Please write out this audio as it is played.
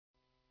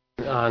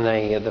on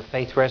the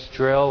Faith Rest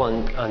drill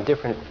on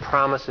different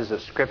promises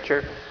of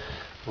Scripture.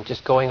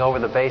 Just going over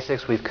the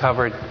basics, we've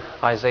covered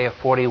Isaiah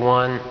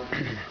 41,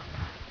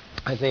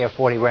 Isaiah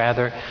 40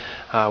 rather.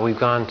 We've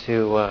gone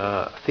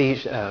to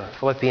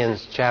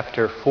Philippians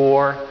chapter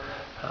 4,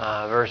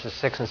 verses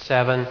 6 and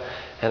 7,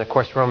 and of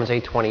course Romans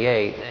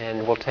 8:28.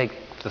 And we'll take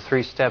the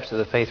 3 steps of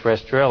the Faith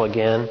Rest drill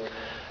again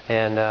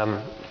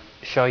and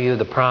show you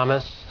the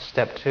promise.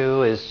 Step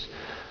 2 is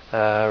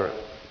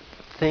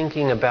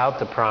thinking about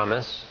the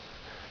promise,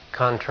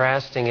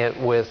 contrasting it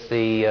with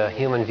the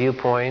human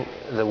viewpoint,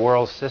 the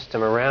world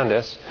system around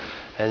us.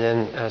 And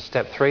then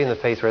step 3 in the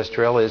Faith Rest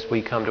drill is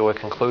we come to a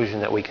conclusion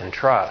that we can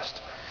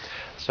trust.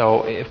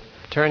 So if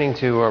turning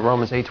to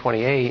Romans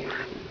 8:28,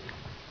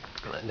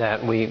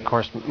 that we, of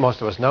course,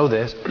 most of us know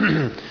this,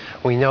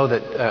 we know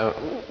that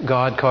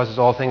God causes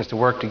all things to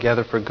work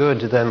together for good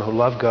to them who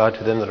love God,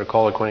 to them that are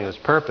called according to His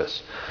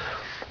purpose.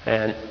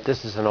 And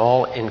this is an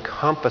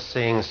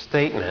all-encompassing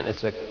statement.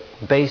 It's a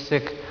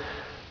basic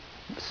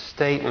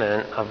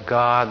statement of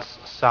God's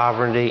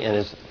sovereignty and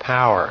His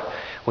power.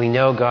 We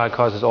know God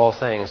causes all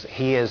things.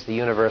 He is the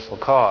universal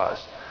cause.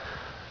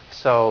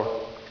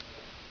 So,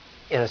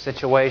 in a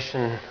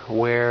situation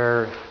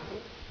where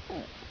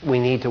we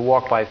need to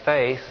walk by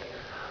faith,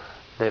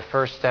 the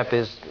first step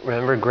is,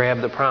 remember,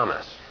 grab the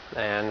promise.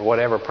 And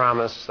whatever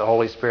promise the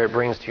Holy Spirit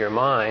brings to your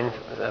mind,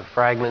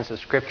 fragments of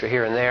Scripture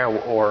here and there,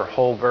 or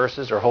whole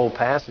verses or whole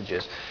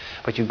passages.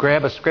 But you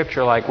grab a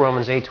Scripture like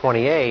Romans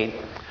 8:28,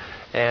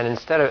 and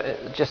instead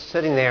of just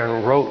sitting there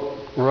and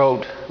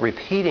rote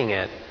repeating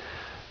it,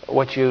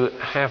 what you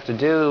have to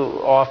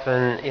do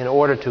often in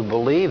order to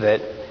believe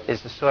it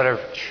is to sort of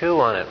chew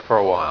on it for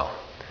a while.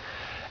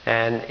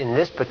 And in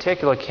this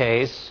particular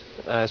case,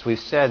 as we've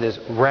said, there's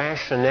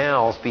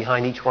rationales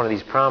behind each one of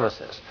these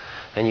promises.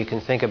 And you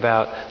can think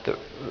about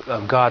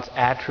God's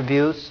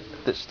attributes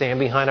that stand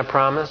behind a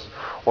promise,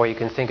 or you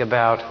can think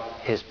about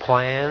His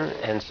plan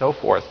and so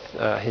forth,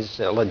 His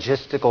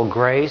logistical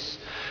grace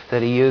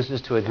that He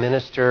uses to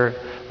administer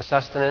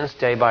sustenance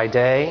day by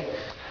day.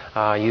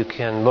 You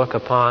can look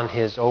upon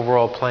His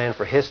overall plan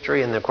for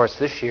history, and of course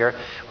this year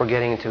we're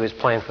getting into His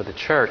plan for the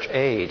church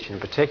age in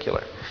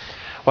particular.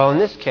 Well, in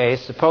this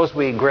case, suppose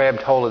we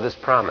grabbed hold of this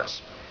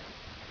promise.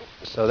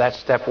 So that's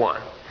step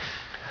 1.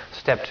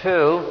 Step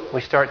 2,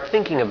 we start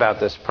thinking about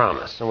this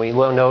promise. And we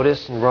will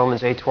notice in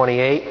Romans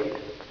 8:28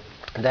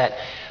 that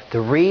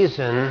the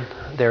reason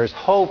there's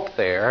hope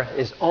there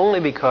is only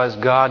because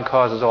God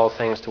causes all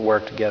things to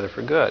work together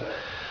for good.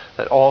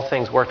 That all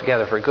things work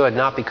together for good,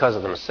 not because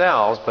of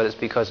themselves, but it's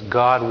because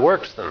God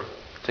works them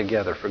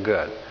together for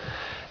good.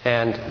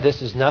 And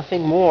this is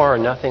nothing more,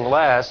 nothing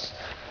less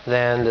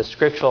than the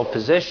scriptural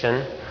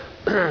position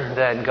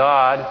that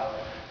God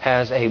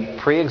has a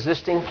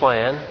pre-existing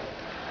plan,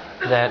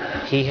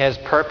 that He has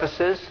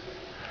purposes,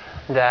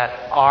 that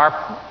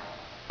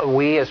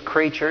we as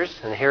creatures,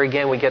 and here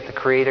again we get the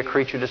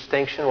creator-creature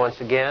distinction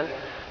once again,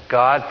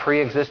 God,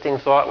 pre-existing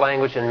thought,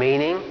 language, and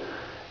meaning,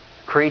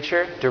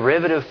 creature,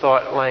 derivative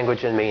thought,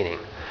 language, and meaning.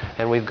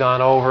 And we've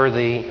gone over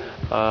the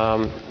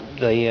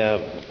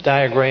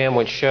diagram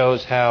which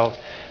shows how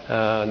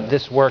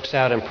this works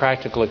out in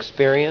practical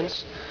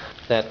experience,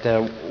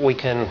 that we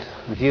can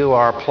view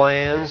our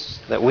plans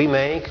that we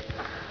make,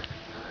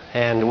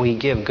 and we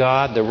give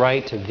God the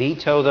right to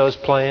veto those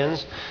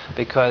plans,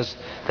 because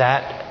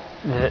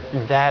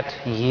that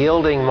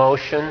yielding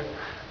motion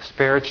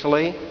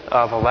spiritually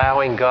of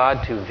allowing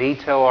God to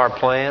veto our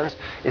plans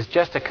is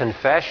just a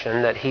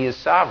confession that He is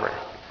sovereign.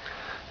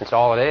 That's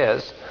all it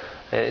is.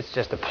 It's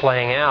just a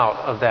playing out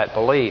of that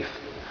belief.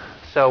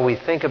 So we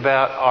think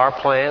about our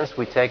plans,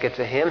 we take it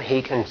to Him,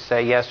 He can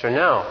say yes or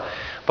no.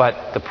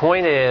 But the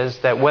point is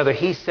that whether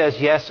He says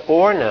yes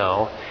or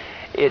no,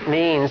 it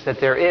means that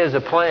there is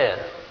a plan.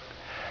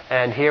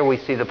 And here we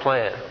see the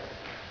plan.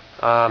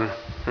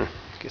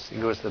 Guess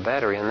there goes the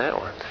battery in that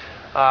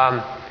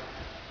one.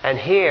 And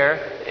here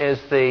is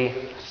the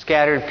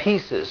scattered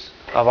pieces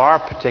of our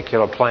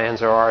particular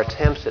plans or our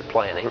attempts at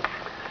planning.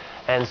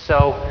 And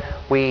so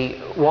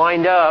we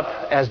wind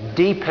up as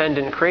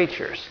dependent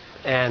creatures.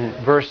 And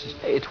verse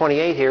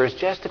 28 here is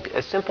just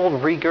a simple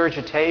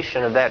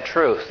regurgitation of that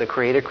truth, the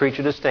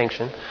creator-creature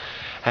distinction,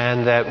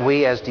 and that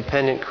we as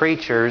dependent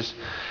creatures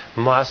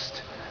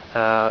must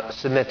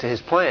submit to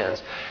His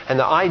plans. And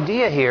the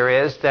idea here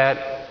is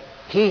that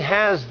He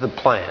has the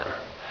plan.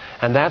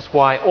 And that's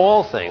why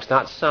all things,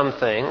 not some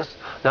things,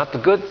 not the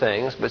good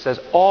things, but it says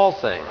all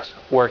things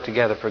work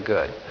together for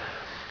good.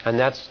 And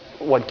that's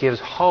what gives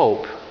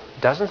hope.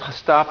 Doesn't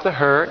stop the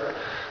hurt.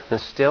 And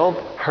still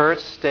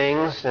hurts,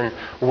 stings, and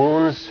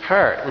wounds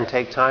hurt and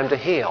take time to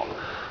heal.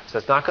 So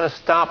it's not going to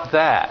stop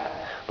that.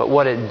 But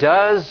what it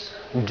does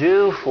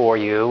do for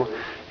you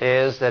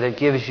is that it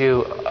gives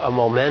you a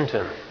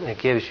momentum. It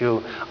gives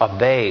you a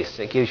base.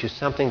 It gives you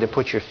something to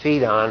put your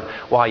feet on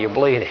while you're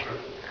bleeding.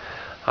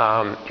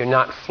 You're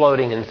not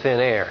floating in thin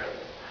air.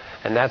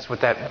 And that's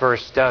what that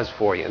verse does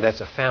for you.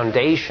 That's a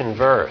foundation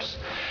verse.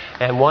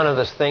 And one of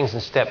the things in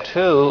step 2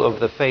 of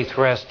the Faith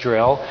Rest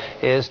drill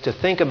is to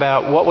think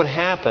about what would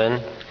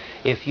happen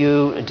if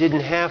you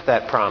didn't have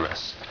that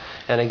promise.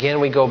 And again,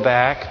 we go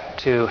back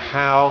to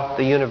how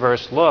the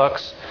universe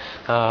looks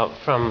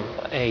from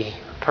a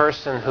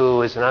person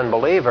who is an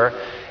unbeliever,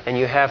 and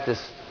you have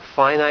this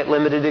finite,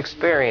 limited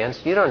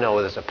experience. You don't know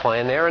whether there's a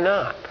plan there or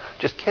not.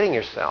 Just kidding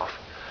yourself.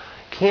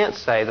 Can't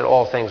say that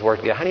all things work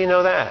together. How do you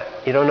know that?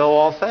 You don't know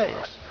all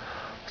things.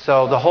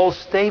 So the whole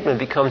statement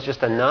becomes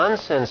just a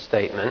nonsense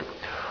statement.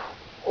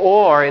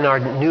 Or in our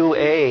new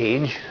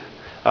age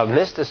of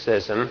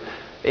mysticism,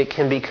 it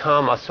can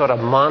become a sort of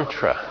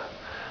mantra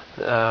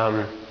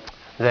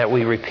that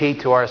we repeat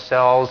to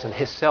ourselves and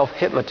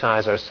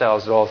self-hypnotize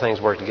ourselves that all things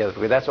work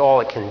together. That's all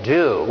it can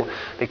do,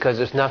 because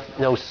there's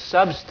no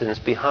substance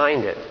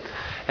behind it.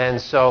 And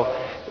so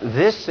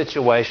this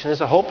situation is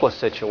a hopeless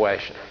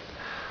situation.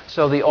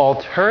 So the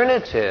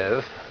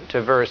alternative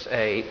to verse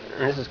 8,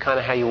 and this is kind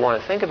of how you want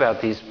to think about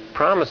these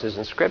promises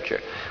in Scripture.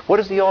 What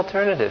is the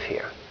alternative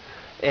here?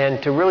 And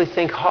to really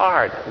think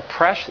hard,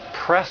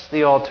 press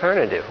the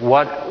alternative.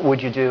 What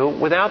would you do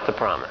without the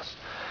promise?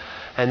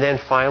 And then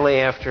finally,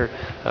 after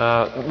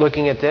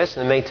looking at this,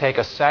 and it may take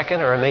a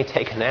second, or it may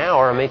take an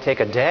hour, or it may take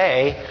a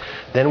day,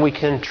 then we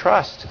can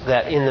trust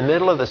that in the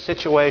middle of the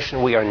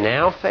situation we are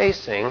now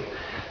facing,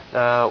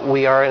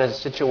 we are in a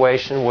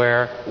situation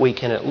where we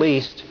can at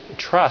least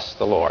trust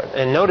the Lord.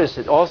 And notice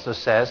it also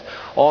says,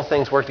 all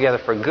things work together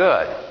for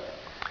good.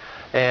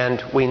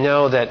 And we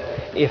know that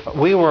if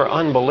we were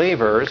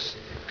unbelievers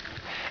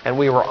and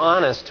we were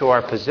honest to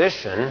our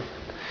position,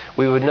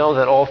 we would know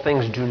that all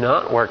things do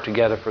not work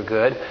together for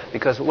good,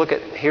 because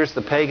here's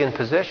the pagan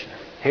position.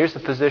 Here's the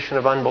position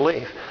of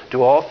unbelief.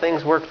 Do all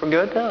things work for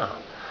good? No.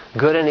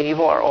 Good and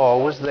evil are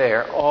always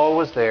there,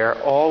 always there,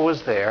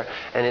 always there.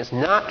 And it's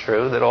not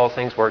true that all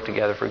things work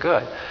together for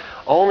good.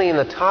 Only in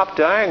the top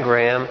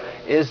diagram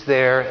is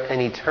there an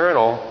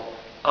eternal,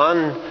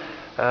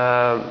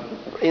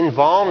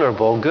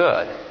 invulnerable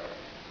good.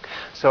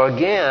 So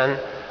again,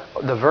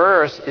 the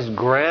verse is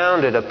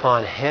grounded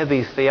upon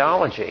heavy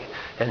theology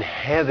and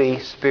heavy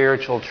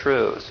spiritual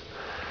truths.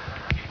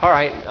 All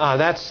right,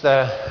 that's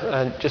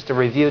just a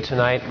review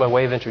tonight by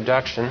way of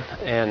introduction,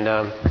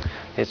 and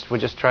we'll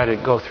just try to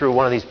go through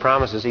one of these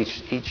promises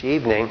each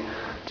evening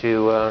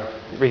to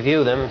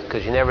review them,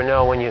 because you never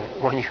know when you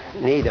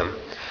need them.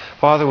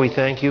 Father, we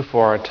thank you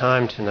for our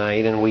time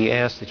tonight, and we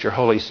ask that your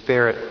Holy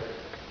Spirit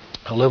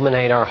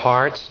illuminate our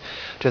hearts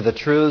to the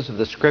truths of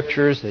the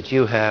Scriptures that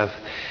you have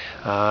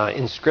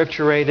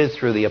inscripturated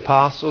through the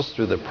apostles,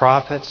 through the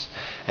prophets,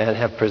 and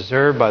have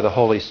preserved by the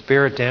Holy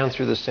Spirit down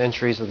through the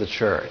centuries of the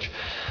church.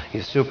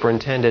 You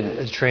superintended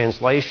the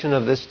translation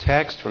of this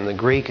text from the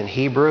Greek and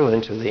Hebrew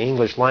into the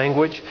English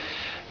language.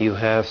 You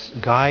have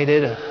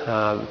guided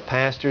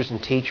pastors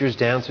and teachers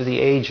down through the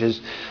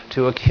ages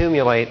to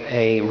accumulate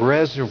a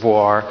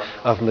reservoir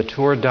of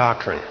mature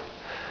doctrine.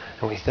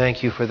 And we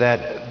thank you for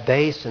that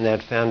base and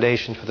that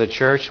foundation for the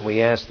church.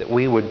 We ask that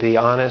we would be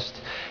honest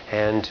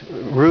and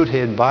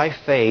rooted by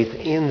faith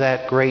in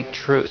that great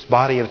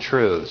body of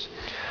truths.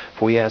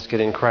 For we ask it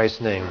in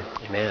Christ's name.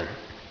 Amen.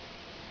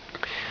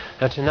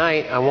 Now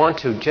tonight I want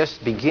to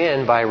just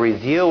begin by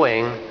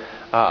reviewing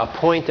a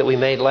point that we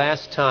made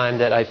last time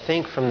that I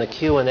think from the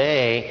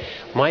Q&A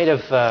I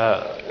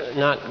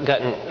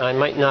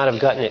might not have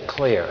gotten it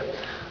clear.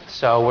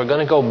 So we're going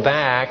to go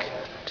back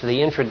to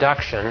the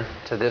introduction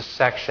to this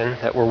section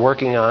that we're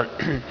working on.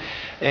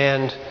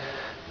 And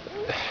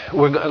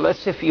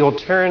if you'll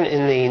turn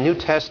in the New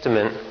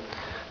Testament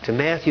to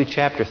Matthew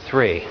chapter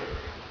 3.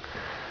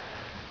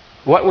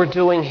 What we're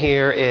doing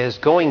here is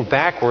going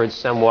backwards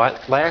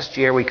somewhat. Last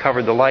year we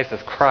covered the life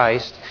of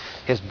Christ,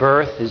 his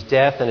birth, his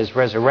death, and his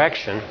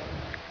resurrection.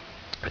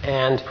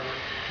 And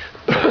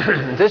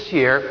this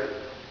year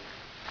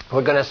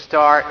we're going to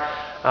start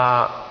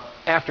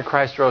after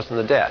Christ rose from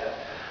the dead.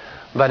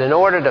 But in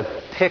order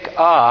to pick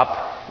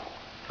up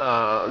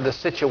the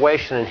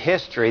situation in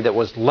history that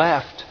was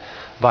left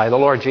by the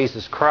Lord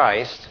Jesus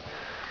Christ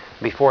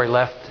before he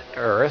left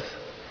earth,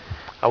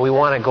 we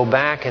want to go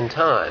back in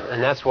time.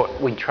 And that's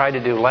what we tried to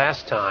do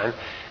last time,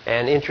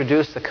 and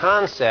introduce the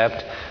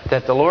concept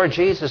that the Lord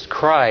Jesus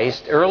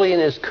Christ, early in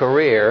his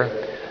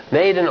career,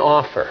 made an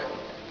offer.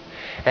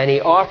 And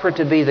he offered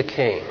to be the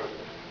king.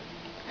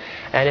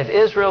 And if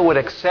Israel would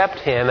accept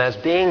him as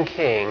being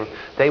king,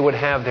 they would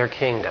have their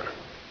kingdom.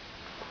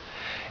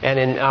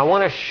 And I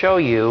want to show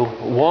you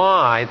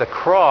why the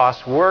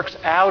cross works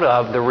out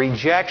of the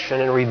rejection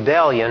and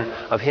rebellion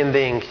of him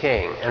being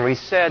king. And we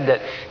said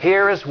that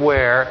here is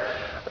where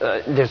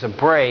there's a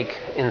break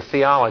in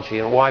theology,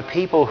 and why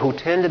people who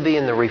tend to be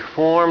in the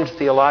Reformed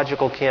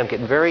theological camp get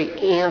very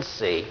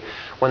antsy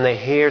when they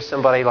hear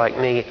somebody like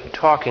me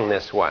talking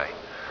this way.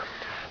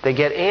 They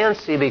get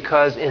antsy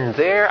because in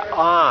their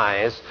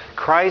eyes,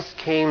 Christ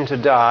came to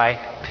die,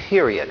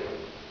 period.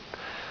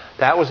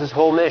 That was his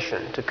whole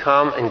mission, to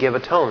come and give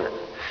atonement.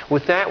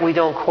 With that, we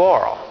don't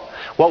quarrel.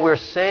 What we're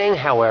saying,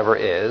 however,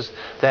 is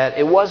that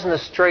it wasn't a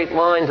straight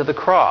line to the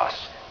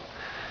cross.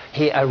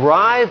 He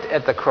arrived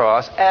at the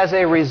cross as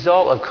a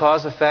result of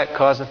cause, effect,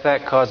 cause,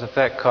 effect, cause,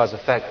 effect, cause,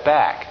 effect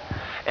back.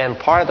 And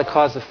part of the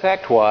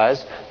cause-effect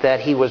was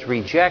that he was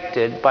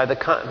rejected by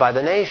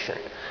the nation.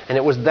 And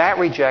it was that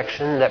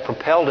rejection that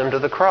propelled him to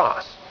the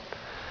cross.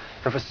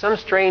 And for some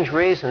strange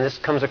reason, this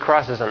comes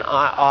across as an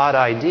odd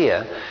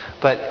idea.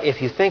 But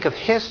if you think of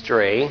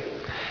history,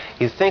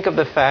 you think of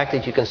the fact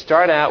that you can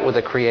start out with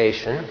a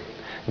creation.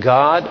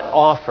 God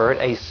offered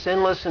a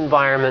sinless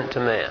environment to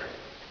man.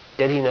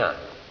 Did he not?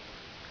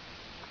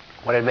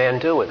 What did man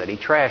do with it? He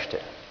trashed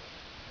it.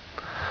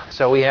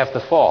 So we have the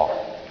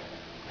fall.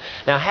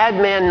 Now, had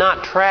man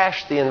not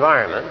trashed the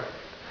environment,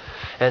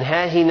 and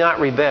had he not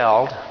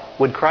rebelled,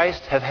 would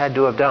Christ have had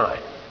to have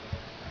died?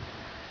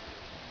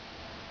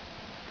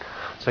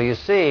 So you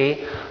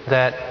see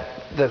that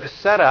the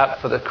setup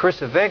for the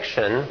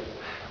crucifixion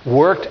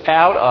worked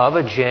out of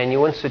a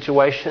genuine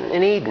situation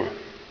in Eden.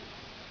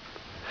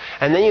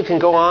 And then you can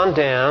go on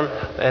down,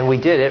 and we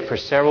did it for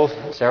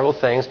several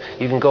things.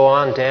 You can go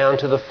on down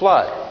to the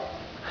flood.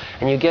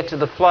 And you get to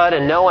the flood,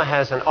 and Noah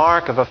has an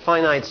ark of a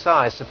finite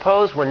size.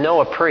 Suppose when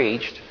Noah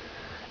preached,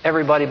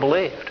 everybody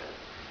believed.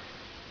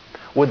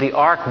 Would the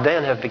ark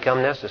then have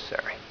become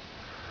necessary?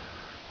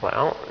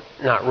 Well,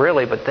 not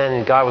really, but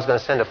then God was going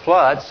to send a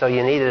flood, so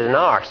you needed an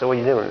ark. So what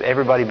do you do?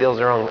 Everybody builds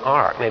their own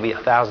ark, maybe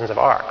thousands of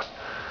arks.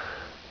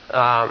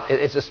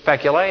 It's a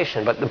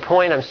speculation, but the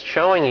point I'm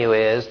showing you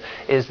is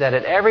that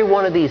at every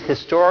one of these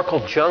historical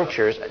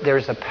junctures,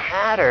 there's a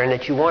pattern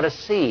that you want to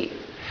see.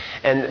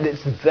 And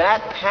it's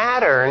that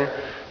pattern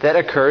that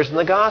occurs in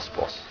the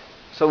Gospels.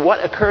 So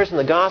what occurs in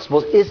the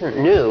Gospels isn't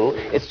new.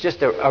 It's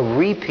just a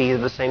repeat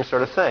of the same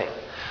sort of thing.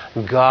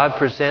 God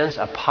presents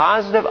a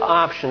positive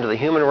option to the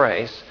human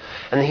race,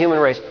 and the human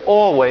race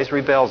always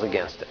rebels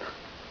against it.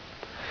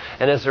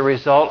 And as a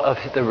result of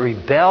the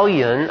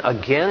rebellion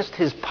against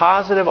his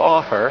positive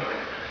offer,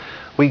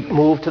 we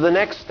move to the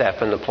next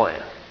step in the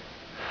plan.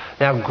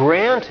 Now,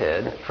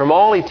 granted, from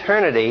all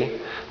eternity,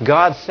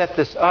 God set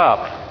this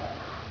up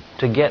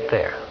to get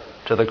there,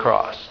 to the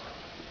cross.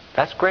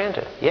 That's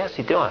granted. Yes,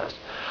 he does.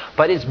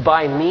 But it's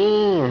by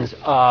means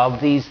of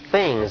these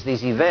things,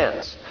 these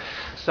events.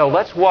 So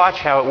let's watch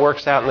how it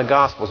works out in the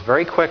Gospels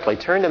very quickly.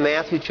 Turn to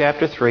Matthew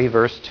chapter 3,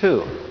 verse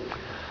 2.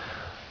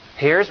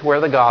 Here's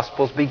where the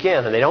Gospels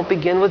begin. And they don't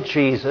begin with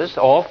Jesus.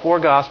 All four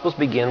Gospels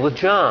begin with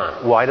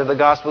John. Why do the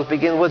Gospels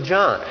begin with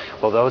John?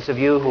 Well, those of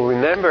you who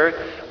remember,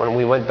 when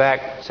we went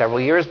back several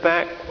years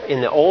back,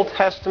 in the Old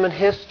Testament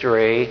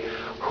history,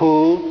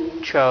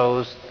 who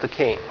chose the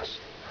kings?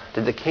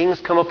 Did the kings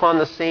come upon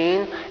the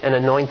scene and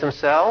anoint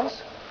themselves?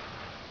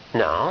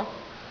 No.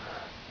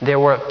 There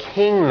were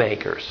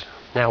kingmakers.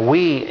 Now,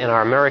 we, in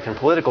our American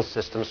political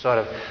system, sort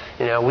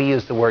of, we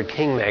use the word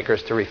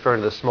kingmakers to refer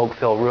to the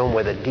smoke-filled room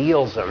where the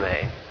deals are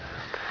made.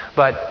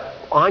 But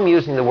I'm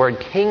using the word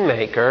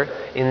kingmaker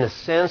in the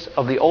sense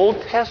of the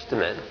Old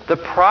Testament. The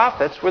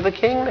prophets were the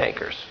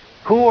kingmakers.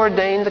 Who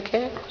ordained the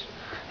kings?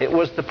 It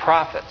was the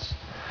prophets.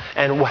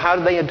 And how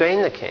did they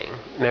ordain the king?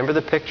 Remember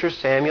the picture,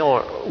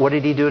 Samuel? What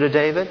did he do to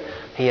David?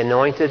 He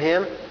anointed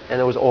him, and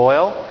there was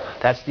oil.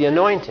 That's the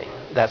anointing.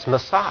 That's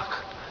Masach.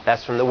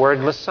 That's from the word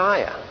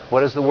Messiah.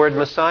 What does the word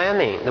Messiah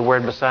mean? The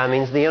word Messiah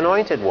means the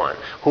anointed one.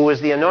 Who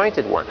is the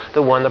anointed one?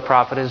 The one the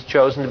prophet has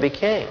chosen to be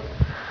king.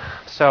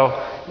 So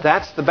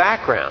that's the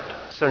background.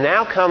 So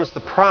now comes the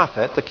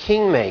prophet, the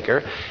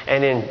kingmaker,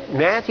 and in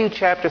Matthew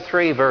chapter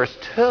 3, verse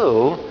 2,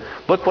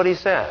 look what he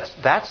says.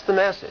 That's the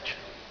message.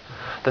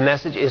 The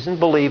message isn't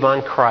believe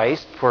on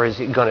Christ, for is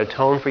he going to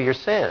atone for your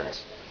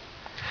sins.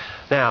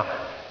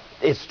 Now,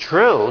 it's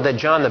true that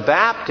John the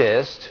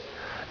Baptist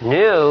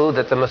knew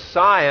that the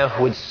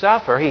Messiah would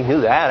suffer. He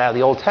knew that out of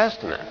the Old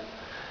Testament.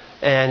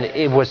 And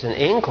it was an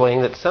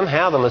inkling that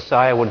somehow the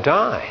Messiah would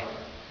die.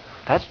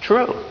 That's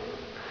true.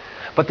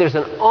 But there's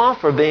an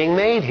offer being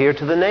made here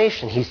to the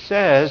nation. He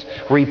says,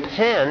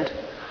 repent,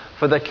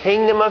 for the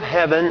kingdom of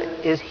heaven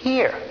is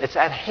here. It's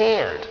at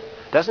hand.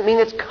 Doesn't mean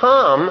it's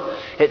come.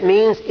 It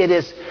means it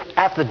is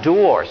at the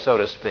door, so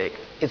to speak.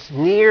 It's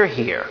near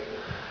here.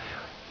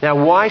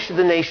 Now, why should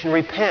the nation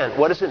repent?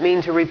 What does it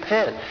mean to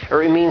repent?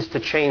 Or it means to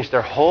change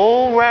their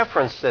whole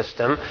reference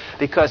system,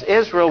 because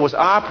Israel was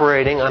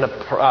operating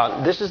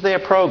on this is their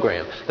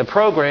program. The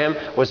program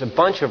was a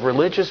bunch of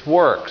religious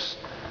works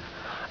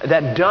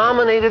that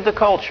dominated the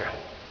culture.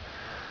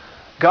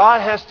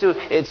 God has to,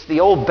 it's the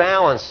old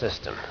balance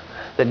system.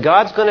 That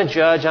God's going to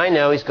judge, I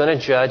know He's going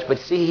to judge, but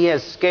see, He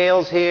has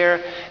scales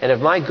here, and if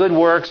my good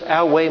works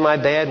outweigh my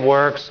bad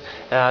works,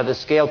 the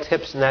scale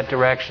tips in that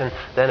direction,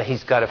 then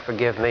He's got to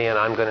forgive me and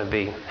I'm going to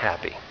be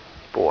happy.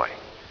 Boy.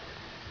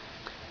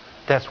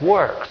 That's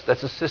works.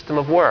 That's a system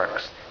of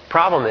works.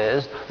 Problem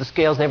is, the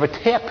scales never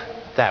tip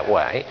that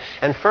way.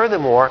 And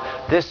furthermore,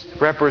 this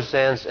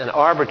represents an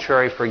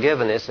arbitrary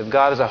forgiveness. If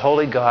God is a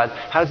holy God,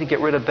 how does He get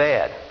rid of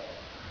bad?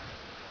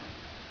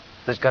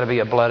 There's got to be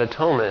a blood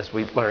atonement, as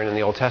we've learned in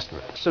the Old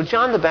Testament. So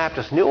John the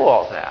Baptist knew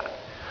all that.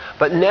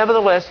 But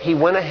nevertheless, he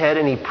went ahead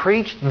and he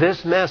preached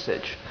this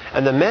message.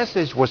 And the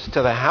message was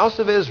to the house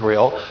of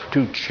Israel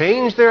to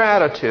change their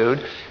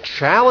attitude,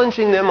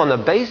 challenging them on the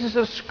basis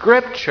of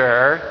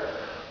Scripture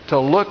to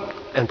look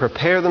and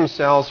prepare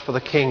themselves for the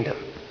kingdom.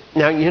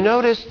 Now you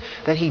notice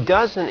that he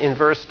doesn't, in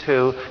verse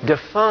 2,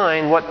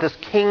 define what this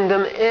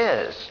kingdom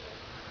is.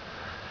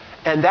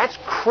 And that's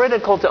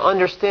critical to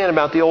understand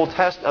about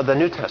the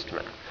New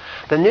Testament.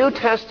 The New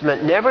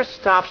Testament never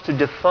stops to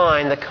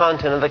define the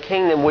content of the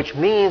kingdom, which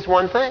means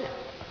one thing.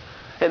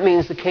 It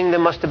means the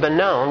kingdom must have been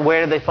known.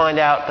 Where did they find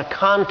out the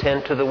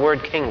content to the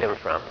word kingdom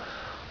from?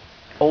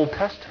 Old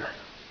Testament.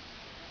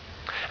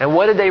 And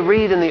what did they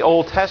read in the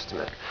Old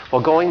Testament?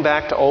 Well, going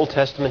back to Old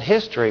Testament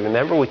history,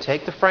 remember, we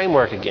take the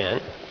framework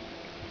again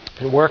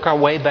and work our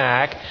way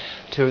back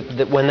to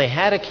when they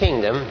had a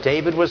kingdom.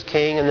 David was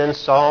king, and then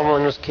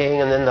Solomon was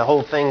king, and then the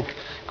whole thing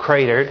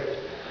cratered.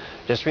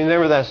 Just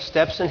remember the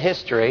steps in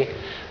history.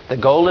 The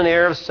golden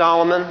era of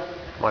Solomon,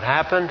 what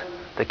happened?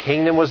 The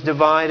kingdom was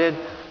divided.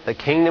 The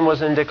kingdom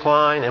was in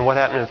decline. And what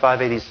happened in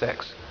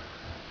 586?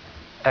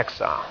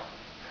 Exile.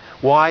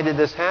 Why did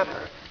this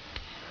happen?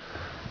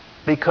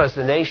 Because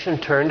the nation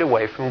turned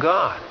away from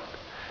God.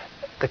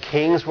 The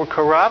kings were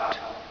corrupt,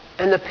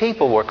 and the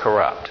people were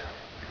corrupt.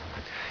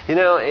 You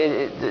know,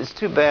 it's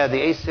too bad the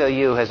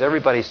ACLU has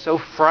everybody so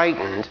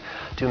frightened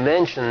to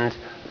mention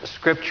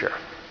Scripture.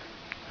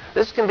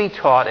 This can be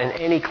taught in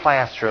any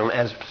classroom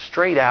as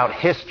straight-out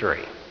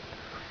history.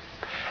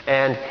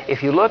 And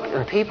if you look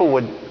and people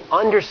would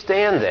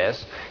understand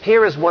this,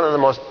 here is one of the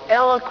most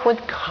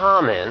eloquent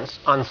comments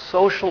on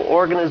social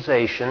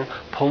organization,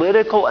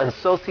 political and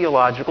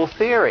sociological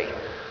theory.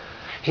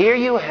 Here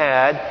you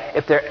had,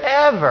 if there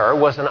ever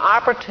was an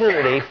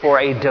opportunity for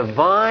a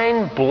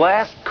divine,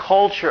 blessed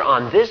culture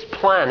on this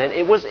planet,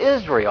 it was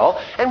Israel.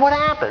 And what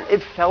happened?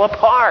 It fell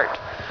apart.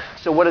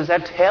 So what does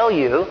that tell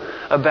you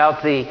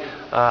about the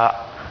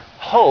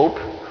hope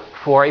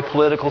for a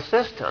political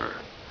system?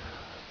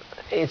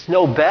 It's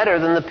no better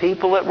than the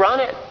people that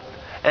run it.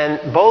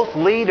 And both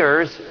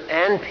leaders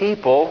and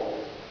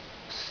people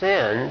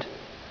sinned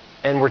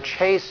and were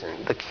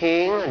chastened. The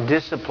king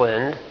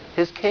disciplined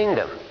his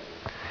kingdom.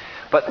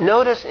 But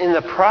notice in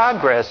the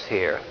progress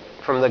here,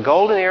 from the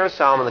golden era of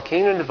Solomon, the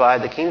kingdom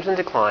divided, the kingdom's in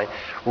decline,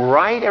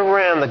 right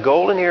around the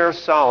golden era of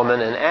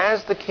Solomon, and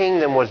as the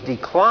kingdom was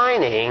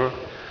declining,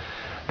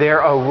 there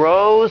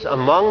arose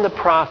among the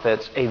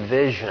prophets a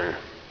vision.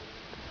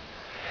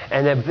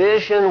 And the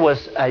vision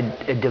was a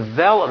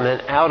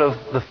development out of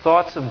the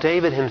thoughts of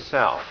David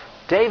himself.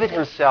 David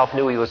himself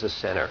knew he was a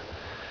sinner.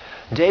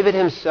 David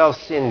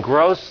himself sinned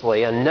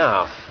grossly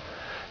enough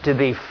to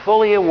be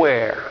fully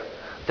aware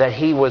that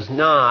he was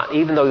not,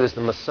 even though he was the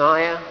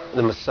Messiah,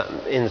 in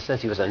the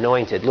sense he was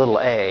anointed, little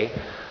a,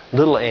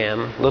 little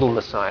m, little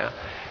Messiah,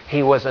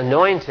 he was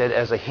anointed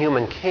as a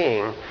human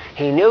king.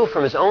 He knew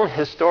from his own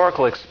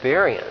historical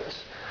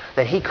experience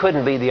that he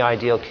couldn't be the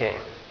ideal king.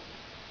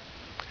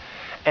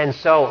 And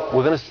so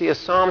we're going to see a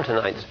psalm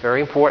tonight. It's a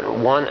very important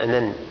one. And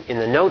then in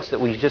the notes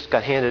that we just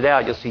got handed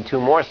out, you'll see two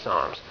more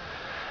psalms.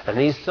 And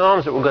these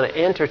psalms that we're going to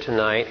enter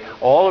tonight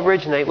all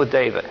originate with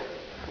David.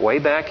 Way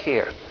back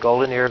here,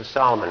 golden era of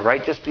Solomon,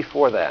 right just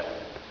before that.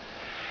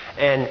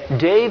 And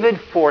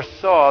David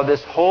foresaw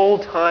this whole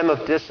time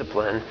of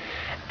discipline,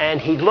 and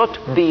he looked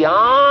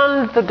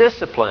beyond the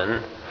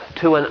discipline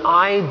to an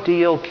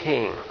ideal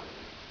king.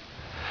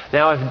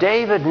 Now, if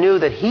David knew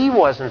that he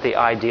wasn't the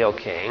ideal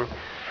king,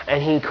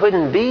 and he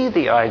couldn't be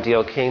the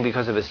ideal king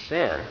because of his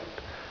sin,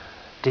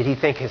 did he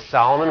think his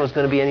Solomon was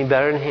going to be any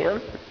better than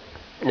him?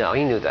 No,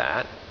 he knew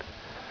that.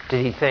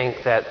 Did he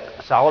think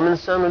that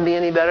Solomon's son would be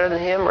any better than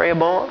him,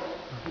 Rehoboam,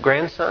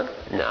 grandson?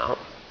 No.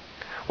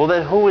 Well,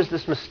 then who is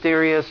this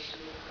mysterious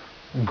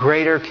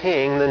greater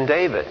king than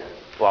David?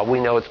 Well, we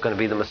know it's going to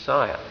be the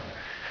Messiah.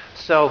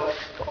 So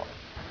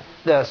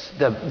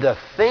the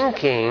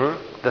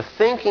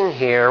thinking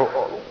here,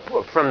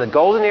 from the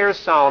golden era of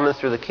Solomon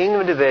through the kingdom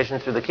of division,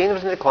 through the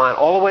kingdoms in decline,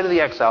 all the way to the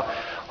exile,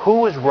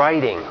 who was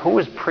writing, who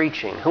was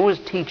preaching, who was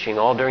teaching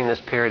all during this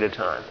period of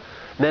time?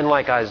 Men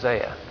like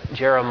Isaiah,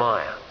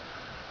 Jeremiah,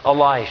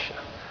 Elisha.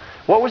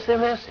 What was their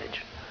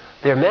message?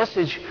 Their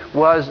message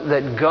was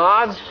that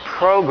God's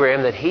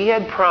program that he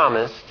had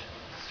promised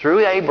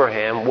through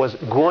Abraham was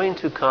going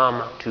to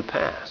come to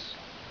pass.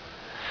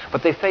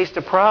 But they faced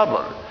a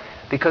problem.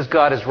 Because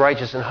God is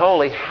righteous and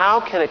holy,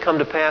 how can it come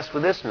to pass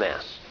with this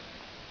mess?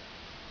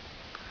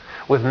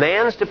 With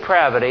man's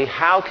depravity,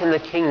 how can the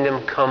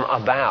kingdom come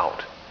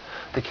about?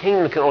 The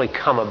kingdom can only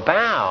come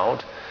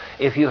about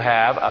if you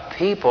have a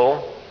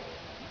people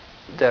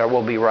that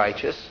will be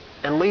righteous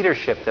and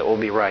leadership that will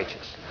be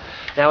righteous.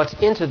 Now, it's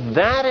into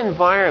that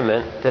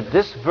environment that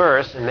this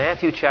verse in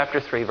Matthew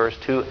chapter 3, verse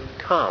 2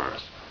 comes.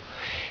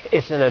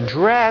 It's an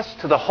address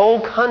to the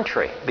whole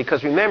country.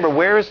 Because remember,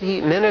 where is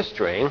he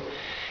ministering?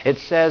 It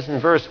says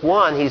in verse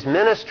 1, he's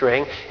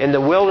ministering in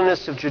the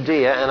wilderness of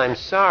Judea, and I'm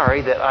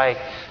sorry that I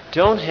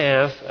don't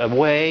have a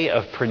way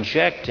of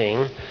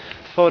projecting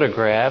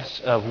photographs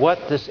of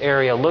what this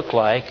area looked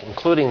like,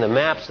 including the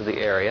maps of the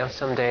area.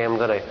 Someday I'm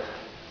going to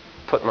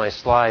put my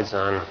slides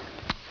on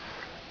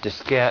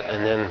diskette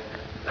and then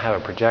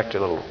have a projector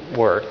that'll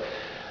work.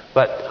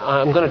 But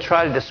I'm going to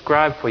try to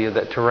describe for you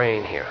the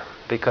terrain here,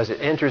 because it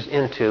enters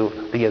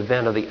into the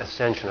event of the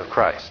ascension of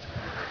Christ.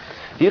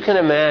 You can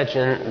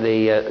imagine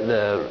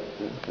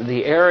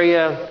the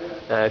area.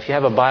 If you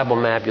have a Bible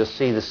map, you'll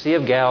see the Sea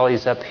of Galilee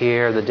is up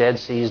here, the Dead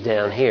Sea is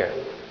down here.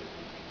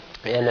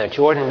 And the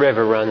Jordan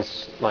River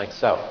runs like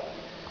so.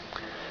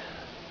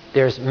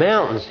 There's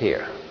mountains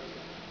here.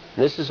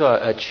 This is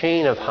a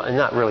chain of,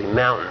 not really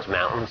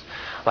mountains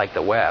like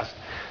the West,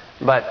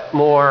 but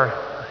more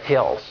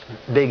hills,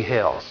 big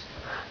hills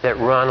that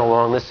run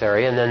along this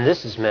area. And then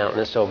this is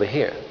mountainous over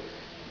here.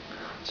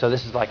 So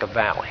this is like a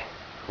valley.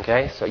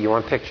 Okay? So you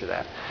want to picture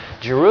that.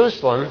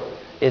 Jerusalem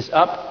is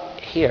up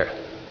here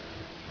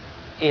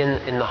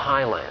in the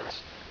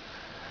highlands.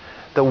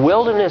 The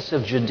wilderness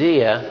of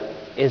Judea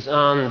is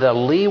on the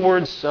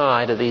leeward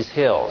side of these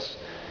hills.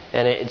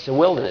 And it's a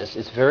wilderness.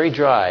 It's very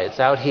dry. It's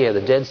out here.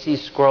 The Dead Sea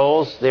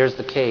Scrolls, there's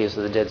the caves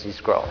of the Dead Sea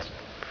Scrolls.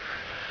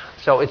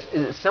 So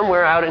it's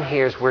somewhere out in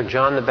here is where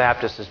John the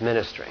Baptist is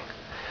ministering.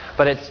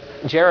 But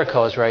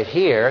Jericho is right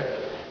here,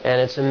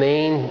 and it's a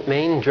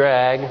main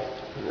drag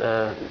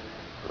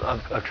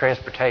of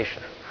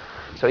transportation.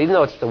 So even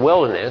though it's the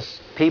wilderness,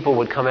 people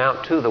would come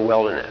out to the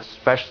wilderness,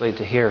 especially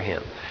to hear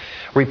him.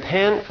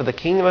 Repent, for the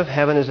kingdom of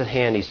heaven is at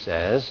hand, he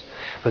says.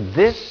 But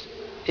this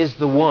is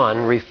the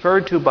one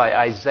referred to by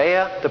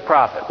Isaiah the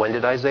prophet. When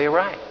did Isaiah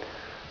write?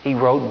 He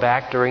wrote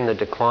back during the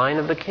decline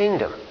of the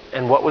kingdom.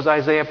 And what was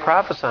Isaiah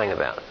prophesying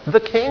about? The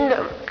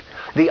kingdom.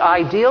 The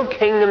ideal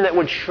kingdom that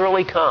would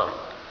surely come.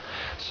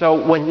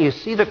 So when you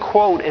see the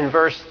quote in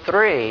verse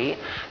 3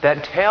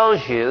 that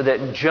tells you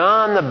that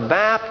John the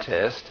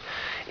Baptist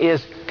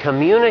is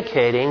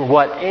communicating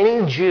what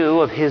any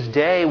Jew of his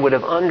day would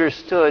have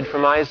understood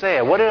from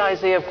Isaiah. What did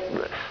Isaiah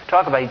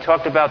talk about? He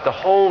talked about the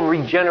whole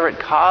regenerate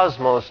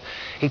cosmos.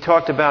 He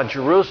talked about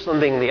Jerusalem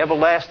being the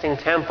everlasting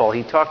temple.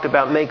 He talked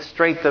about make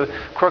straight the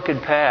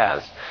crooked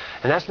paths.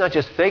 And that's not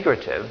just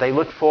figurative. They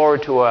look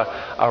forward to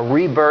a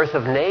rebirth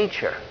of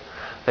nature.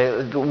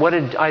 What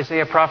did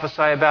Isaiah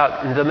prophesy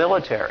about the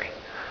military?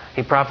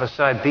 He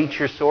prophesied, beat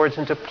your swords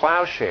into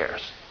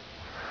plowshares.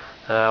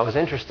 It was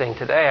interesting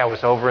today. I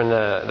was over in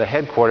the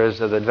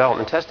headquarters of the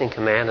Development Testing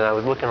Command, and I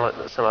was looking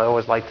at some. I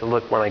always like to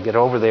look when I get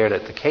over there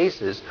at the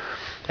cases,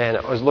 and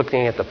I was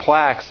looking at the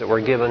plaques that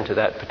were given to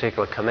that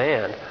particular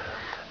command.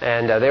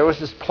 And there was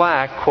this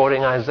plaque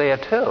quoting Isaiah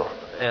 2.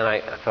 And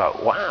I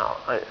thought, wow,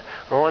 I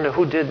wonder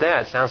who did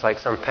that. It sounds like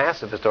some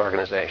pacifist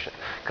organization,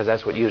 because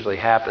that's what usually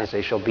happens.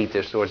 They shall beat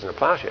their swords into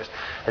plowshares.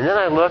 And then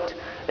I looked,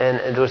 and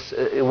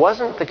it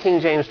wasn't the King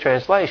James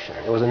translation.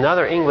 It was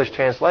another English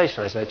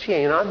translation. I said,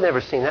 gee, I've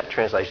never seen that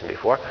translation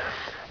before.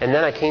 And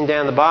then I came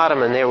down the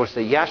bottom, and there was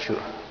the Yeshu.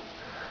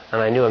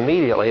 And I knew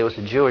immediately it was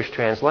a Jewish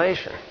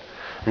translation.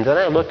 And then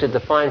I looked at the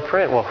fine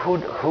print. Well,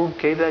 who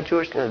gave that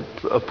Jewish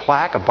a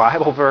plaque, a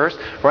Bible verse,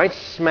 right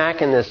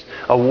smack in this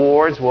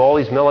awards where all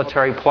these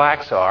military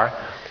plaques are?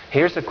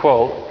 Here's a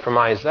quote from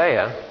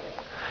Isaiah.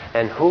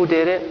 And who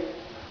did it?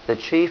 The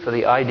chief of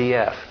the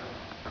IDF.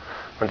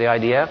 Or the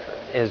IDF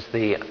is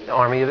the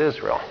Army of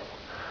Israel.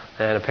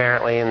 And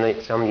apparently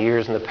in some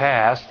years in the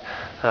past,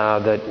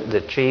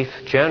 the chief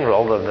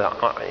general of the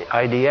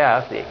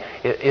IDF,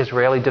 the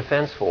Israeli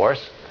Defense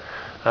Force,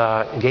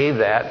 gave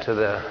that to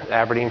the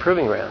Aberdeen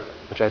Proving Ground,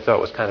 which I thought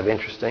was kind of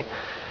interesting.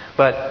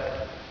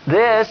 But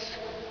this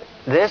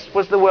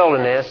was the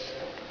wilderness,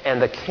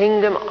 and the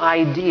kingdom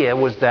idea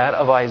was that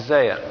of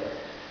Isaiah.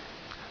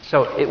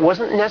 So it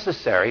wasn't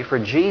necessary for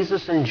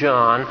Jesus and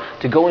John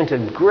to go into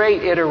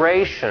great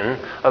iteration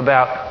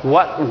about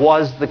what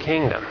was the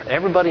kingdom.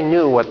 Everybody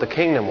knew what the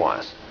kingdom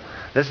was.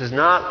 This is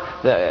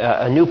not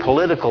a new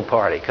political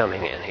party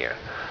coming in here.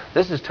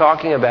 This is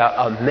talking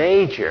about a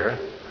major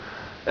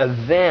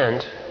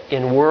event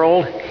in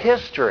world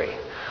history.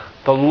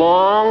 The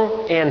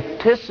long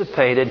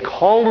anticipated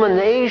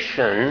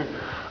culmination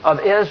of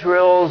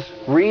Israel's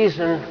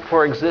reason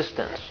for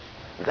existence.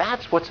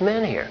 That's what's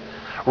meant here.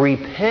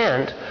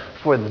 Repent,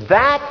 for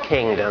that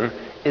kingdom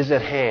is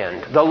at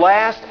hand. The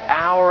last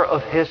hour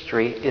of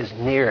history is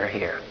near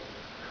here.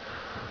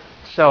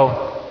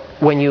 So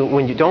when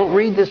you don't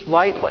read this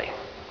lightly,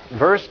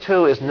 verse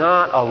 2 is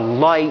not a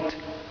light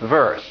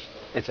verse.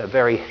 It's a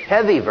very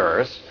heavy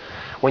verse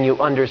when you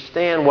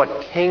understand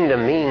what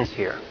kingdom means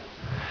here.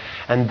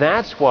 And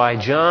that's why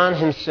John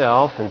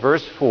himself, in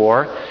verse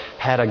 4,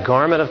 had a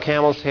garment of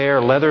camel's hair,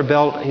 a leather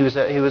belt. He was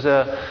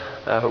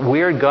a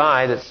weird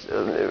guy that's,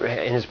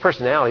 in his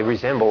personality,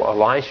 resembled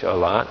Elisha a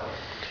lot.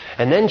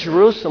 And then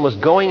Jerusalem was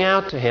going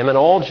out to him, and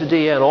all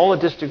Judea and all the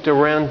district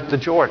around the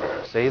Jordan.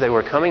 See, they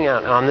were coming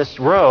out on this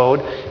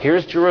road.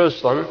 Here's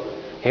Jerusalem.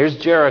 Here's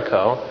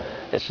Jericho.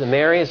 And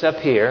Samaria's up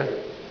here.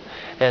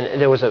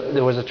 And there was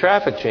a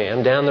traffic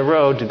jam down the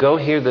road to go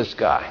hear this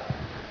guy.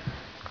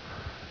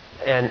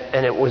 And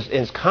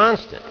it's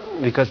constant,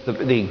 because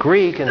the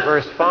Greek in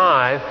verse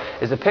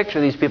 5 is a picture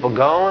of these people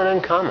going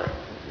and coming.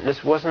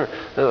 This wasn't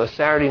a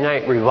Saturday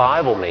night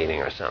revival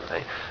meeting or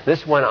something.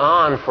 This went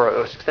on for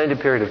an extended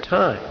period of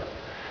time.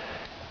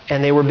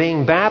 And they were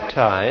being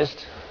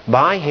baptized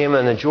by him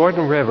in the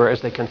Jordan River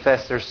as they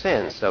confessed their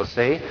sins. So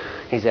see,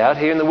 he's out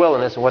here in the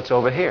wilderness, and what's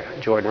over here?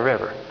 Jordan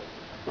River.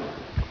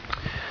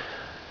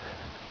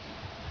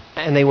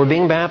 And they were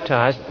being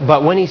baptized.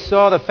 But when he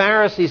saw the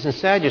Pharisees and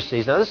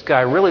Sadducees, now this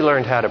guy really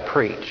learned how to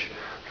preach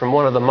from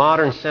one of the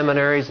modern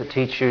seminaries that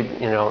teach you,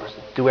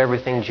 do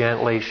everything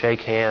gently,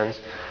 shake hands,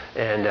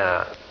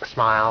 and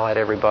smile at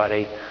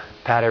everybody,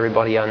 pat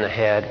everybody on the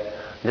head.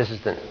 This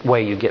is the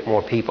way you get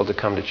more people to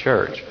come to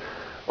church.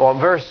 Well,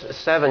 verse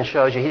 7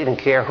 shows you he didn't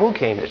care who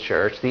came to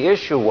church. The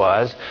issue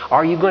was,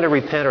 are you going to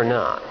repent or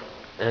not?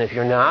 And if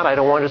you're not, I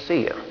don't want to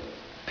see you.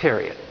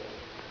 Period.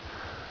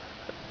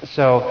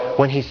 So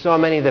when he saw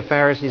many of the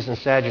Pharisees and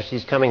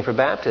Sadducees coming for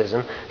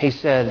baptism, he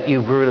said,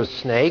 "You brood of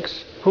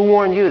snakes, who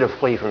warned you to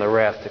flee from the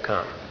wrath to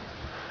come?"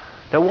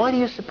 Now, why do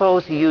you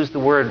suppose he used the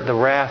word "the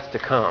wrath to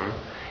come"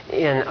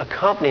 in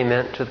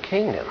accompaniment to the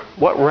kingdom?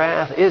 What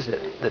wrath is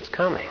it that's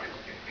coming?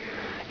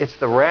 It's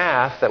the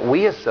wrath that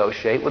we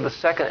associate with the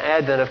second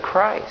advent of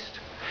Christ.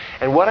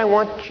 And what I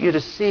want you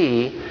to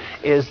see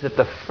is that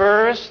the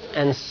first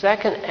and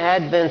second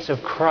advents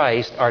of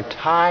Christ are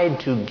tied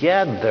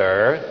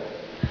together,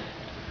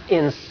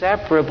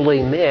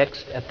 inseparably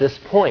mixed at this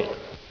point.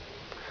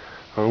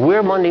 When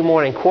we're Monday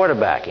morning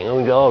quarterbacking, and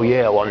we go, "Oh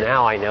yeah, well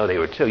now I know they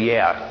were too."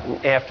 Yeah,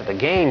 after the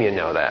game you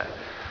know that.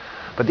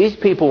 But these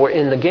people were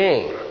in the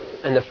game.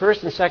 And the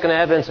first and second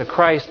advents of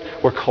Christ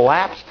were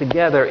collapsed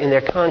together in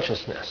their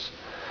consciousness.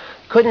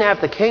 Couldn't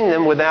have the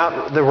kingdom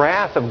without the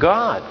wrath of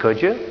God,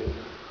 could you?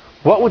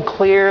 What would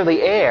clear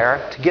the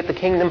air to get the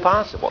kingdom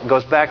possible? It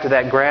goes back to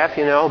that graph,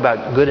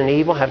 about good and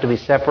evil have to be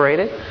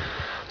separated.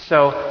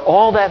 So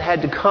all that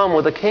had to come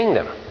with the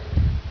kingdom.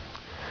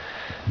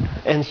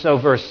 And so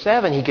verse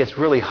 7, he gets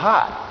really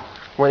hot.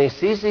 When he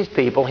sees these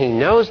people, he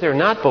knows they're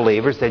not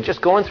believers. They're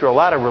just going through a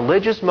lot of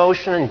religious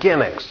motion and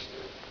gimmicks.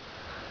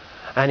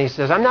 And he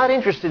says, "I'm not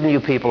interested in you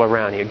people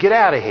around here. Get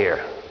out of here."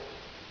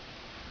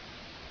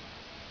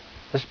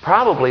 This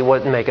probably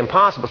wouldn't make him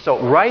possible. So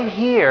right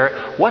here,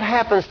 what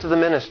happens to the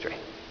ministry?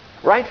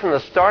 Right from the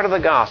start of the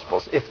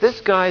Gospels, if this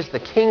guy's the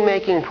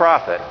king-making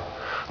prophet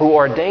who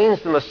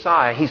ordains the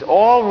Messiah, he's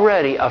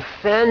already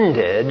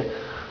offended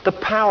the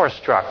power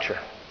structure.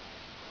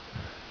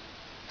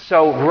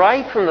 So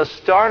right from the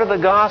start of the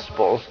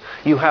Gospels,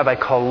 you have a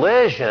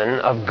collision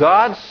of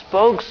God's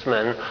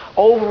spokesman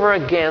over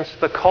against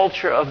the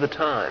culture of the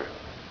time.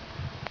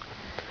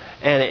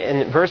 And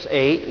in verse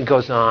 8, it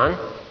goes on,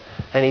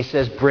 and he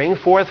says, "Bring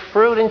forth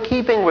fruit in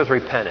keeping with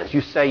repentance."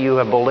 You say you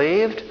have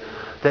believed,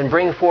 then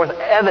bring forth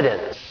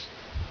evidence.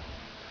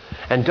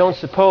 And don't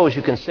suppose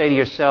you can say to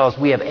yourselves,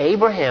 "We have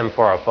Abraham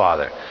for our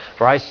father."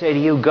 For I say to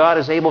you, God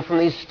is able from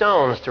these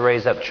stones to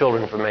raise up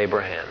children from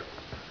Abraham.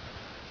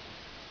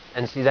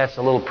 And see, that's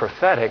a little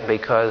prophetic,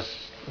 because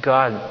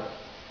God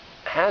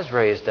has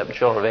raised up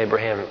children of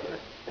Abraham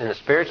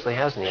spiritually,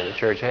 hasn't he, in the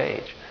church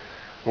age?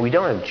 We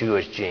don't have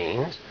Jewish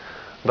genes,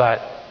 but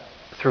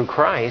through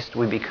Christ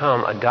we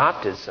become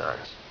adopted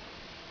sons.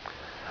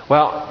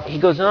 Well, he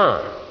goes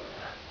on.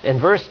 In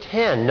verse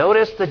 10,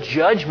 notice the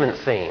judgment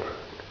theme.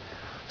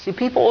 See,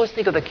 people always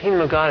think of the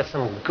kingdom of God as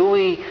some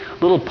gooey,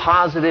 little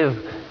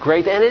positive,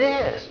 great, and it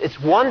is.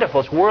 It's wonderful.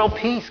 It's world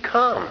peace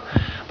come.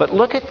 But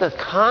look at the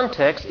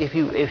context. If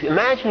you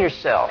imagine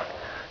yourself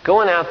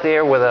going out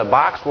there with a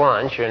box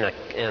lunch in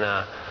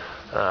a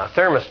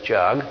thermos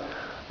jug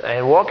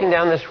and walking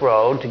down this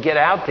road to get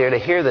out there to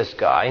hear this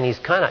guy, and he's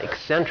kind of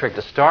eccentric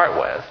to start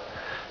with,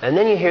 and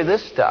then you hear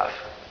this stuff.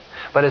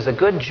 But as a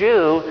good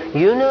Jew,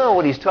 you know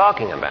what he's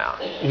talking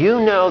about.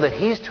 You know that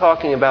he's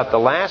talking about the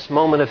last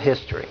moment of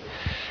history.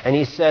 And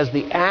he says,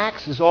 "The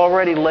axe is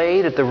already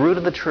laid at the root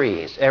of the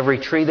trees. Every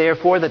tree,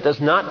 therefore, that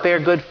does not bear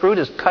good fruit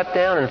is cut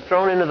down and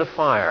thrown into the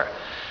fire.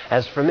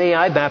 As for me,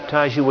 I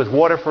baptize you with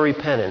water for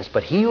repentance.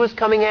 But he who is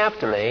coming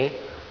after me,"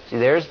 see,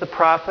 there's the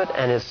prophet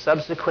and his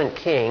subsequent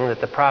king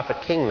that the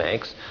prophet king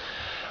makes,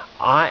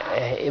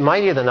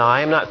 "mightier than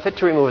I, am not fit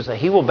to remove his.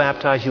 He will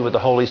baptize you with the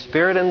Holy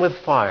Spirit and with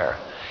fire.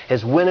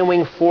 His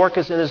winnowing fork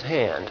is in his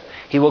hand.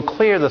 He will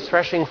clear the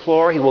threshing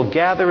floor. He will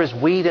gather his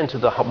wheat into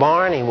the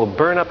barn. He will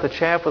burn up the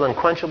chaff with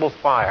unquenchable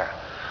fire."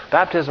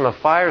 Baptism of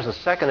fire is the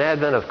second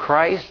advent of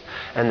Christ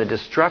and the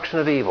destruction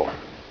of evil.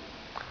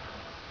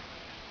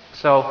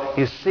 So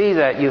you see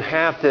that you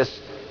have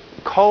this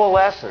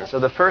coalescence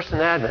of the first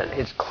and advent.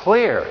 It's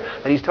clear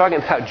that he's talking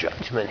about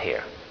judgment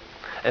here.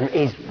 And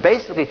he's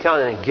basically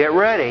telling them, get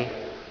ready,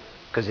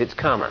 because it's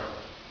coming.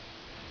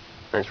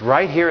 And it's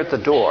right here at the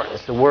door.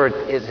 It's the word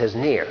is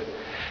near.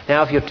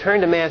 Now, if you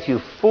turn to Matthew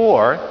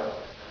 4,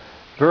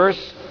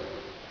 verse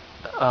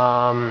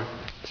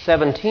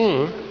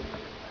 17,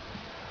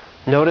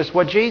 notice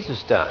what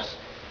Jesus does.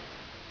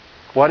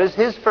 What is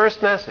his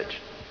first message?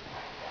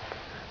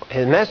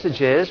 His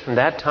message is, from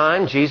that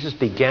time, Jesus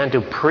began to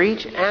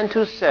preach and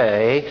to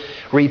say,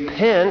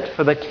 "Repent,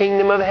 for the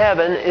kingdom of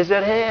heaven is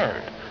at hand."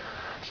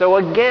 So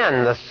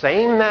again, the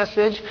same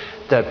message,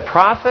 the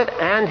prophet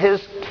and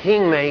his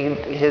king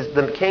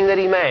the king that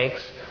he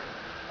makes,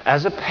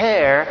 as a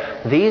pair,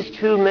 these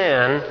two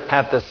men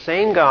have the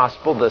same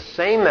gospel, the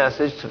same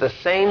message to the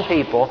same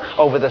people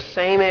over the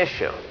same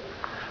issue.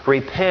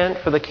 Repent,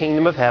 for the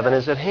kingdom of heaven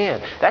is at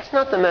hand. That's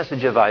not the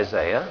message of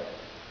Isaiah.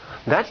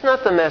 That's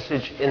not the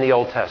message in the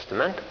Old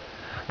Testament.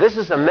 This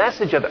is a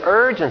message of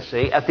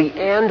urgency at the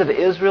end of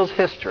Israel's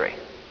history.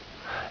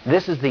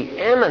 This is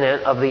the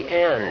imminent of the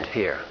end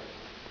here.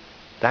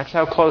 That's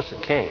how close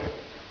it came.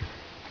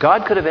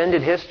 God could have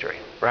ended history,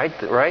 right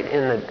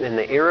in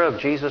the era of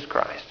Jesus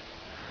Christ.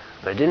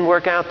 But it didn't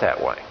work out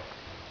that way.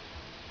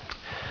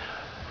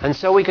 And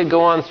so we could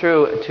go on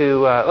through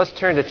to, let's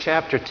turn to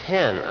chapter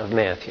 10 of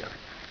Matthew.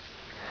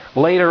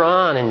 Later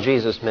on in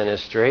Jesus'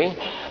 ministry,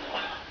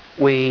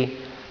 we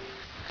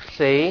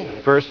see,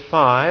 verse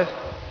 5,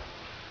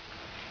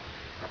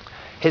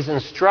 his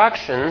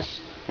instructions,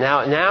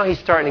 now he's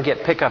starting to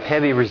pick up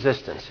heavy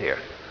resistance here.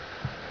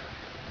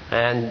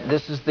 And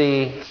this is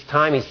the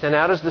time he sent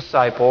out his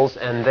disciples,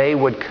 and they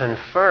would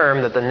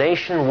confirm that the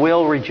nation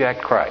will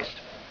reject Christ.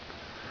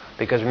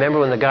 Because remember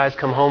when the guys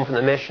come home from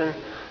the mission,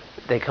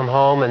 they come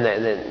home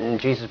and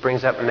Jesus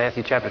brings up in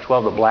Matthew chapter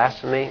 12 the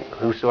blasphemy.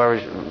 Whosoever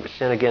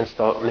sin against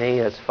me,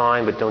 that's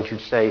fine, but don't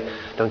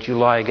you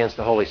lie against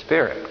the Holy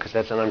Spirit, because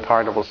that's an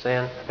unpardonable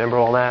sin. Remember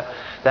all that?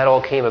 That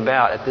all came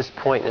about at this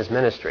point in his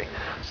ministry.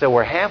 So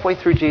we're halfway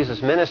through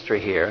Jesus'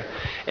 ministry here,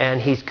 and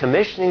he's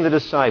commissioning the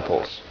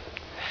disciples.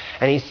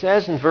 And he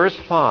says in verse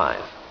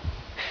 5,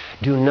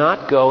 do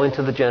not go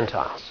into the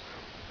Gentiles.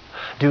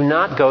 Do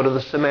not go to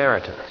the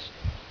Samaritans.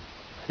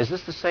 Is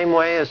this the same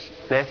way as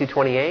Matthew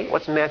 28?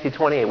 What's in Matthew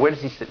 28? Where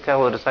does he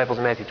tell the disciples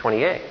in Matthew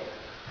 28?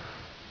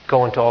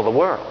 Go into all the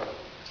world.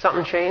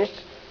 Something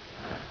changed?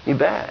 You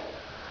bet.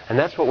 And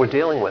that's what we're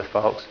dealing with,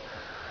 folks.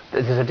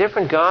 There's a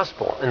different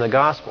gospel in the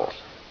Gospels.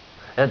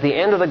 And at the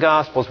end of the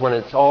Gospels, when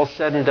it's all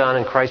said and done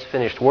and Christ's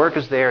finished work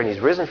is there and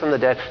he's risen from the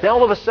dead, now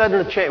all of a sudden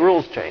the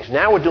rules change.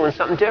 Now we're doing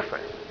something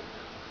different.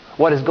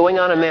 What is going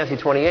on in Matthew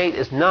 28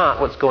 is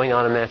not what's going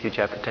on in Matthew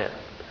chapter 10.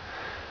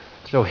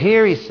 So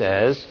here he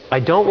says, I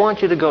don't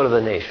want you to go to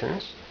the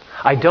nations.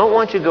 I don't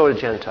want you to go to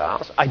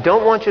Gentiles. I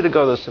don't want you to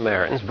go to the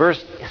Samaritans.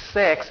 Verse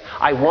 6,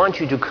 I want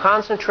you to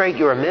concentrate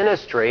your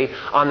ministry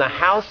on the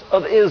house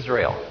of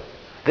Israel.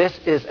 This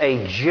is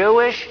a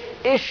Jewish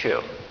issue.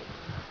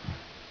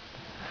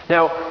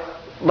 Now,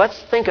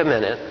 let's think a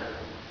minute.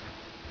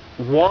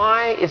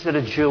 Why is it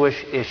a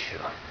Jewish issue?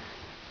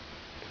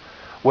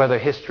 Whether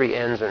history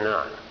ends or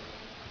not.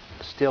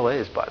 It still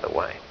is, by the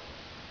way.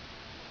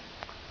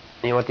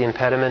 You know what the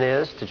impediment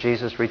is to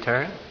Jesus'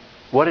 return?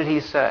 What did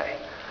he say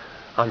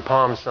on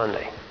Palm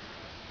Sunday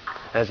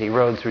as he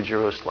rode through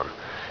Jerusalem?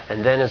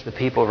 And then as the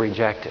people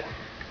rejected,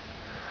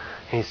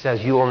 he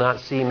says, you will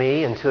not see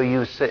me until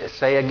you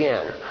say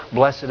again,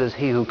 blessed is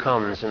he who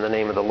comes in the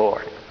name of the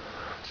Lord.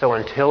 So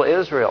until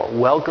Israel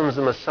welcomes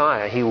the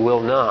Messiah, he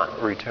will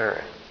not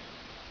return.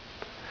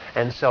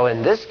 And so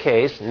in this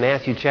case, in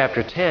Matthew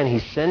chapter 10,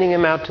 he's sending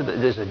him out to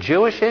there's a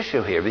Jewish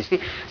issue here. You see,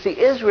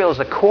 Israel is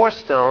a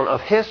cornerstone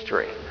of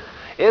history.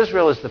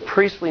 Israel is the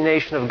priestly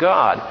nation of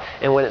God.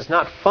 And when it's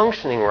not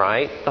functioning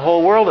right, the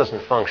whole world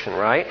doesn't function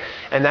right.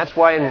 And that's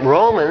why in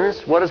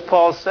Romans, what does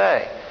Paul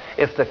say?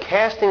 If the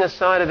casting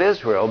aside of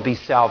Israel be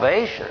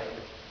salvation,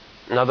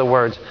 in other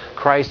words,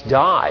 Christ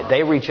died.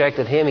 They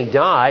rejected him. He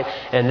died.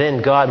 And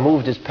then God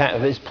moved his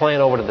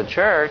plan over to the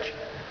church.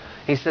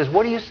 He says,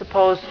 what do you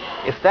suppose,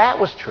 if that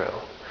was true,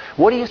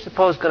 what do you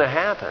suppose is going to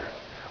happen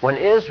when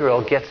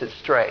Israel gets it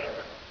straight?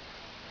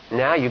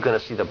 Now you're going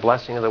to see the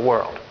blessing of the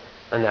world.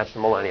 And that's the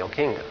millennial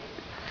kingdom.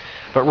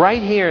 But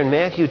right here in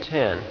Matthew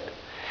 10,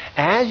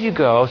 as you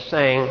go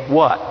saying,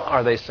 what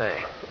are they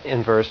saying?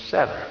 In verse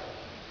 7.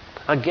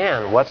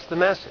 Again, what's the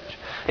message?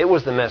 It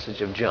was the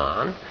message of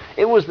John.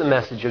 It was the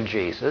message of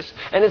Jesus.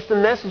 And it's the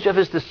message of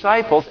his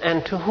disciples.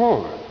 And to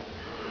whom?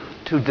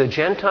 To the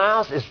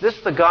Gentiles? Is this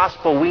the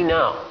gospel we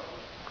know?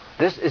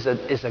 This is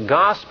a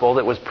gospel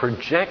that was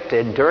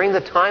projected during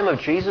the time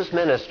of Jesus'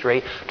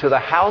 ministry to the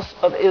house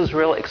of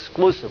Israel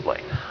exclusively.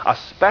 A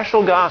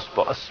special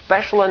gospel, a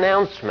special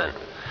announcement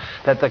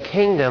that the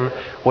kingdom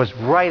was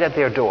right at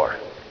their door.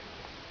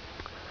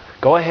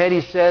 Go ahead,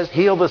 he says,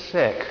 heal the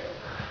sick,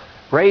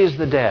 raise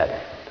the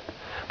dead,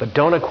 but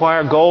don't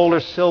acquire gold or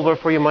silver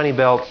for your money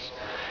belts,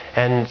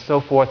 and so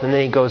forth. And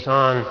then he goes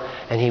on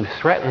and he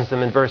threatens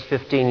them in verse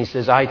 15. He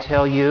says, I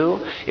tell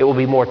you, it will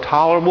be more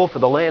tolerable for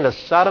the land of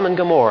Sodom and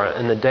Gomorrah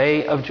in the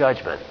day of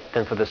judgment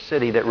than for the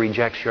city that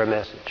rejects your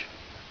message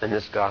in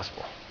this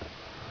gospel.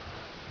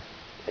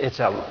 It's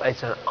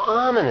an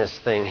ominous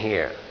thing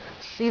here.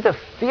 See the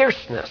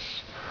fierceness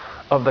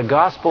of the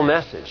gospel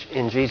message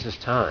in Jesus'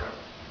 time.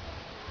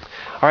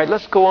 All right,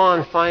 let's go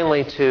on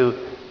finally to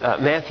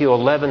Matthew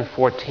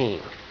 11:14.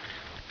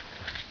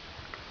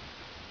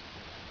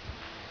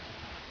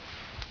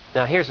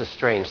 Now, here's a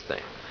strange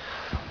thing.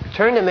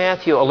 Turn to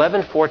Matthew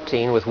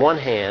 11:14 with one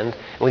hand,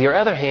 and with your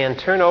other hand,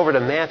 turn over to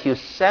Matthew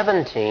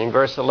 17,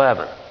 verse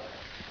 11.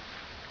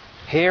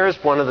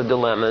 Here's one of the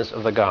dilemmas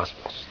of the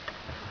Gospels.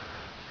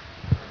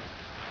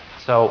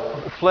 So,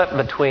 flip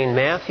between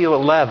Matthew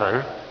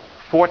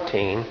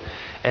 11:14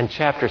 and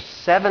chapter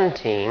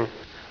 17,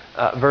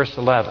 verse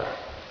 11.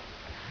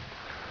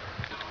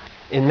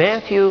 In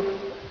Matthew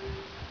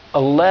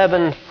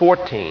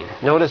 11:14,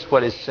 notice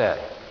what is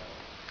said.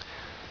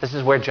 This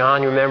is where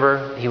John, you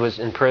remember, he was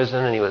in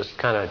prison and he was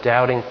kind of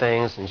doubting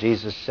things. And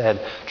Jesus said,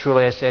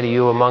 "Truly I say to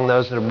you, among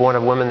those that are born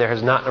of women, there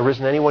has not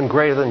arisen anyone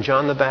greater than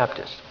John the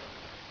Baptist."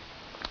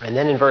 And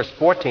then in verse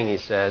 14 he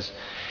says,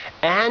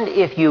 "And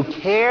if you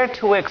care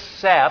to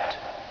accept,"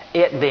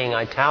 it being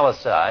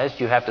italicized,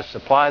 you have to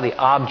supply the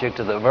object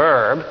of the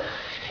verb.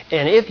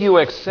 "And if you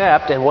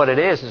accept," and what it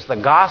is the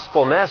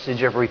gospel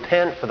message of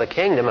repent, for the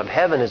kingdom of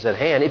heaven is at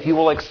hand. If you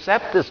will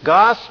accept this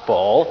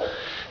gospel,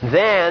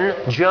 then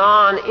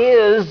John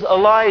is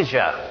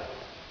Elijah.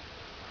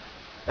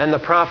 And the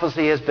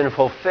prophecy has been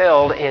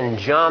fulfilled in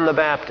John the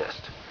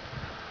Baptist.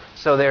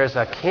 So there's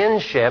a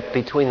kinship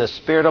between the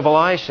spirit of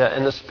Elisha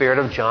and the spirit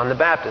of John the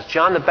Baptist.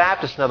 John the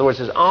Baptist, in other words,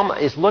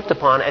 is looked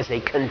upon as a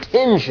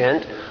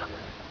contingent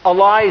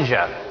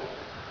Elijah.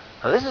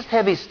 Now, this is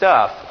heavy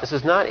stuff. This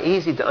is not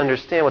easy to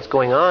understand what's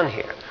going on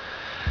here.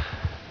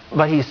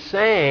 But he's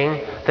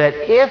saying that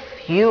if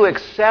you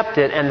accept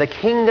it and the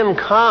kingdom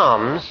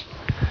comes,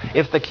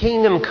 if the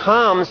kingdom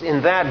comes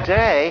in that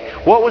day,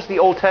 what was the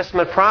Old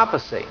Testament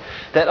prophecy?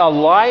 That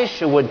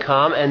Elisha would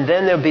come and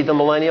then there would be the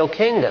millennial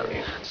kingdom.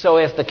 So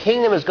if the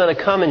kingdom is going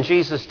to come in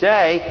Jesus'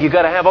 day, you've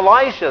got to have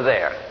Elisha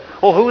there.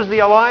 Well, who's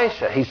the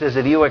Elisha? He says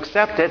if you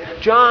accept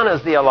it, John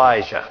is the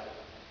Elijah.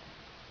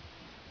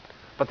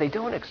 But they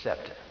don't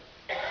accept it.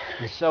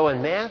 And so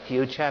in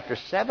Matthew chapter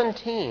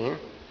 17,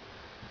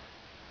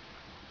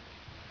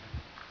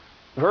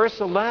 verse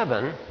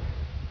 11,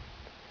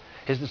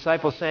 his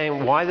disciples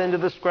saying, "Why then do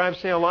the scribes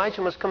say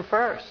Elijah must come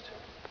first?"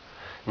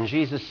 And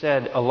Jesus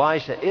said,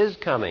 "Elijah is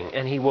coming,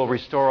 and he will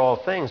restore all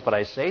things. But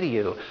I say to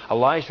you,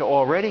 Elijah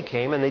already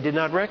came, and they did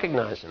not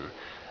recognize him,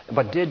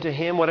 but did to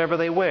him whatever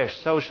they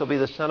wished. So shall be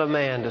the Son of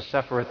Man to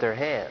suffer at their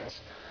hands."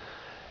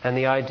 And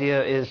the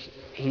idea is,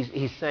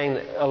 he's saying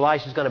that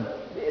Elijah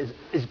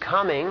is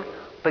coming,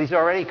 but he's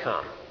already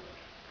come.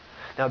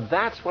 Now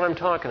that's what I'm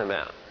talking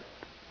about.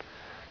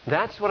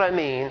 That's what I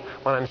mean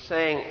when I'm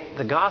saying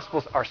the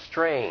Gospels are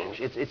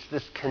strange. It's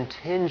this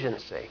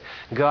contingency.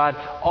 God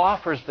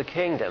offers the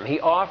kingdom.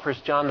 He offers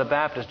John the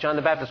Baptist. John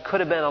the Baptist could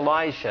have been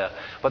Elisha,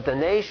 but the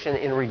nation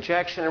in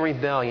rejection and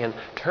rebellion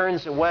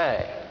turns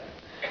away.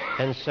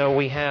 And so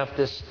we have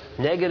this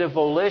negative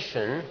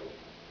volition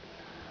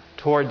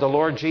toward the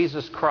Lord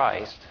Jesus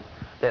Christ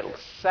that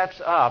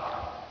sets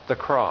up the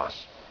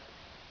cross.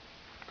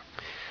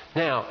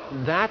 Now,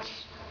 that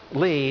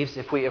leaves,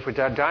 if we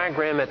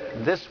diagram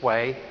it this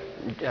way,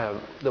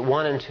 the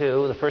 1 and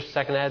 2, the first,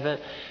 second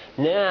Advent.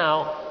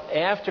 Now,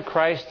 after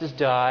Christ has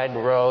died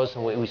and rose,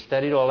 and we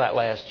studied all that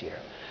last year.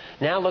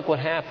 Now look what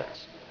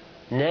happens.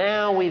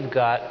 Now we've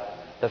got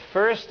the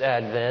first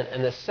Advent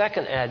and the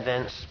second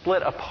Advent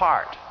split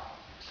apart.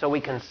 So we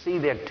can see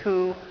they're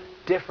two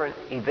different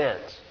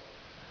events.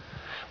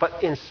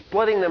 But in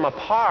splitting them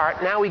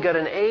apart, now we got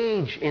an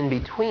age in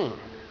between.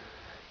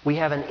 We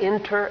have an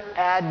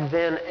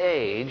inter-Advent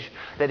age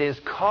that is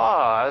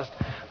caused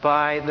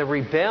by the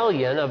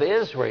rebellion of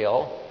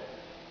Israel.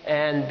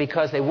 And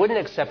because they wouldn't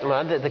accept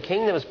him, the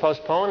kingdom is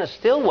postponed. It's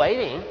still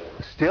waiting.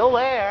 Still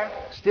there.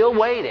 Still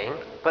waiting.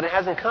 But it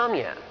hasn't come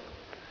yet.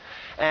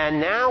 And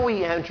now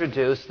we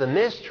introduce the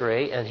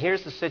mystery. And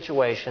here's the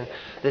situation.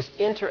 This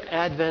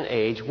inter-Advent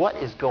age. What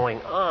is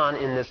going on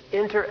in this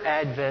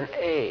inter-Advent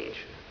age?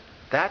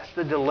 That's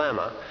the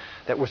dilemma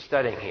that we're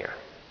studying here.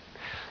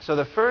 So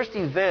the first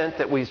event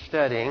that we're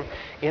studying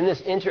in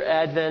this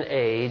inter-Advent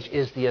age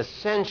is the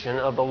ascension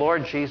of the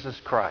Lord Jesus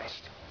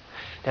Christ.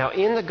 Now,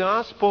 in the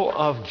Gospel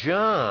of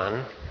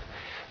John,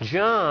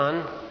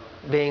 John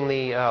being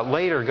the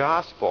later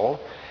Gospel,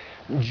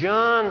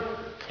 John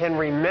can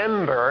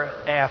remember,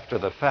 after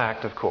the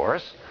fact, of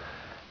course,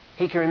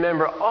 he can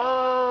remember,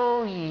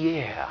 oh,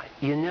 yeah,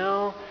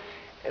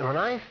 when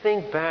I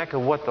think back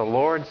of what the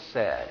Lord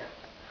said,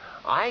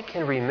 I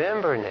can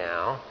remember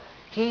now,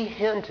 he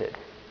hinted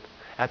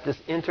at this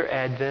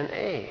inter-Advent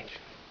age.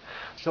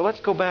 So let's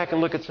go back and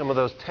look at some of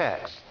those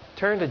texts.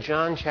 Turn to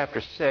John chapter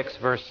 6,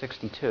 verse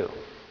 62.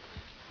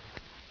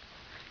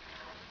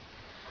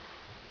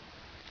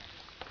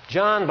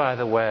 John, by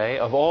the way,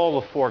 of all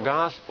the four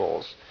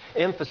Gospels,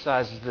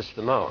 emphasizes this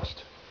the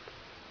most.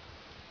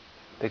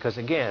 Because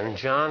again,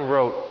 John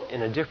wrote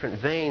in a different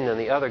vein than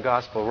the other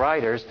Gospel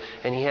writers,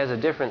 and he has a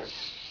different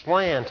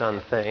slant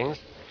on things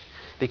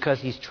because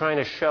he's trying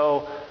to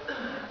show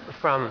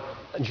from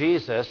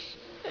Jesus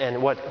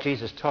and what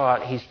Jesus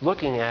taught, he's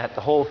looking at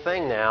the whole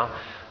thing now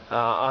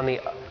on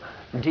the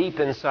deep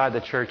inside the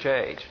church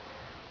age.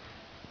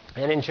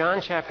 And in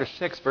John chapter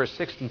 6, verse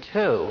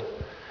 62,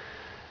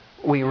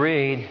 we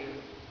read,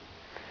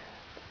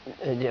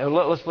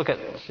 let's look at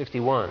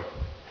 61.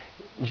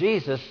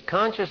 Jesus,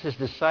 conscious his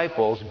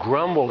disciples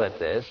grumbled at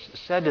this,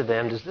 said to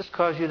them, "Does this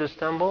cause you to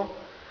stumble?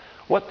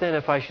 What then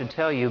if I should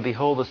tell you,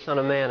 behold, the Son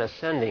of Man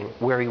ascending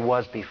where he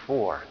was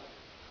before?"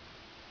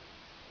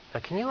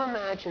 Now, can you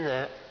imagine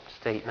that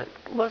statement?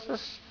 Let's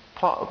just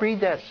read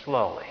that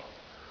slowly.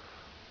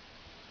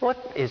 What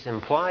is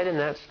implied in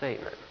that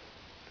statement?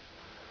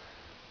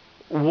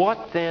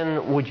 What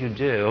then would you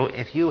do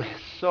if you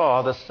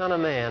saw the Son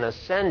of Man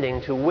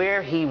ascending to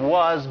where he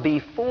was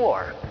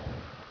before?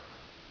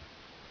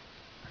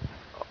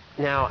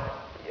 Now,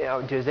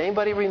 does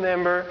anybody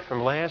remember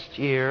from last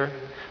year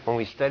when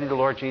we studied the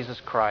Lord Jesus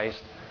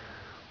Christ,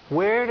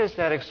 where does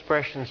that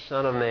expression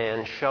Son of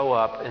Man show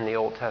up in the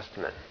Old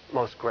Testament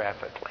most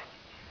graphically?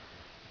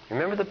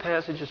 Remember the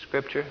passage of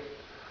Scripture?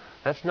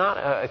 That's not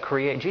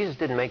a Jesus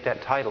didn't make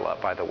that title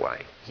up, by the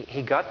way.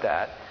 He got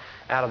that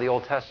out of the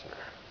Old Testament.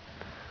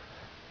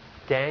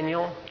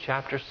 Daniel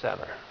chapter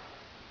 7.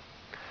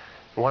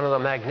 One of the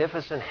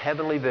magnificent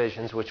heavenly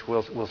visions, which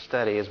we'll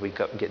study as we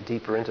get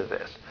deeper into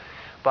this.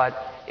 But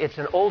it's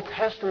an Old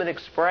Testament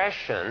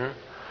expression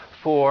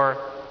for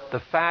the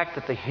fact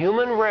that the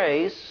human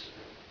race,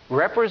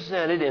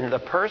 represented in the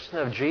person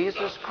of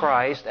Jesus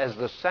Christ as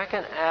the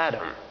second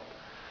Adam,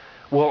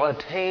 will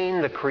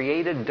attain the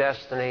created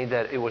destiny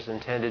that it was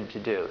intended to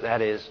do.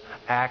 That is,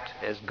 act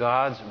as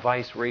God's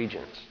vice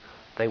regents.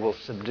 They will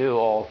subdue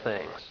all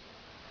things.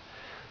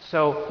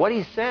 So what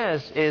he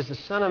says is the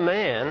Son of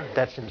Man,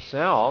 that's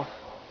himself,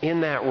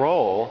 in that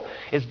role,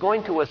 is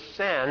going to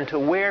ascend to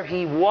where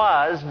he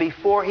was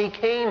before he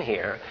came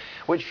here,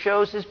 which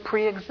shows his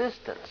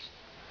pre-existence.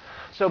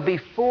 So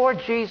before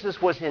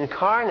Jesus was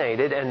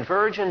incarnated and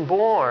virgin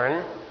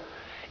born,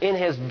 in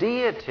his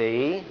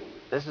deity,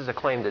 this is a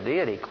claim to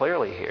deity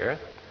clearly here,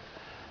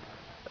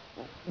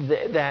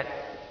 that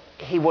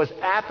he was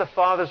at the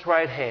Father's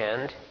right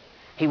hand,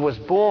 he was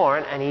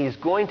born, and he's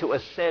going to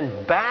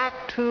ascend back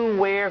to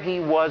where he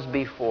was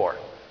before.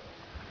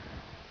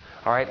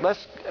 All right,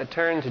 let's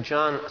turn to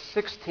John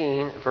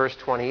 16, verse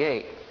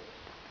 28.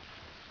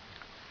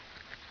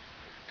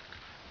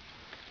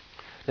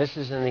 This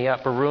is in the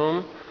upper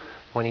room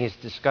when he's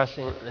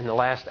discussing in the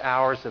last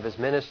hours of his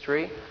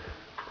ministry.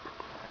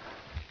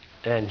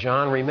 And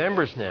John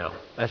remembers now,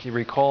 as he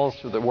recalls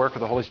through the work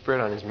of the Holy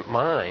Spirit on his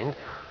mind,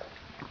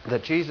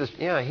 that Jesus,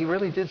 he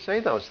really did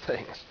say those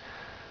things.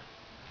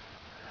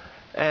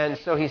 And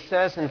so he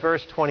says in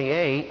verse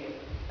 28,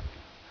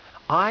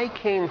 I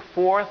came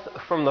forth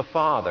from the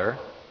Father,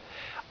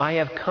 I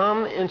have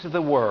come into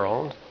the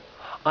world,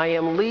 I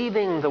am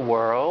leaving the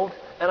world,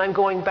 and I'm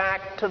going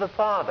back to the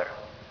Father.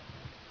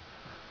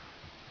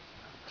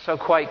 So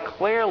quite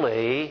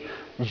clearly,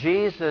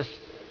 Jesus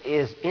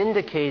is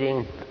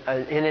indicating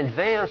in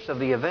advance of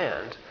the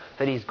event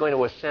that he's going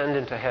to ascend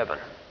into heaven.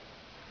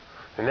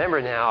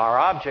 Remember now, our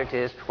object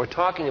is, we're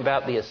talking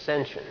about the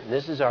ascension.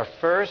 This is our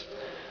first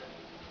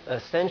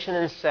ascension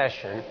in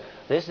session.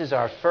 This is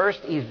our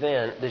first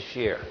event this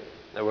year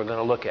that we're going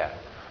to look at.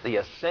 The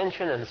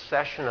ascension and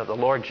session of the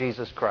Lord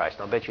Jesus Christ.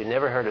 I'll bet you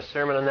never heard a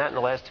sermon on that in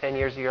the last 10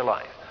 years of your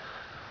life.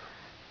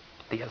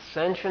 The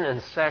ascension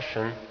and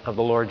session of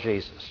the Lord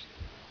Jesus.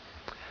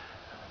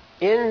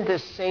 In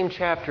this same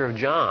chapter of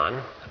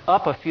John,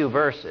 up a few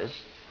verses,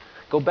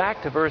 go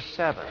back to verse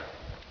 7.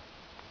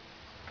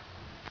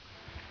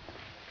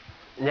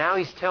 Now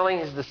he's telling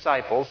his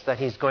disciples that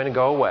he's going to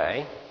go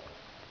away.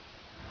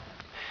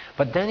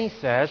 But then he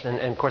says, and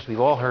of course we've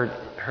all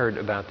heard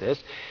about this,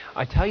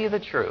 I tell you the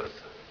truth,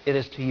 it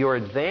is to your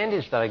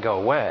advantage that I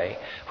go away.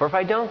 For if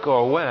I don't go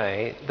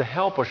away, the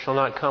Helper shall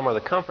not come, or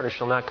the Comforter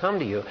shall not come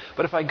to you.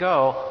 But if I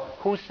go,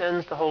 who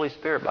sends the Holy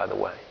Spirit, by the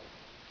way?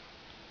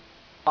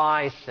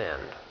 I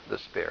send the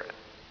Spirit.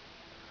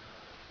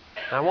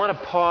 Now, I want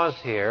to pause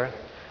here.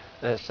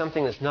 There's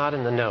something that's not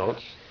in the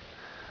notes.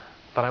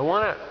 But I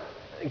want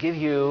to give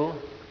you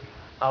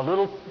a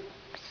little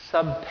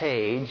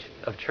sub-page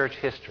of church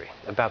history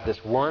about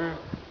this one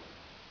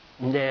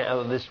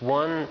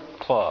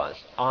clause.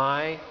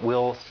 I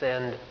will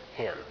send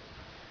him.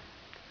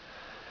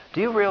 Do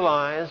you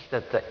realize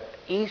that the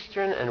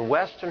eastern and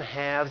western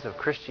halves of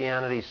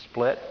Christianity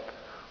split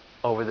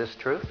over this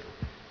truth?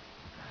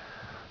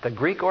 The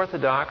Greek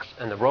Orthodox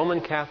and the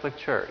Roman Catholic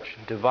Church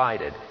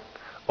divided,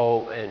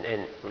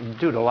 and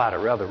due to a lot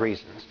of other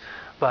reasons.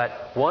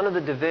 But one of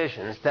the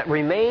divisions that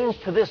remains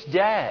to this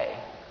day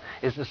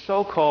is the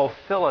so-called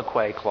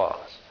Filioque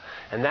clause.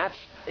 And that's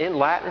in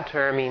Latin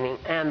term meaning,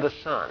 and the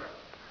Son.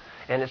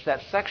 And it's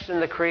that section in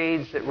the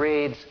creeds that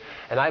reads,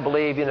 and I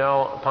believe,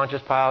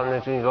 Pontius Pilate, and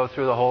if you can go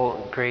through the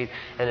whole creed,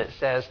 and it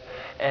says,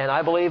 and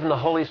I believe in the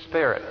Holy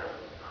Spirit,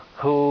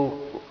 who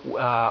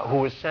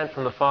is sent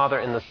from the Father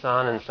and the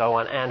Son, and so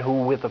on, and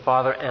who with the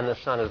Father and the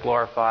Son is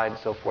glorified,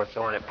 and so forth,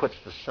 so on. It puts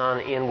the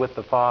Son in with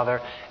the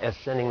Father as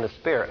sending the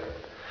Spirit.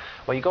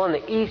 Well, you go in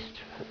the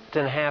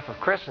eastern half of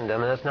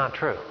Christendom, and that's not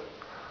true.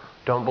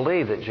 Don't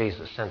believe that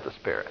Jesus sent the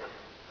Spirit.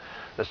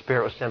 The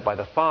Spirit was sent by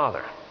the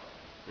Father.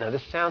 Now,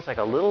 this sounds like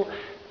a little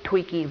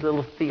tweaky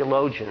little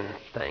theologian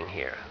thing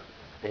here.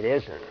 It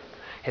isn't.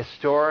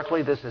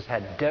 Historically, this has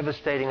had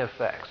devastating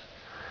effects.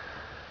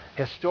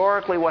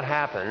 Historically, what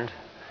happened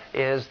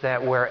is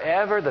that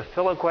wherever the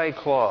Filioque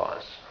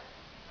clause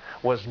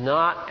was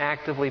not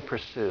actively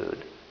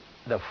pursued,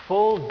 the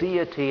full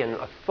deity and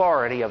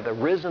authority of the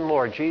risen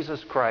Lord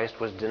Jesus Christ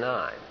was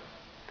denied.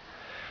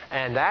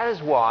 And that is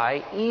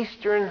why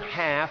eastern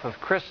half of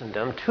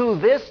Christendom, to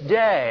this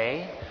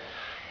day,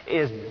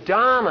 is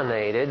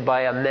dominated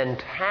by a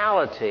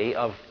mentality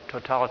of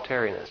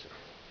totalitarianism.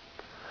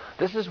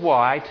 This is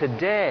why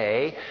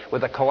today,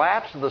 with the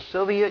collapse of the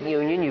Soviet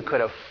Union, you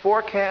could have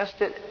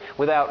forecasted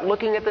without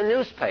looking at the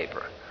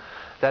newspaper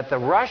that the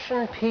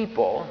Russian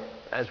people,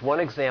 as one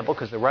example,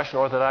 because the Russian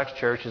Orthodox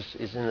Church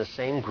is in the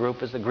same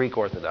group as the Greek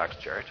Orthodox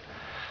Church,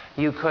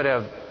 you could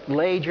have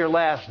laid your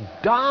last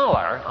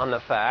dollar on the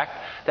fact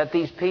that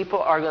these people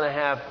are going to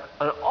have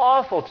an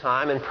awful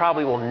time and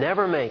probably will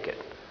never make it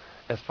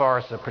as far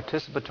as a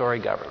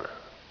participatory government.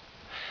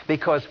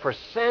 Because for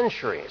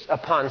centuries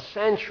upon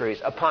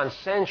centuries upon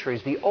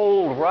centuries, the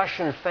old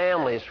Russian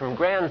families from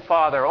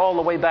grandfather all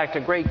the way back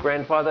to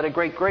great-grandfather to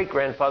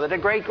great-great-grandfather to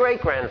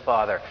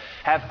great-great-grandfather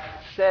have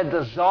said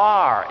the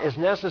Tsar is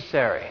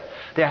necessary.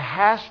 There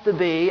has to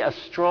be a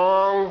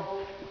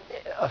strong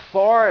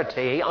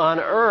authority on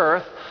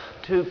earth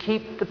to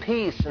keep the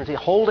peace and to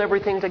hold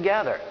everything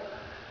together.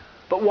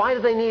 But why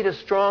do they need a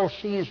strong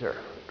Caesar?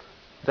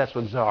 That's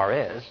what Tsar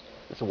is.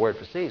 It's a word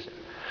for Caesar.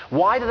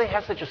 Why do they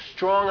have such a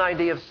strong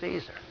idea of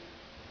Caesar?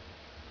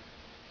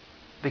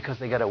 Because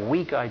they got a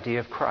weak idea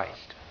of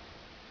Christ.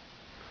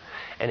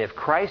 And if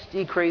Christ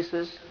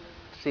decreases,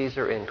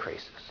 Caesar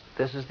increases.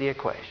 This is the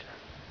equation.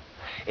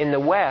 In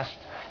the West,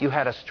 you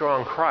had a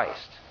strong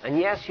Christ. And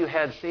yes, you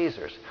had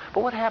Caesars.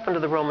 But what happened to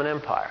the Roman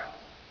Empire?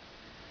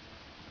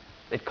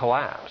 It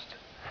collapsed.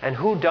 And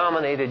who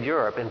dominated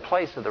Europe in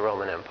place of the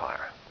Roman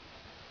Empire?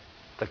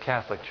 The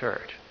Catholic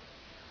Church.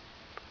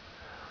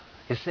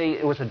 You see,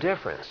 it was a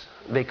difference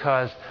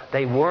because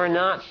they were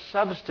not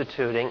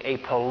substituting a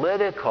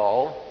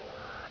political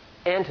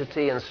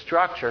entity and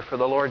structure for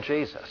the Lord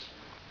Jesus.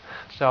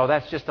 So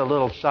that's just a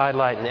little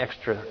sidelight and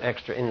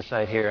extra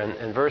insight here.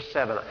 In verse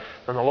 7,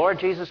 when the Lord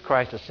Jesus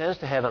Christ ascends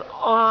to heaven,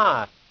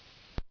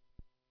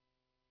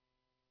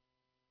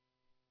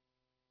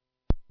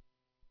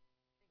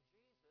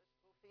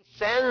 He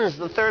sends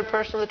the third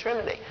person of the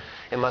Trinity.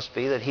 It must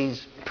be that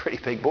He's a pretty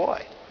big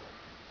boy.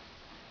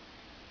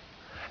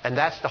 And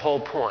that's the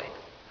whole point.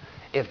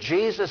 If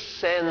Jesus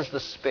sends the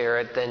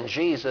Spirit, then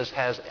Jesus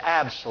has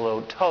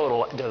absolute,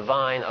 total,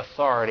 divine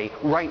authority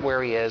right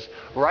where He is,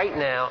 right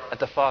now at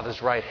the Father's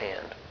right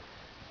hand,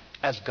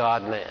 as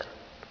God-man.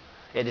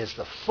 It is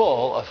the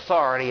full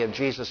authority of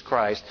Jesus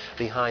Christ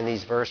behind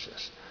these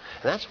verses.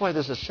 And that's why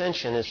this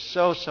ascension is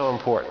so, so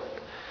important.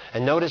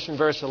 And notice in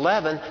verse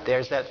 11,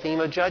 there's that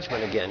theme of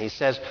judgment again. He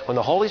says, when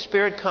the Holy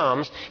Spirit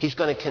comes, He's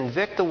going to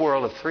convict the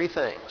world of three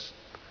things.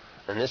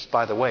 And this,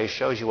 by the way,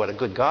 shows you what a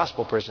good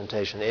gospel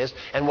presentation is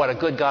and what a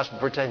good gospel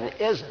presentation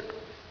isn't.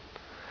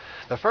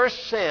 The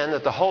first sin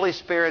that the Holy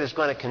Spirit is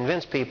going to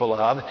convince people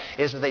of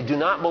is that they do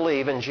not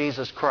believe in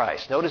Jesus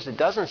Christ. Notice it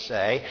doesn't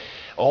say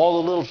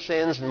all the little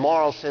sins and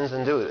moral sins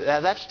and do.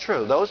 That's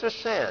true. Those are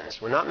sins.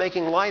 We're not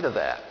making light of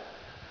that.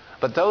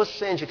 But those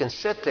sins, you can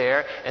sit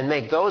there and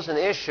make those an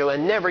issue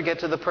and never get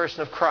to the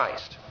person of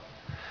Christ.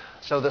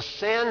 So the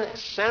sin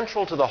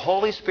central to the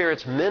Holy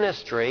Spirit's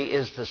ministry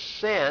is the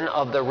sin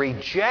of the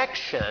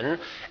rejection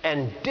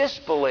and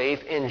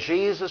disbelief in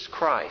Jesus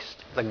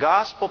Christ. The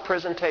gospel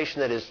presentation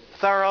that is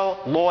thorough,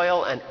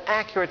 loyal, and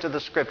accurate to the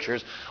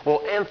Scriptures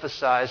will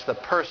emphasize the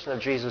person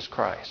of Jesus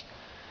Christ.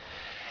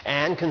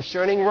 And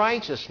concerning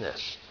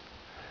righteousness.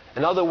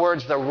 In other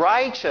words, the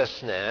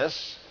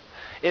righteousness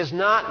is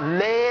not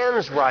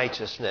man's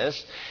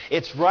righteousness.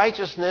 It's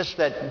righteousness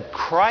that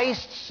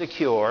Christ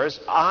secures.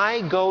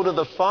 I go to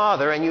the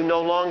Father and you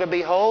no longer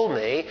behold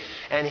me.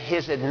 And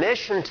His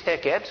admission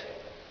ticket,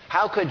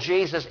 how could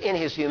Jesus in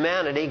His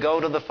humanity go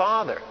to the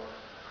Father?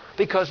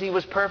 Because He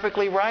was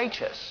perfectly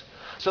righteous.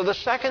 So the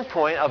second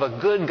point of a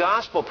good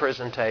gospel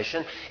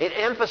presentation, it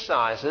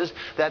emphasizes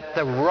that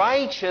the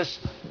righteous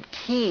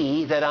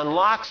key that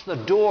unlocks the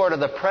door to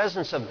the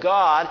presence of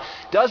God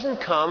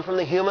doesn't come from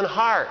the human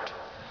heart.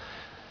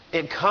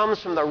 It comes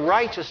from the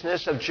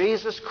righteousness of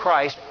Jesus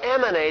Christ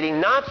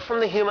emanating not from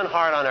the human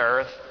heart on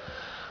earth,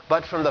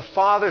 but from the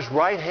Father's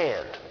right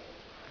hand.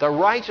 The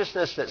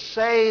righteousness that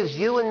saves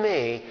you and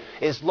me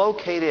is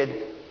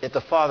located at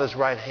the Father's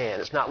right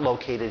hand. It's not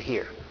located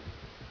here.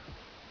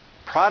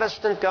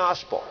 Protestant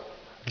gospel,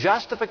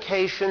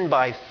 justification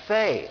by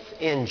faith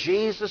in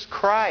Jesus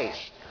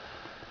Christ.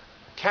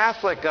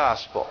 Catholic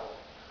gospel,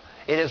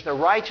 it is the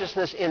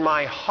righteousness in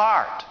my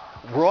heart,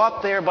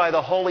 wrought there by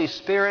the Holy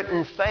Spirit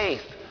in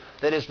faith,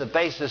 that is the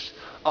basis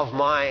of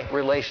my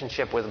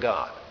relationship with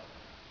God.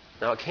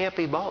 Now, it can't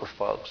be both,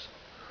 folks.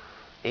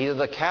 Either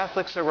the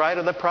Catholics are right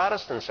or the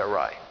Protestants are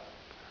right.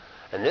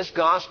 And this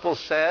gospel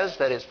says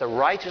that it's the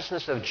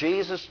righteousness of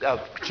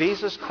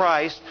Jesus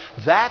Christ.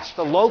 That's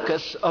the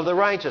locus of the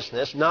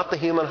righteousness, not the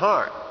human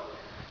heart.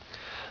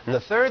 And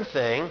the third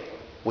thing,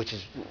 which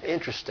is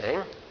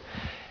interesting,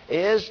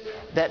 is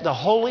that the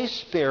Holy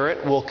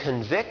Spirit will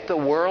convict the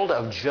world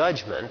of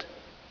judgment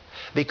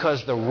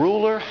because the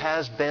ruler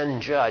has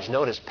been judged.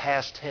 Notice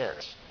past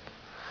tense.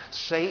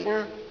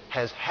 Satan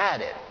has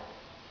had it.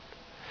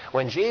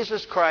 When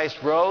Jesus Christ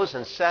rose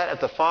and sat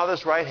at the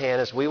Father's right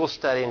hand, as we will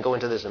study and go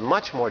into this in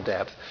much more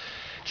depth,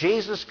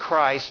 Jesus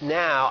Christ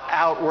now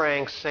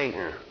outranks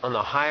Satan on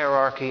the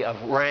hierarchy of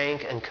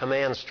rank and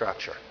command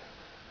structure.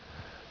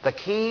 The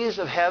keys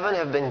of heaven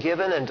have been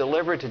given and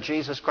delivered to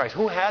Jesus Christ.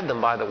 Who had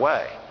them, by the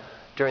way?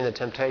 during the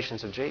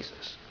temptations of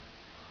Jesus?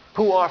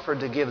 Who offered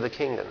to give the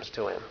kingdoms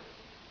to him?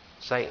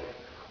 Satan.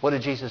 What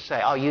did Jesus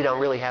say? Oh, you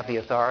don't really have the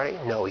authority?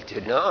 No, he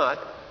did not.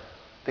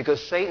 Because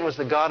Satan was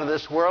the god of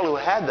this world who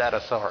had that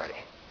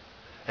authority.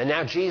 And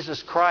now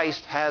Jesus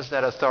Christ has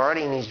that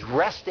authority and he's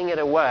wresting it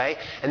away.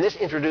 And this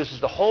introduces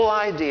the whole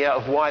idea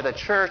of why the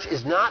church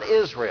is not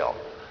Israel.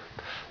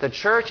 The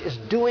church is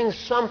doing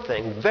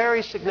something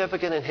very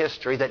significant in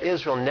history that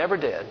Israel never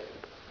did,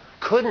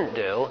 couldn't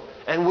do,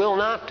 and will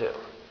not do.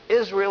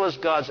 Israel is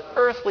God's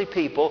earthly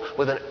people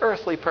with an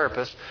earthly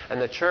purpose,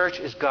 and the church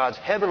is God's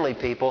heavenly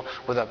people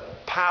with a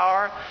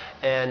power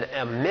and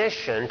a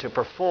mission to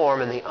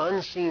perform in the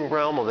unseen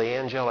realm of the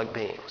angelic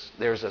beings.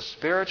 There's a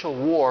spiritual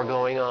war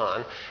going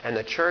on, and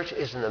the church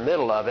is in the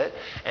middle of it,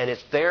 and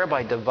it's there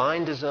by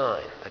divine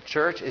design. The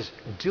church is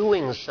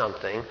doing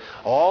something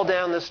all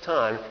down this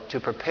time to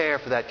prepare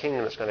for that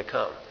kingdom that's going to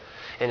come.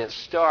 And it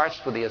starts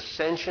with the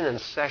ascension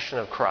and session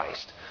of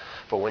Christ.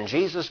 For when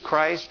Jesus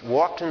Christ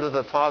walked into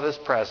the Father's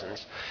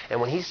presence, and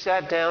when he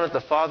sat down at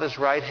the Father's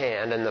right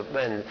hand, and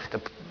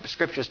the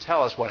Scriptures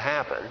tell us what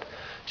happened,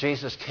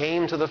 Jesus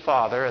came to the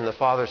Father, and the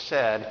Father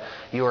said,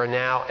 you are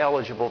now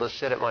eligible to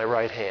sit at my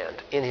right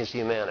hand in his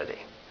humanity.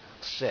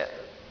 Sit.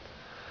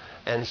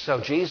 And so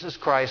Jesus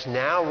Christ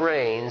now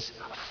reigns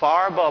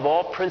far above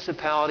all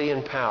principality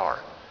and power.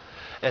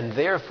 And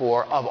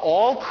therefore, of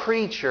all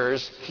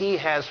creatures, he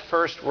has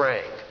first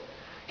rank.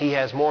 He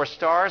has more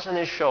stars on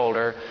his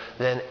shoulder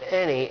than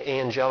any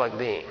angelic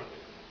being.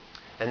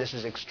 And this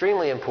is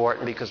extremely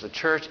important because the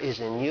church is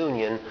in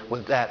union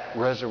with that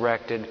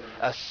resurrected,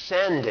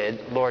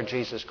 ascended Lord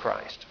Jesus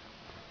Christ.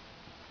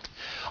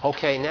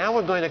 Okay, now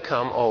we're going to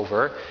come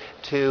over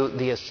to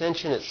the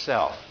ascension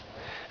itself.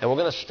 And we're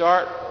going to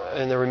start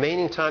in the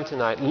remaining time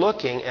tonight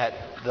looking at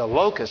the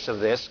locus of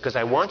this, because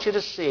I want you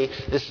to see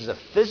this is a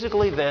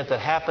physical event that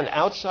happened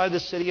outside the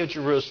city of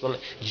Jerusalem,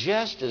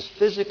 just as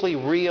physically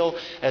real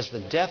as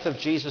the death of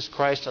Jesus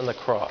Christ on the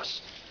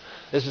cross.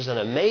 This is an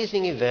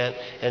amazing event,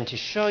 and to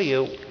show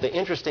you the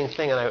interesting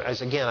thing, and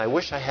I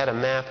wish I had a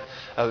map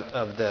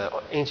of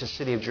the ancient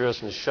city of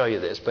Jerusalem to show you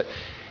this, but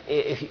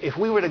if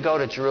we were to go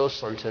to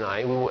Jerusalem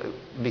tonight,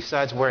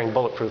 besides wearing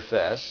bulletproof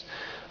vests,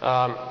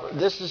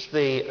 this is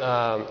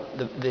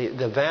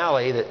the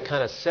valley that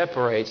kind of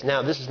separates.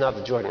 Now, this is not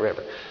the Jordan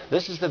River.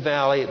 This is the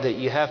valley that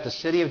you have the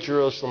city of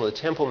Jerusalem, the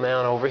Temple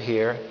Mount over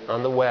here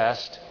on the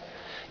west.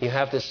 You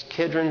have this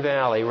Kidron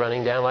Valley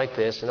running down like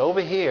this. And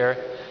over here,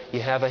 you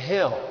have a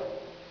hill.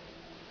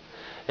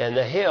 And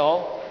the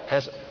hill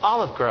has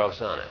olive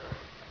groves on it.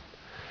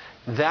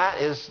 That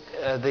is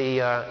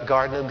the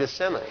Garden of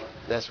Gethsemane.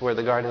 That's where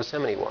the Garden of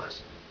Gethsemane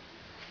was.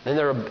 Then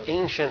there are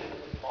ancient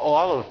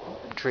olive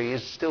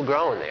trees still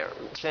growing there,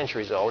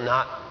 centuries old,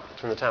 not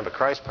from the time of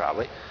Christ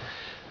probably.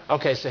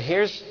 Okay, so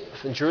here's,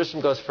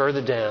 Jerusalem goes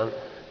further down,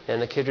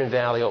 and the Kidron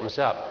Valley opens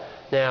up.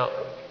 Now,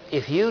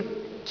 if you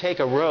take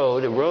a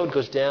road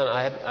goes down,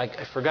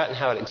 I've forgotten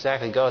how it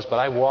exactly goes, but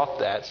I walked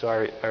that, so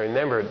I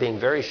remember it being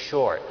very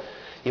short.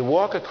 You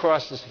walk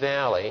across this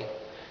valley,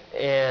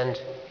 and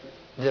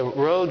the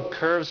road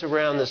curves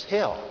around this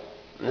hill.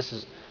 And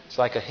it's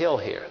like a hill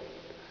here.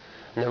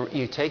 And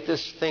you take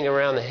this thing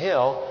around the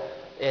hill,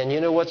 and you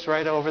know what's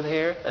right over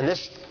here? And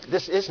this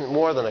isn't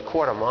more than a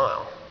quarter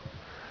mile.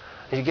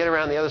 You get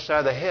around the other side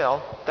of the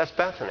hill, that's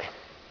Bethany.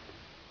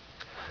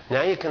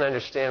 Now you can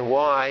understand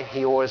why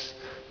he always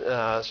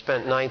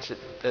spent nights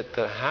at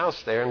the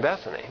house there in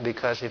Bethany.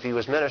 Because if he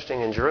was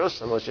ministering in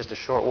Jerusalem, it was just a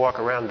short walk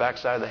around the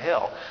backside of the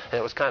hill. And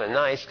it was kind of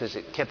nice because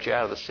it kept you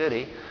out of the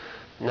city.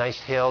 Nice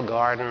hill,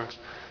 gardens.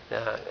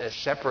 It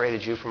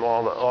separated you from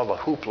all the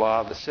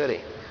hoopla of the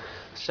city.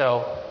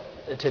 So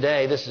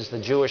today, this is the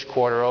Jewish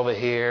quarter over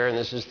here, and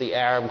this is the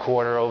Arab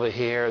quarter over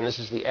here, and this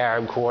is the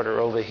Arab quarter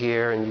over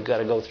here, and you've got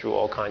to go through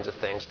all kinds of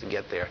things to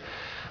get there.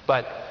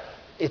 But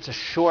it's a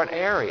short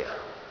area.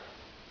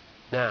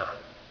 Now,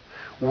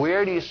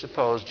 where do you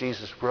suppose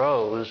Jesus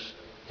rose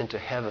into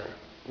heaven?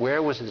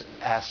 Where was his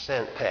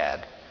ascent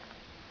pad?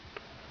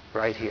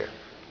 Right here.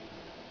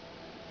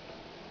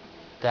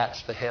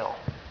 That's the hill.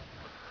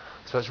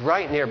 So it's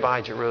right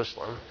nearby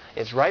Jerusalem.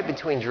 It's right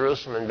between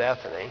Jerusalem and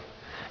Bethany.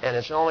 And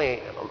it's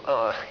only,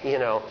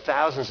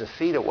 thousands of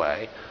feet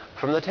away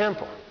from the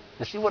temple.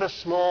 You see what a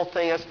small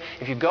thing is?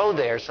 If you go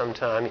there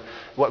sometime,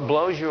 what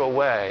blows you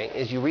away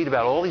is you read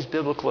about all these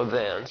biblical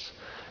events,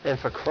 and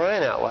for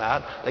crying out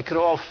loud, they could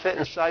all fit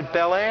inside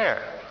Bel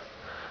Air.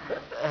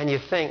 And you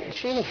think,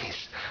 geez,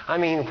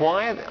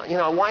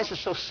 why is it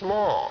so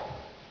small?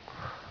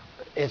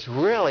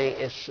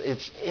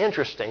 It's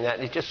interesting that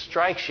it just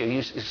strikes you. You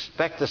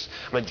expect this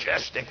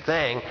majestic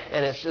thing,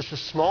 and it's just a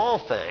small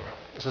thing.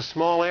 It's a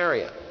small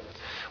area.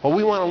 Well,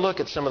 we want to look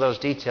at some of those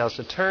details.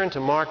 So turn to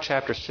Mark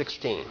chapter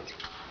 16.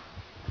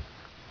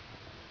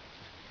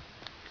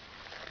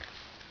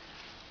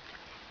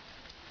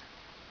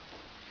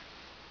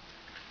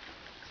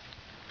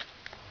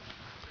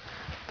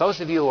 Those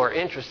of you who are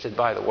interested,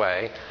 by the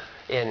way,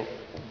 in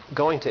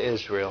going to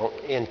Israel,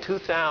 in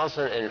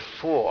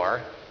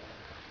 2004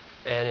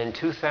 and in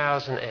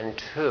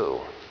 2002,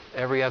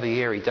 Every other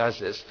year he does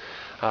this.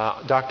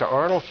 Dr.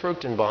 Arnold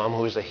Fruchtenbaum,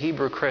 who is a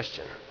Hebrew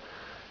Christian,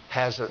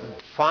 has the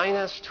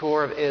finest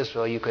tour of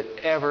Israel you could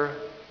ever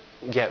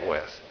get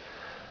with.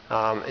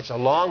 It's a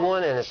long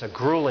one and it's a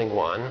grueling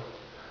one.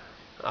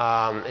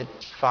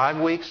 It's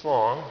 5 weeks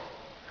long.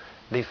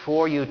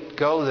 Before you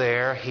go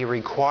there, he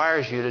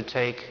requires you to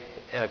take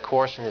a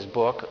course in his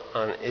book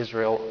on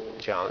Israel.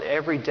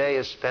 Every day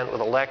is spent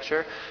with a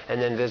lecture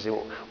and then visit.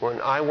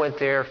 When I went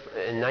there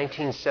in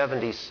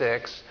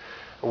 1976,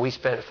 we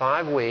spent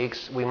 5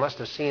 weeks. We must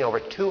have seen over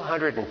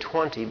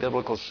 220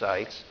 biblical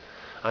sites.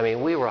 I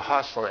mean, we were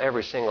hustling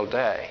every single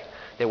day.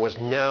 There was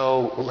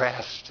no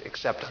rest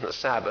except on the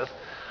Sabbath.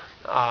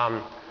 But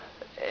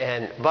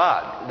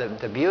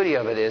the beauty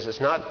of it is it's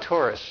not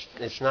tourist.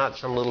 It's not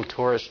some little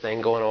tourist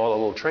thing going to all the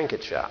little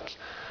trinket shops.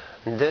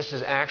 This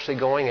is actually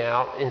going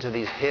out into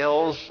these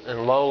hills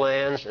and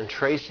lowlands and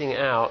tracing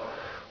out,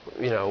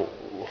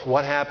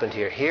 what happened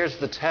here. Here's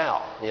the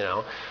tell,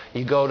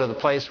 You go to the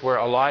place where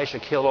Elijah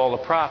killed all the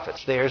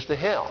prophets. There's the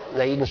hill.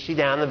 Now you can see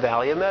down the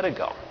valley of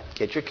Medigol.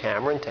 Get your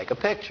camera and take a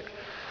picture.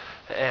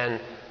 And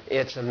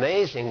it's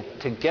amazing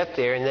to get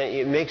there, and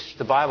it makes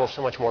the Bible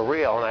so much more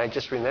real. And I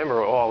just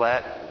remember all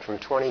that from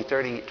 20,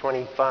 30,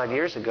 25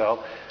 years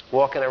ago,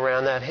 walking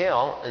around that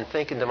hill and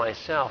thinking to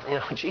myself,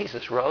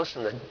 Jesus rose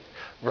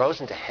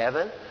into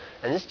heaven,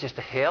 and this is just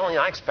a hill.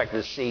 I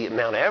expected to see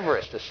Mount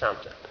Everest or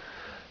something.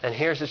 And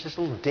here's this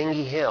little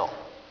dingy hill.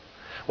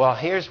 Well,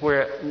 here's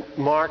where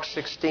Mark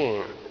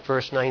 16,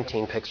 verse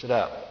 19 picks it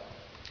up.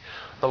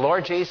 The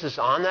Lord Jesus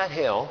on that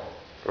hill,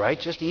 right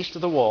just east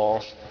of the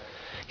walls,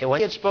 and when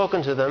he had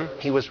spoken to them,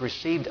 he was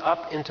received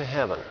up into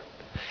heaven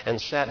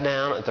and sat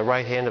down at the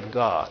right hand of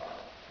God.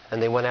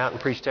 And they went out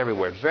and preached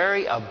everywhere.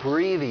 Very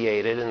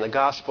abbreviated in the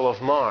Gospel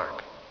of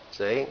Mark.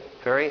 See?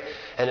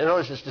 And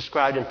notice it's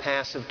described in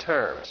passive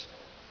terms.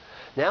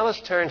 Now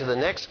let's turn to the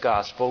next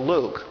Gospel,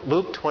 Luke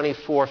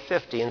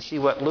 24:50, and see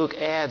what Luke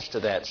adds to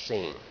that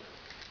scene.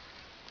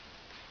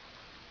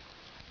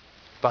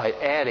 By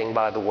adding,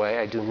 by the way,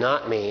 I do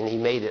not mean he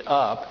made it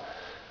up.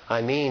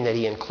 I mean that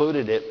he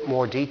included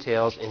more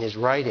details in his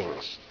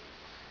writings.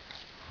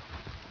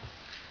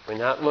 We're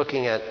not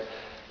looking at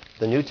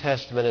the New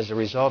Testament as a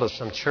result of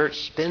some church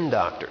spin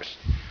doctors.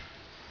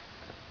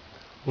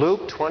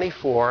 Luke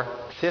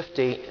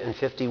 24:50 and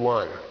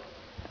 51.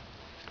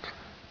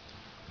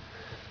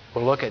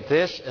 We'll look at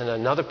this and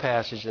another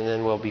passage, and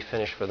then we'll be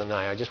finished for the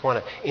night. I just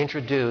want to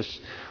introduce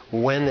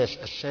when this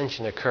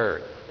ascension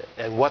occurred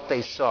and what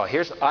they saw.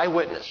 Here's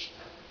eyewitness.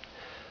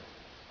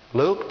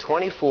 Luke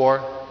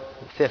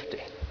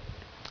 24:50.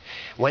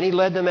 When he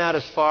led them out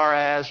as far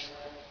as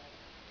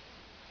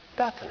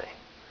Bethany.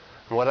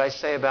 And what did I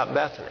say about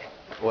Bethany?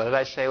 What did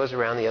I say was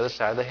around the other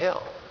side of the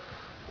hill?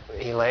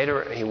 He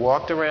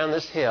walked around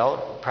this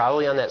hill,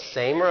 probably on that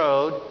same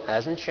road,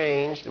 hasn't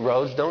changed. The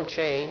roads don't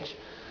change.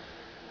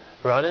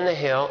 Rode in the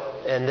hill,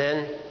 and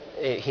then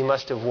he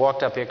must have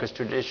walked up here because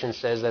tradition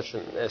says that's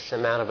the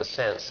amount of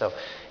ascent. So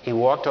he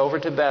walked over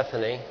to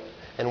Bethany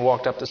and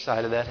walked up the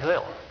side of that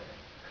hill.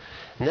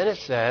 And then it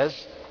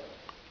says,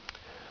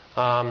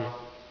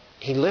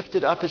 he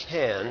lifted up his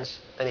hands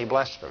and he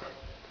blessed them.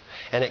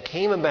 And it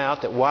came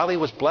about that while he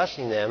was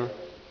blessing them,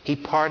 he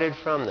parted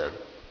from them.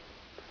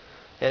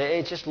 And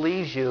it just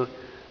leaves you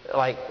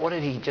like, what,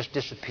 did he just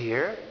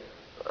disappear?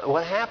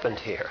 What happened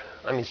here?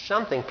 I mean,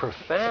 something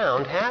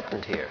profound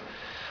happened here.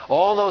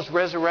 All those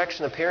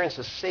resurrection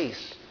appearances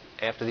cease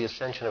after the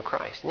ascension of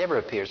Christ. He never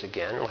appears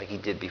again like he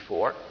did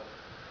before.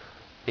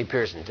 He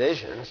appears in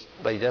visions,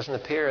 but he doesn't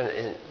appear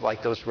in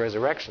like those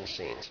resurrection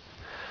scenes.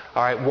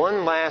 All right,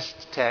 one last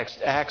text,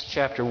 Acts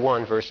chapter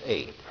 1, verse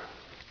 8.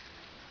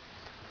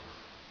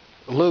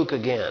 Luke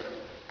again.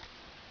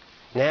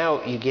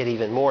 Now you get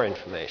even more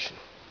information.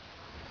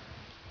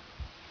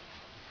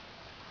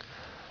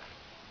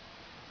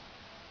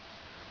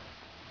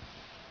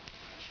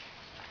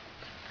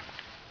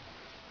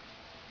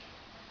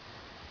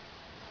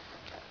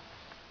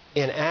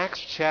 In Acts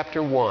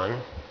chapter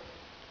 1,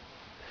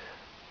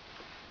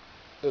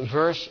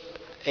 verse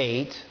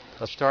 8,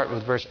 let's start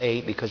with verse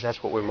 8 because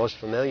that's what we're most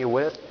familiar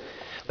with.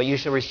 But you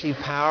shall receive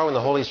power when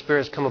the Holy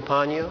Spirit has come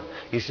upon you.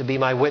 You shall be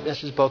my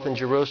witnesses both in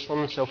Jerusalem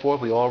and so forth.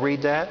 We all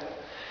read that.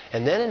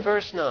 And then in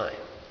verse 9,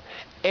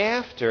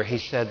 after he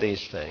said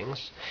these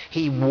things,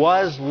 he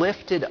was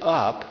lifted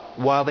up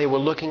while they were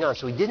looking on.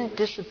 So he didn't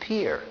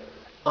disappear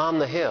on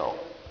the hill.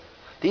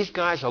 These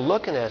guys are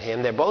looking at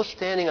him. They're both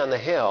standing on the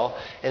hill,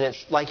 and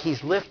it's like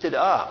he's lifted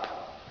up.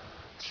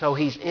 So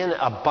he's in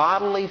a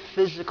bodily,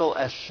 physical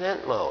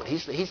ascent mode.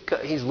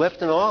 He's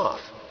lifting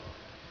off.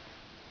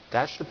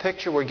 That's the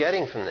picture we're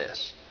getting from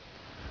this.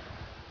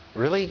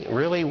 Really,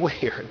 really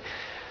weird.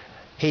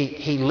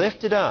 He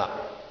lifted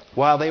up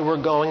while they were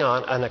going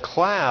on, and a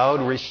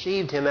cloud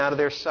received him out of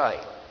their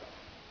sight.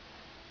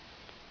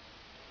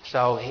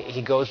 So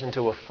he goes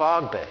into a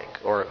fog bank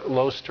or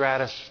low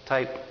stratus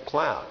type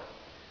cloud.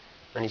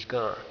 And he's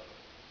gone.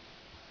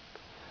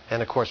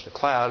 And of course the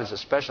cloud is a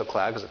special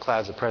cloud because the cloud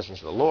is the presence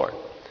of the Lord.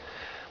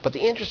 But the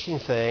interesting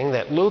thing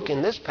that Luke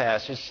in this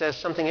passage says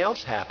something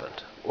else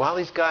happened. While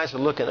these guys are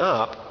looking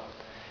up,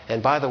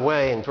 And by the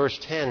way, in verse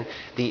 10,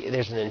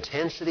 there's an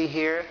intensity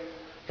here.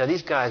 Now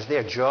these guys,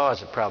 their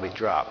jaws have probably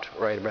dropped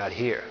right about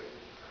here.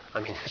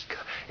 I mean,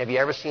 have you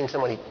ever seen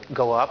somebody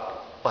go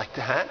up like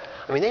that?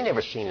 I mean, they've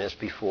never seen this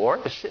before.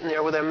 They're sitting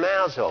there with their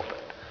mouths open.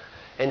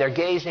 And they're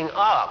gazing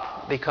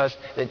up, because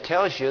it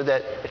tells you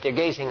that if they're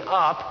gazing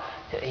up,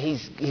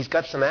 he's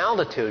got some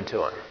altitude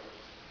to him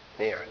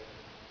here.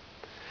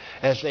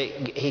 As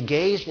he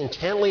gazed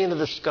intently into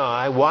the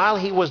sky while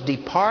he was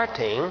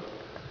departing.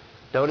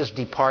 Notice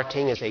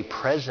departing is a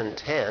present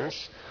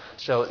tense.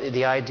 So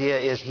the idea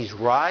is he's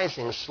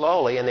rising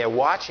slowly, and they're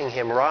watching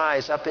him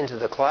rise up into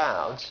the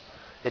clouds.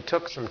 It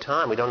took some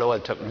time. We don't know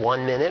whether it took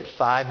 1 minute,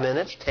 5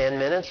 minutes, 10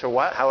 minutes, or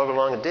what, however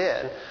long it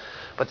did.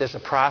 But there's a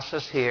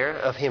process here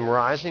of him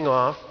rising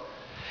off.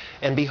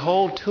 And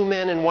behold, 2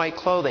 men in white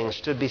clothing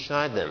stood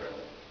beside them.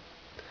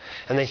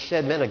 And they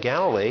said, Men of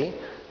Galilee,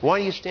 why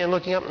do you stand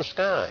looking up in the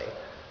sky?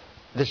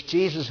 This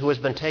Jesus who has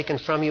been taken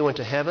from you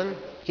into heaven,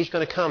 he's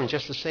going to come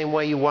just the same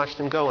way you watched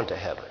him go into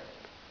heaven.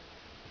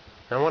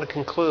 And I want to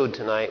conclude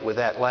tonight with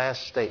that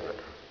last statement.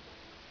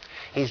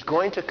 He's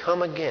going to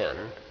come again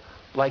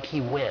like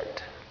he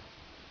went.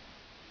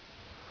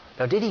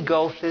 Now, did he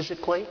go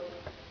physically?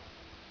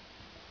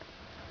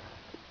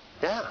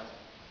 Yeah.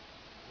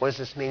 What does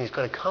this mean? He's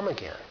going to come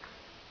again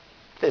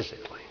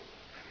physically.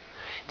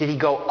 Did he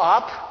go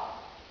up?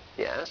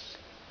 Yes.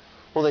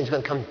 Well, then he's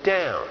going to come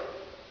down.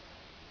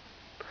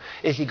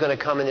 Is he going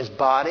to come in his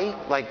body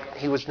like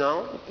he was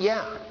known?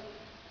 Yeah.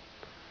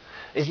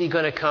 Is he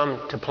going to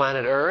come to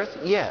planet Earth?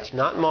 Yes.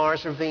 Not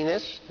Mars or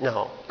Venus.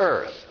 No,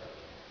 Earth.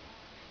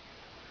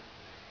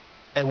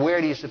 And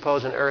where do you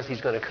suppose on Earth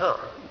he's going to come?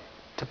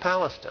 To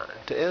Palestine,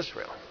 to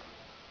Israel.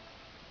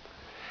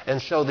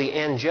 And so the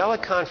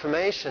angelic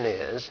confirmation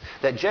is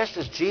that just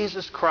as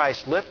Jesus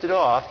Christ lifted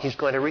off, he's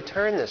going to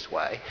return this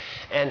way.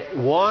 And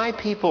why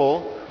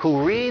people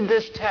who read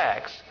this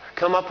text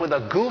come up with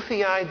a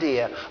goofy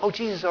idea, oh,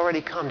 Jesus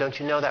already come, don't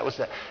you know that was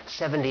the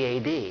 70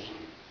 A.D.?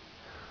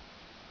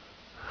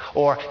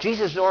 Or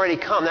Jesus has already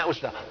come, that was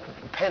the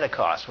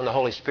Pentecost when the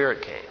Holy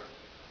Spirit came.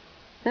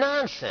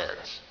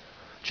 Nonsense.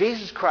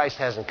 Jesus Christ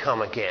hasn't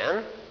come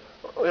again.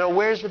 You know,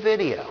 where's the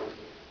video?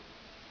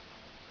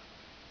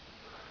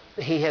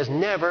 He has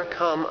never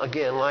come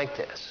again like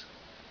this.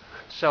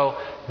 So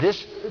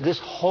this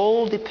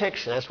whole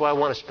depiction, that's why I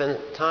want to spend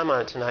time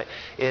on it tonight,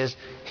 is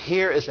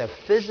here is a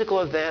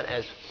physical event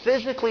as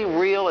physically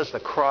real as the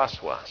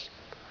cross was.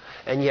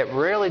 And yet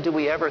rarely do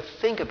we ever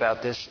think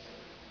about this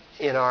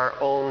in our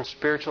own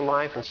spiritual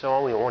life and so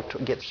on. We don't want to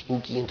get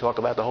spooky and talk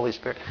about the Holy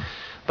Spirit.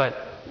 But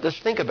let's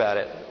think about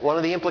it. One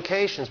of the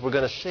implications we're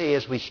going to see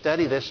as we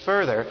study this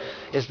further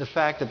is the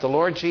fact that the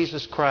Lord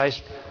Jesus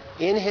Christ,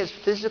 in his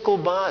physical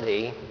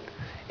body,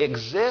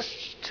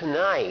 exists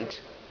tonight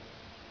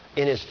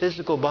in his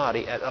physical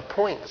body at a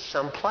point,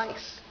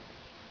 someplace.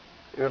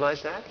 You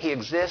realize that? He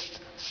exists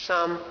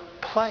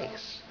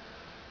someplace.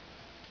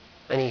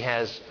 And he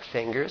has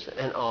fingers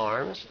and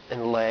arms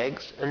and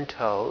legs and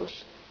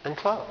toes and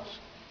clothes.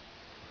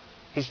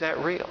 He's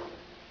that real.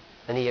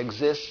 And he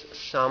exists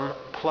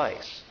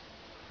someplace.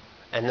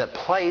 And the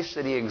place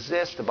that he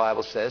exists, the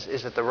Bible says,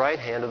 is at the right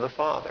hand of the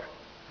Father.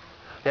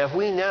 Now, if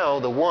we know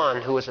the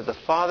one who is at the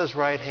Father's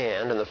right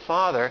hand, and the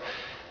Father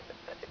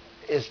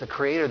is the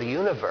creator of the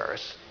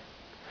universe,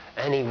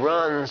 and he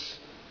runs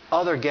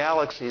other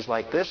galaxies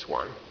like this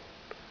one,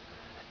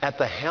 at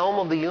the helm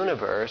of the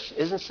universe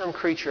isn't some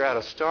creature out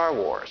of Star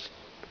Wars.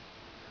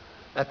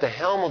 At the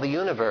helm of the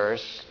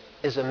universe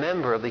is a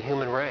member of the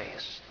human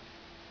race.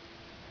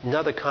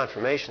 Another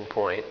confirmation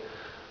point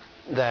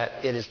that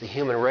it is the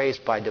human race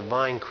by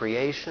divine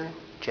creation,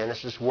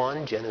 Genesis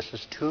 1,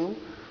 Genesis 2.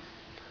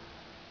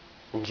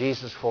 And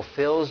Jesus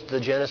fulfills the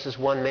Genesis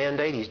 1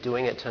 mandate. He's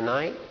doing it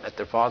tonight at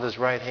the Father's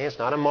right hand. It's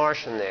not a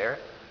Martian there.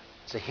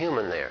 It's a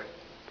human there.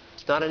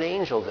 It's not an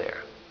angel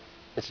there.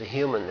 It's a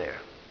human there.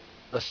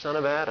 The son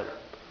of Adam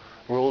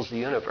rules the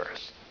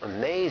universe.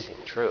 Amazing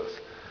truth.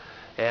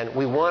 And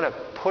we want to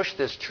push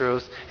this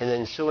truth. In the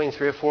ensuing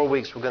 3 or 4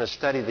 weeks, we're going to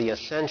study the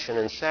ascension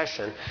in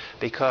session,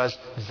 because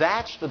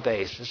that's the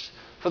basis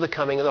for the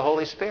coming of the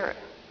Holy Spirit.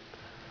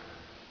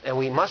 And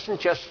we mustn't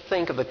just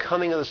think of the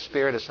coming of the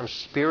Spirit as some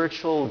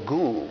spiritual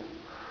goo.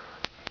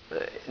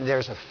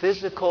 There's a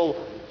physical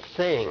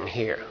thing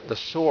here, the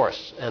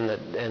source and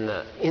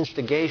the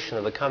instigation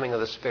of the coming of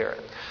the Spirit.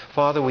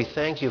 Father, we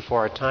thank you for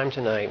our time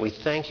tonight. We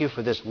thank you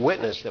for this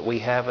witness that we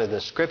have in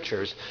the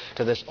Scriptures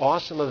to this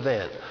awesome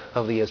event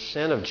of the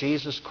ascent of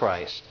Jesus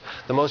Christ,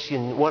 the most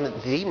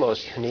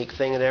unique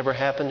thing that ever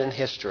happened in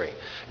history.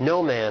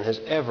 No man has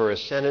ever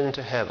ascended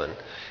into heaven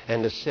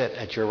and to sit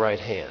at your right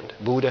hand.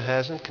 Buddha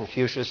hasn't,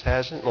 Confucius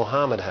hasn't,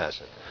 Muhammad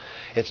hasn't.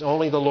 It's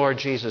only the Lord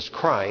Jesus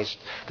Christ,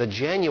 the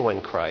genuine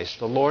Christ,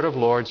 the Lord of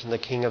Lords and the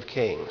King of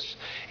Kings,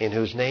 in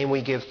whose name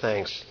we give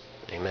thanks.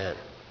 Amen.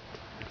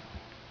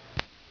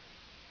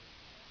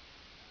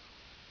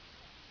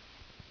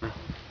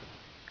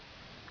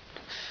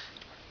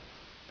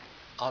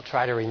 I'll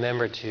try to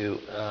remember to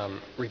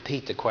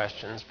repeat the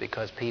questions,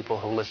 because people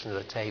who listen to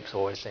the tapes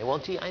always say, well,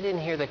 gee, I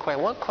didn't hear the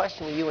question. What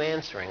question were you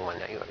answering when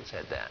you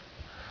said that?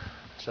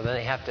 So then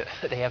they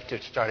have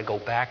to start to go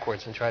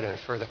backwards and try to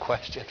infer the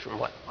question from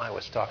what I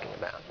was talking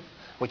about,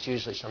 which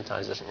usually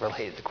sometimes isn't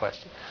related to the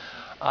question.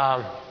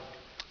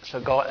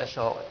 So go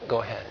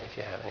ahead if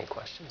you have any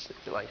questions that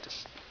you'd like to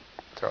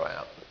throw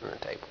out on the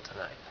table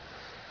tonight.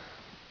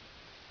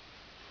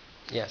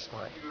 Yes,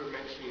 Mike. You were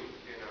mentioning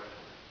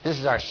This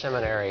is our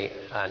seminary,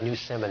 new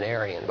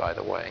seminarian, by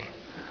the way.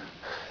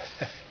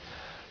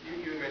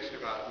 you mentioned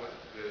about what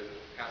the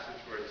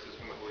passage where it says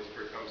when the Holy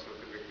Spirit comes to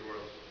convict the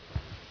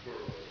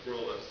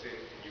world of sin,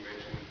 and you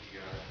mentioned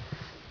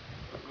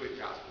a good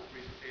gospel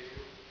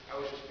presentation.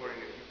 I was just wondering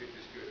if you could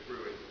just go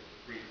through a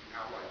brief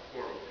outline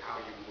form of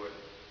how you what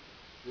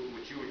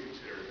you would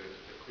consider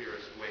the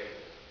clearest way.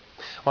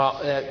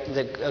 Well,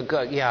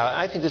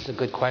 I think this is a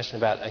good question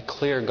about a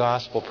clear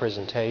gospel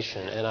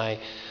presentation. And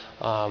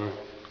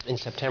in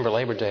September,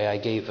 Labor Day, I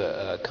gave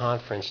a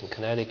conference in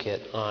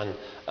Connecticut on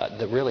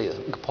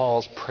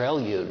Paul's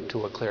prelude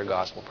to a clear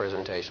gospel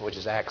presentation, which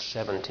is Acts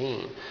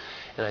 17.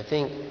 And I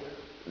think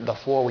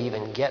before we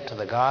even get to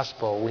the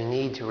gospel, we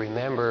need to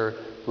remember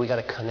we got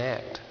to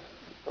connect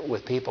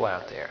with people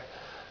out there.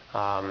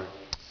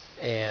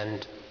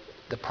 And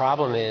the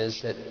problem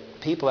is that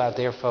people out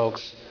there,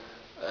 folks,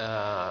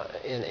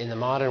 in the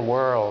modern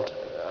world,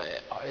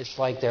 it's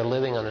like they're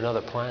living on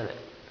another planet.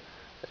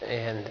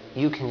 And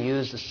you can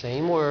use the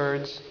same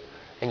words,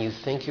 and you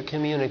think you're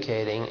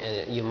communicating,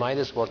 and you might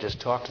as well just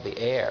talk to the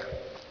air.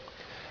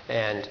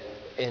 And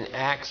in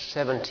Acts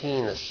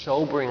 17, the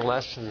sobering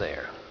lesson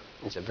there,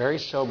 it's a very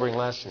sobering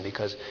lesson,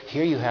 because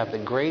here you have the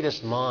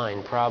greatest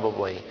mind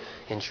probably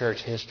in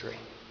church history,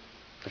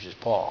 which is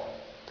Paul.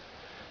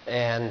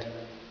 And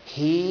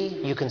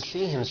you can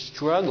see him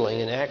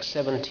struggling in Acts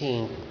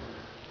 17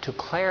 to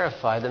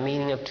clarify the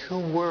meaning of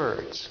two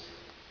words.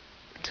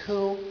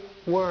 Two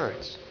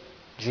words.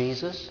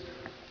 Jesus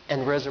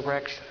and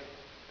resurrection.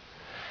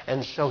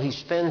 And so he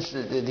spends,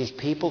 these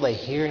people, they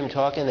hear him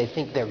talking, they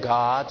think they're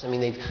gods. I mean,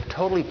 they've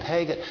totally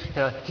pagan.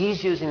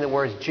 He's using the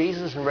words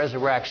Jesus and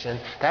resurrection.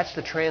 That's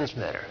the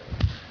transmitter.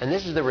 And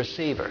this is the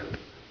receiver.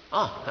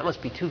 That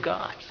must be two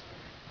gods.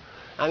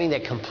 I mean, they're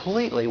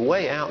completely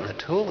way out in the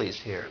toolies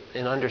here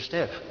and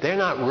understand. They're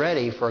not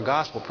ready for a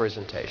gospel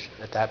presentation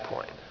at that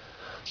point.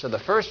 So the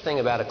first thing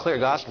about a clear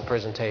gospel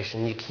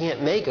presentation, you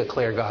can't make a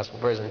clear gospel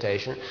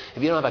presentation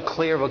if you don't have a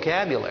clear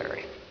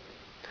vocabulary.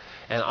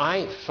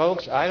 And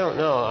folks, I don't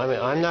know. I mean,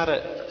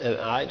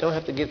 I don't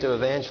have the gift of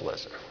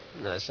evangelism.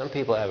 Now, some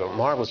people have a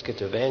marvelous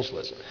gift of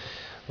evangelism.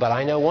 But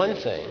I know one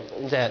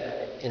thing,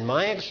 that in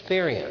my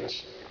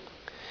experience,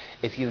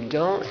 if you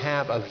don't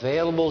have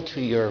available to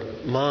your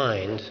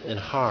mind and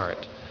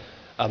heart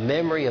a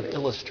memory of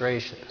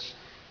illustrations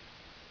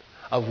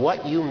of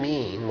what you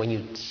mean when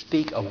you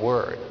speak a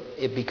word,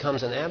 it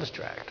becomes an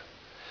abstract.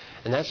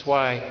 And that's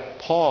why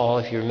Paul,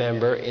 if you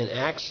remember, in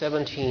Acts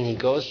 17, he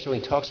goes through, he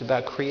talks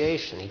about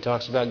creation. He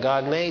talks about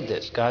God made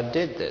this, God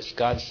did this,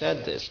 God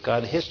said this,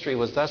 God, history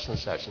was thus and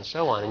such, and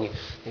so on. And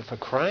you for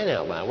crying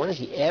out loud, when is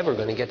he ever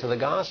going to get to the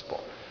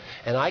gospel?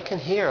 And I can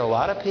hear a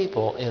lot of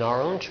people in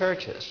our own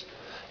churches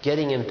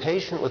getting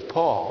impatient with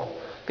Paul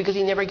because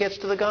he never gets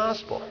to the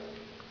gospel.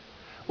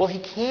 Well, he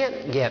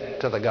can't get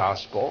to the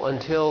gospel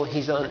until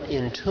he's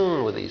in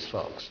tune with these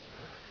folks.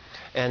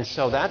 And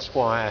so that's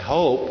why I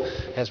hope,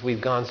 as we've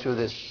gone through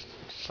this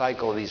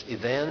cycle of these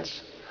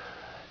events,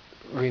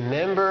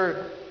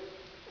 remember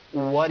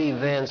what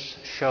events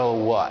show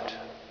what.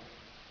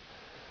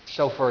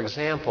 So, for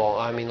example,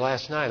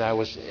 last night I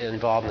was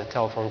involved in a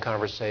telephone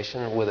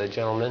conversation with a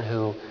gentleman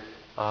who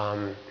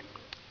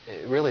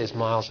really is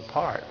miles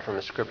apart from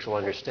a scriptural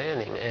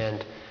understanding.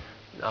 And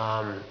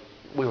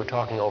we were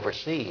talking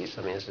overseas.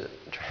 It's a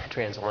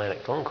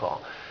transatlantic phone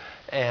call.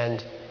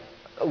 And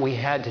we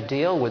had to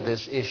deal with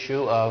this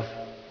issue of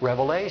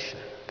revelation,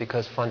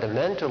 because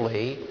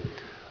fundamentally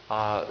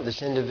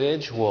this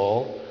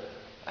individual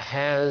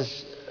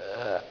has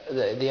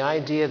the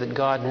idea that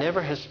God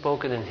never has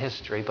spoken in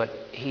history, but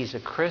he's a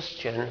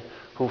Christian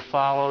who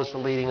follows the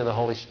leading of the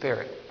Holy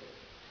Spirit.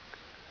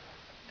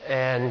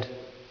 And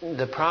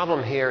the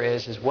problem here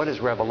is what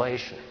is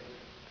revelation?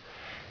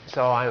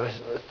 So I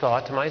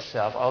thought to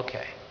myself,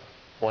 okay,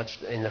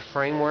 what's in the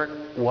framework,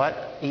 what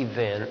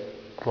event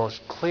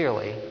most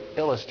clearly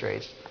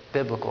illustrates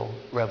biblical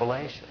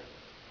revelation?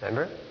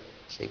 Remember?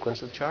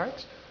 Sequence of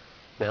charts?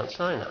 Mount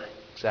Sinai.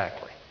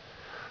 Exactly.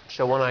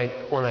 So when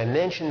I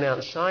mentioned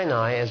Mount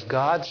Sinai as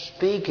God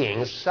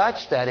speaking,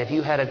 such that if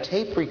you had a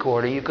tape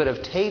recorder, you could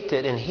have taped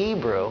it in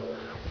Hebrew.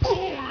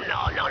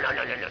 No.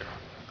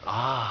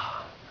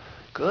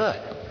 Good.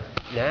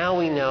 Now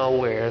we know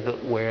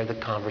where the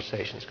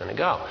conversation is going to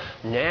go.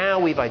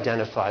 Now we've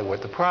identified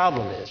what the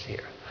problem is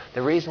here.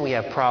 The reason we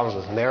have problems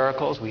with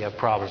miracles, we have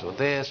problems with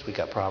this, we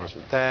got problems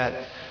with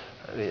that.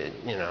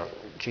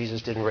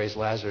 Jesus didn't raise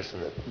Lazarus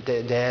from the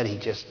dead.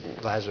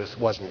 Lazarus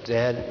wasn't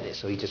dead,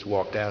 so he just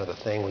walked out of the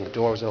thing when the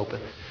door was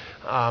open.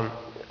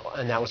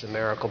 And that was a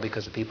miracle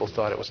because the people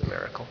thought it was a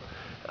miracle.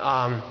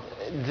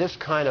 this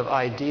kind of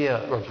idea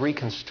of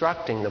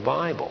reconstructing the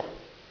Bible,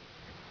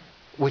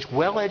 which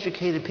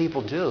well-educated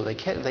people do. They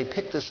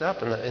pick this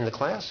up in the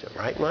classroom,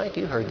 right, Mike?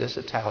 You heard this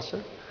at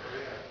Towson.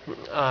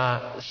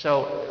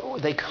 So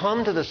they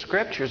come to the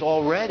Scriptures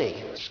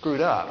already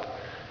screwed up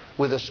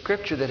with a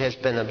Scripture that has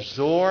been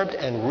absorbed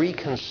and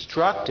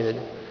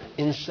reconstructed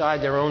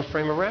inside their own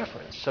frame of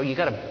reference. So you've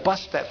got to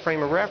bust that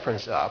frame of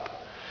reference up.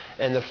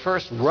 And the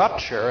first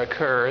rupture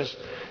occurs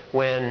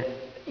when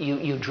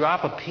you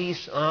drop a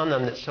piece on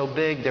them that's so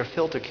big their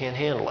filter can't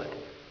handle it.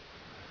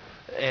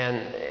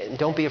 And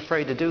don't be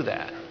afraid to do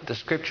that. The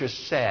Scriptures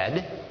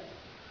said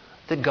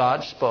that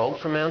God spoke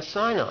from Mount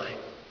Sinai.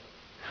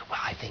 Well,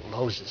 I think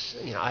Moses,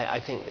 I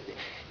think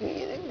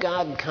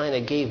God kind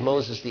of gave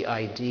Moses the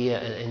idea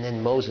and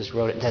then Moses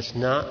wrote it. That's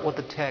not what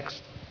the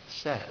text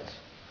says.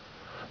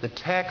 The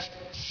text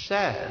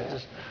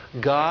says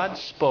God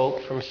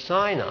spoke from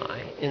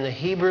Sinai in the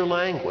Hebrew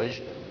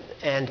language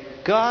and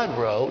God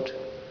wrote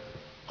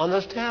on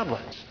those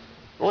tablets.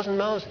 It wasn't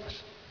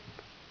Moses.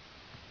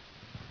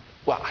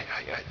 Well, I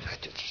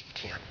just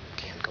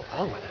can't go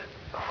along with it.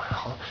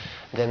 Well,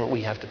 then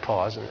we have to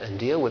pause and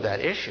deal with that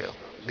issue,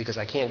 because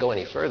I can't go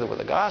any further with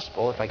the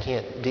gospel if I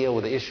can't deal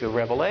with the issue of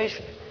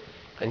revelation.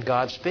 And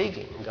God's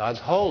speaking, God's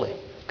holy,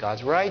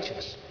 God's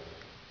righteous.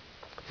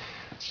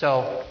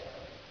 So,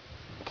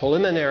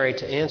 preliminary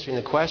to answering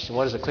the question,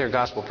 what is a clear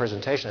gospel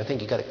presentation? I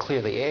think you've got to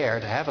clear the air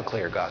to have a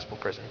clear gospel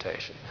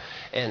presentation.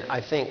 And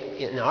I think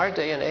in our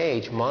day and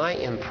age, my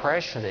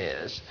impression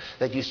is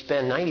that you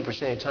spend 90%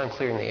 of your time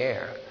clearing the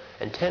air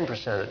and 10%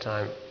 of the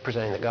time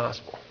presenting the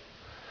gospel.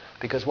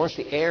 Because once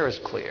the air is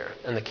clear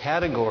and the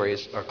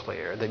categories are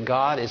clear, that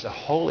God is a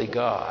holy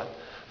God,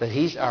 that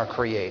He's our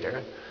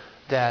Creator,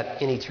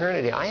 that in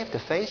eternity I have to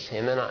face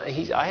Him and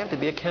I have to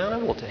be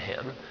accountable to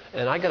Him.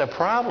 And I got a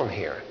problem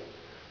here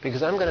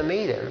because I'm going to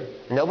meet Him.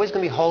 Nobody's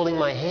going to be holding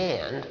my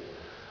hand.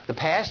 The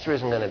pastor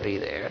isn't going to be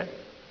there.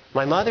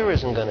 My mother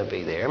isn't going to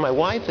be there. My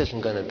wife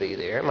isn't going to be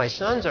there. My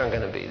sons aren't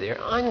going to be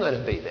there. I'm going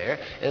to be there.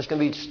 And it's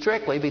going to be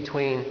strictly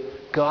between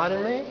God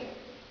and me.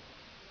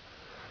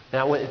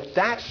 Now, when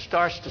that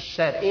starts to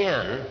set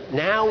in,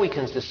 now we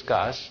can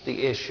discuss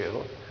the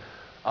issue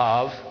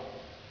of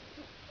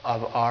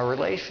our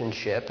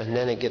relationship, and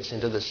then it gets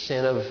into the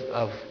sin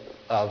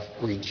of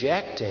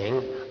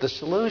rejecting the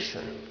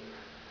solution.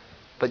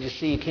 But you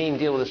see, you can't even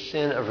deal with the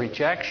sin of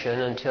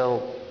rejection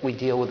until we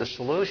deal with the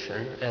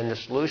solution, and the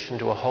solution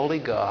to a holy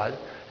God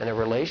and a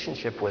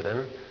relationship with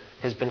Him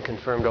has been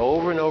confirmed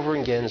over and over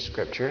again in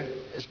Scripture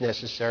as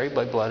necessary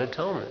by blood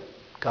atonement.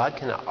 God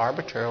cannot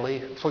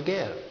arbitrarily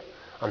forgive.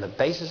 On the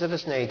basis of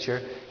His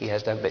nature, He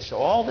has to have basis. So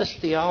all this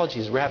theology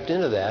is wrapped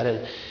into that,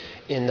 and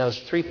in those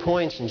 3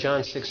 points in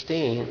John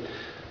 16,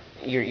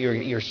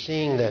 you're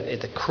seeing that at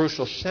the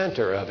crucial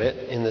center of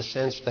it, in the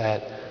sense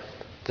that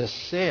the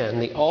sin,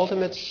 the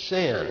ultimate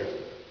sin,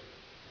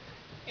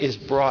 is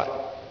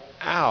brought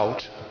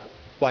out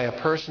by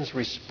a person's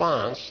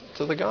response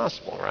to the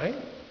gospel, right?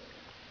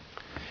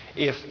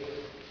 If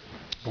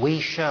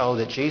we show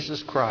that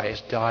Jesus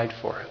Christ died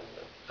for it,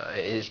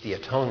 is the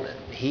atonement.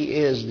 He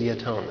is the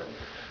atonement.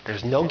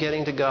 There's no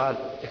getting to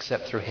God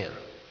except through Him.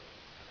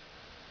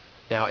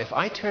 Now, if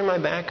I turn my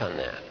back on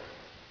that,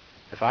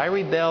 if I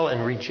rebel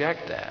and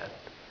reject that,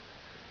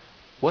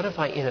 what have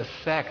I in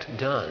effect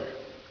done?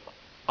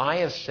 I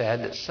have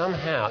said that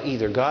somehow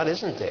either God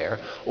isn't there,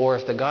 or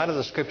if the God of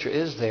the Scripture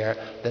is there,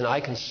 then I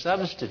can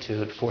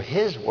substitute for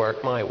His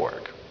work my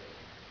work.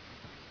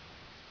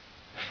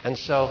 And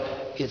so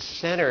it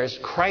centers,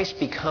 Christ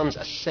becomes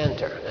a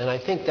center. And I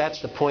think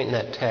that's the point in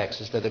that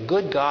text, is that a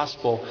good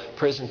gospel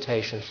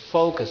presentation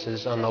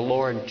focuses on the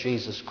Lord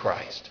Jesus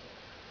Christ.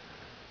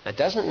 That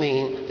doesn't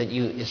mean that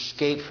you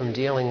escape from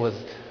dealing with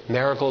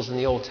miracles in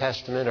the Old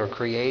Testament or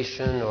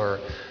creation or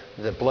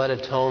the blood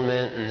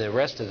atonement and the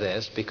rest of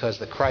this, because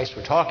the Christ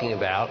we're talking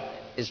about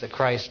is the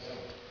Christ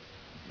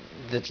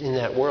that's in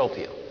that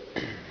worldview.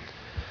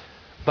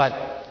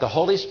 But the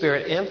Holy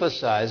Spirit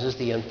emphasizes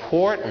the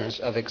importance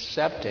of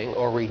accepting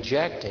or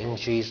rejecting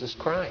Jesus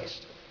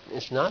Christ.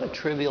 It's not a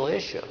trivial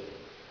issue.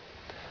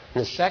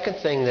 And the second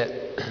thing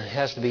that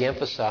has to be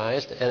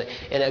emphasized,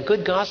 and a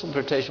good gospel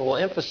presentation will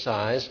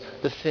emphasize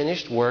the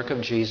finished work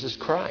of Jesus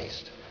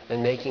Christ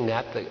and making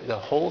that the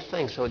whole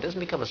thing, so it doesn't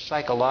become a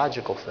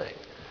psychological thing.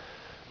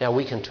 Now,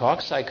 we can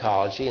talk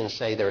psychology and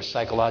say there are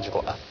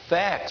psychological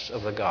effects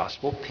of the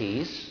gospel,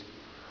 peace.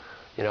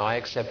 I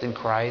accepted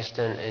Christ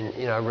and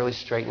it really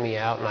straightened me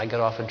out and I got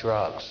off of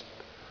drugs.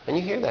 And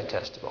you hear that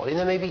testimony, and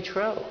that may be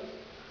true.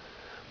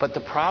 But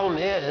the problem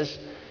is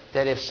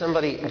that if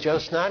somebody, Joe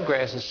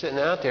Snodgrass, is sitting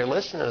out there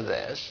listening to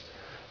this,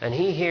 and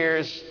he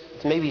hears,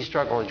 maybe he's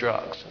struggling with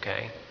drugs,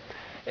 okay?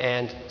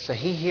 And so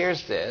he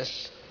hears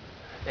this,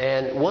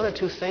 and one or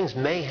two things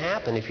may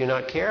happen if you're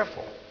not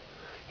careful.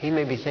 He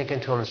may be thinking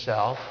to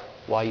himself,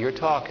 while you're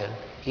talking,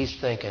 he's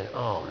thinking,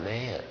 oh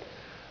man,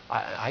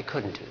 I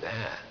couldn't do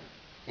that.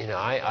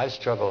 I've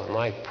struggled with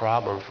my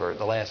problem for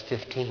the last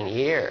 15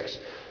 years.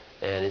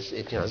 And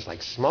it's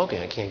like smoking.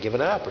 I can't give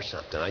it up or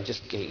something. I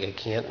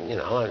can't,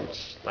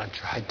 I've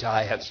tried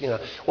diets,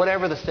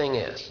 whatever the thing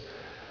is.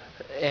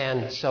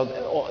 And so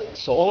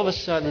all of a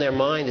sudden their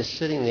mind is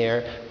sitting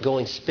there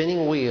going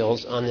spinning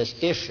wheels on this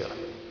issue.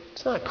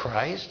 It's not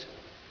Christ.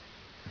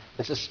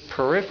 It's this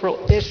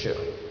peripheral issue.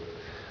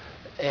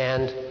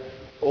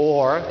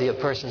 Or the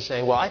person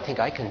saying, well, I think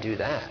I can do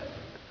that.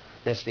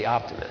 That's the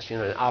optimist.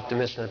 An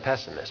optimist and a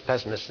pessimist.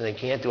 Pessimists, they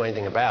can't do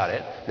anything about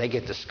it. They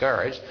get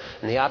discouraged.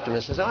 And the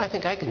optimist says, oh, I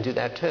think I can do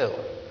that too.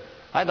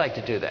 I'd like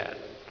to do that.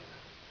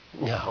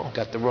 No,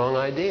 got the wrong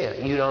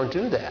idea. You don't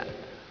do that.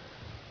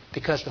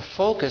 Because the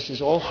focus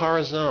is all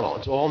horizontal.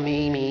 It's all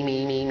me,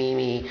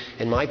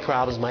 and my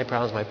problems, my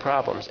problems, my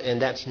problems.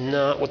 And that's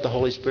not what the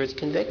Holy Spirit's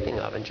convicting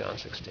of in John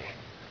 16.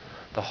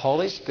 The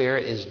Holy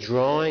Spirit is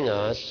drawing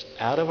us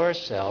out of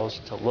ourselves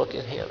to look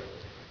at Him.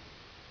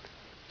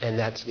 And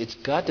it's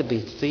got to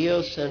be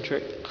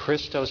theocentric,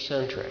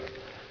 Christocentric.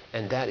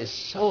 And that is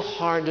so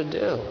hard to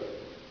do.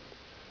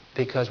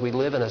 Because we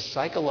live in a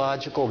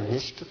psychological,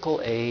 mystical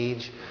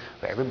age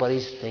where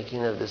everybody's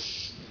thinking of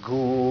this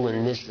ghoul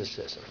and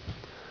mysticism.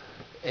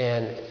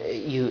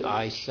 And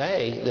I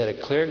say that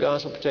a clear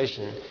gospel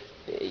presentation,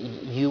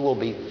 you will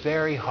be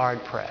very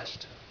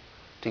hard-pressed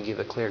to give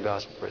a clear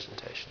gospel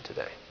presentation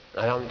today.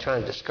 I'm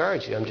trying to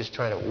discourage you. I'm just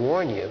trying to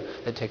warn you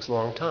that it takes a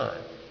long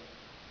time.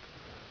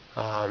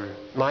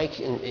 Mike,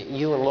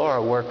 you and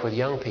Laura work with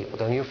young people.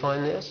 Don't you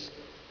find this?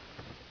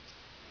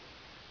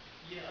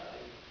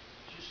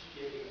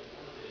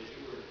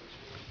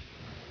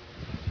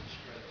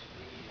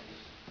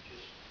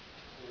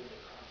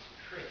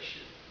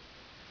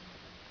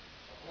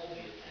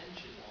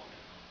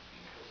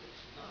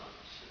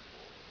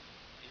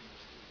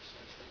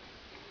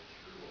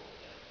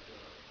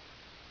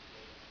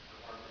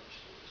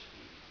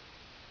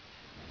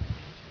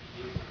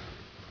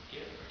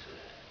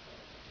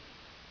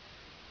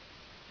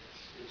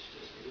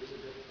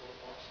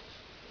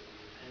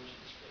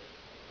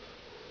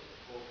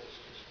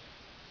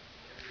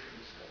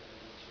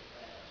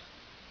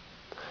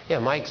 Yeah,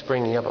 Mike's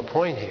bringing up a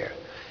point here.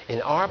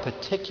 In our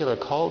particular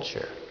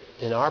culture,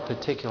 in our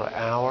particular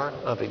hour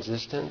of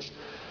existence,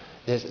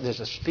 there's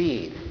a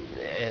speed,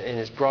 and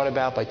it's brought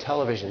about by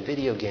television,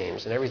 video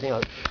games, and everything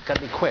else. Got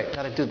to be quick,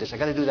 got to do this, I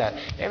got to do that.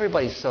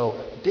 Everybody's so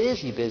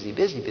busy,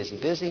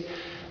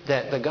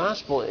 that the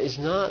gospel is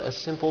not a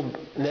simple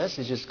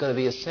message. It's going to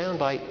be a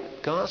soundbite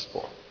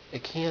gospel.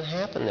 It can't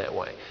happen that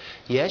way.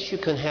 Yes, you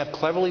can have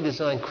cleverly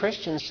designed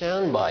Christian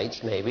sound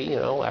bites, maybe.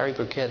 Larry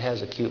Burkett has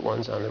the cute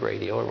ones on the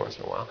radio every once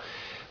in a while.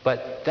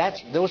 But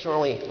those are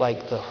only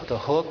like the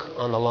hook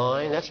on the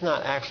line. That's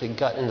not actually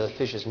got into the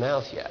fish's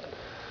mouth yet.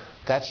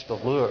 That's the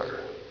lure.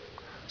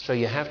 So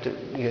you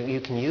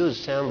can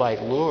use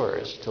soundbite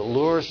lures to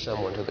lure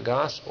someone to the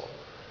gospel.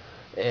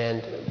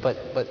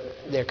 But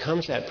there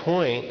comes that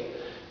point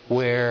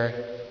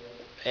where...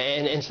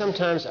 And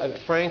sometimes,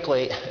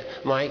 frankly,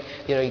 Mike,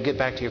 you get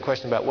back to your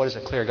question about what is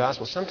a clear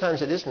gospel.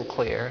 Sometimes it isn't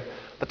clear,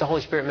 but the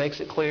Holy Spirit makes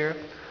it clear,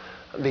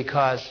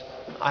 because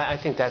I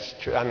think that's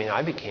true. I mean,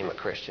 I became a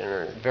Christian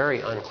in a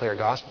very unclear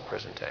gospel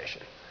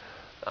presentation.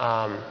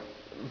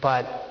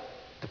 But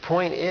the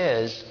point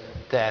is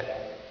that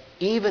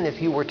even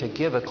if you were to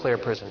give a clear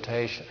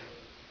presentation,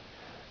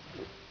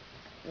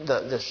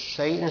 the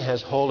Satan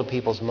has hold of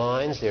people's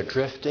minds. They're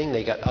drifting.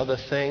 They got other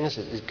things.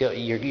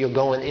 You're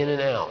going in and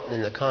out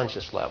in the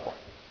conscious level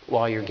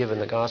while you're giving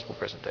the gospel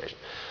presentation.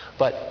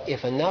 But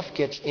if enough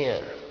gets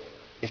in,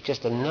 if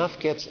just enough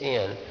gets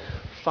in,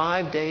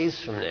 5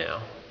 days from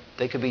now,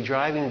 they could be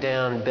driving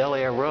down Bel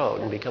Air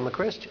Road and become a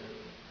Christian.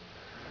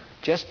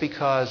 Just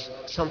because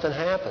something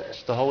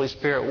happens. The Holy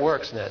Spirit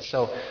works in that.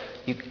 So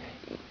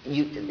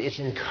it's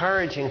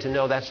encouraging to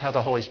know that's how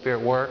the Holy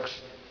Spirit works.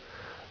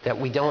 That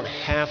we don't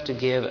have to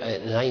give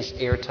a nice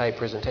airtight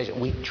presentation.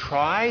 We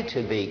try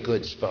to be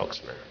good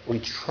spokesmen. We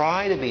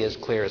try to be as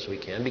clear as we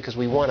can because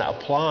we want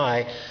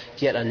to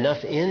get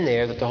enough in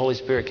there that the Holy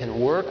Spirit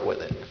can work with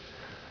it.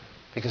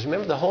 Because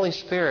remember, the Holy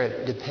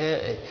Spirit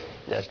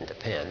doesn't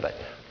depend, but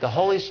the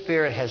Holy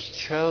Spirit has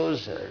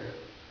chosen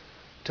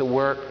to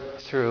work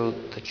through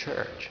the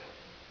church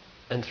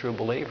and through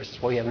believers.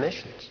 That's why we have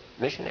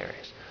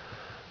missionaries.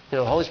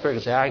 The Holy Spirit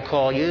can say, I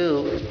call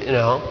you,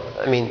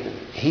 I mean,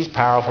 He's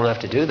powerful enough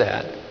to do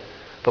that.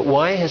 But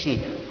why has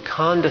He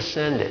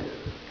condescended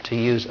to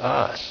use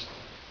us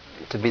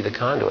to be the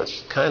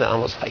conduits? Kind of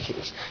almost like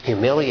it's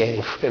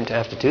humiliating for Him to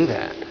have to do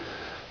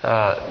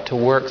that, to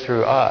work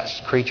through us,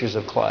 creatures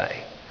of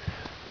clay.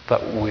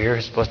 But we're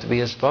supposed to be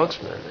His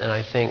spokesman. And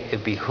I think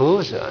it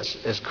behooves us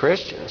as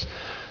Christians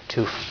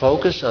to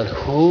focus on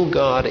who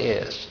God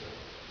is.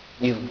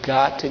 You've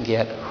got to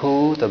get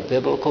who the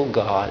biblical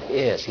God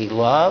is. He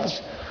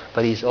loves,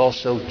 but He's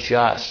also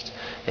just.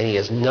 And He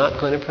is not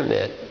going to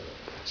permit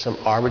some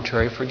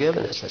arbitrary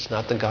forgiveness. That's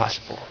not the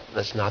gospel.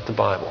 That's not the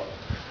Bible.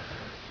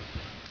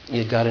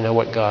 You've got to know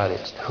what God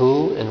is.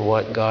 Who and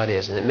what God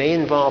is. And it may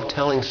involve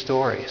telling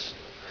stories.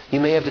 You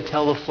may have to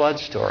tell the flood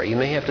story. You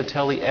may have to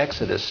tell the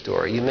Exodus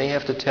story. You may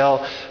have to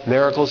tell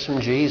miracles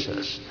from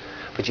Jesus.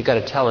 But you've got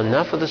to tell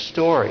enough of the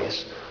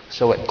stories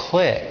so it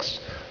clicks.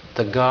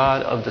 The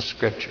God of the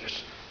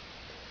Scriptures.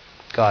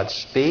 God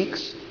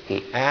speaks,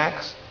 He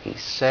acts, He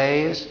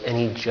saves and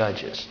He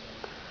judges.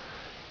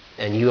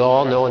 And you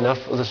all know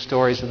enough of the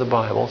stories of the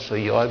Bible, so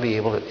you ought to be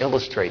able to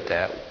illustrate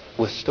that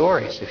with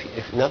stories,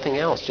 if nothing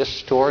else, just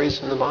stories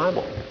from the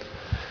Bible.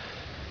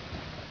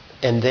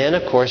 And then,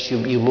 of course,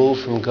 you move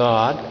from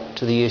God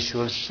to the issue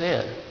of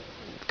sin,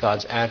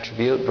 God's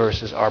attribute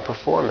versus our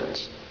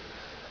performance.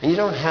 And you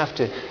don't have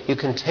to, you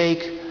can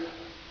take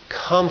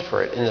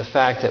comfort in the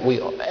fact that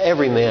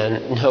every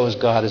man knows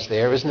God is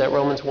there. Isn't that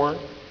Romans 1?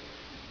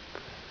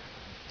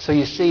 So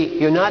you see,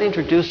 you're not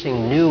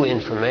introducing new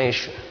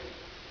information.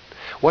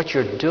 What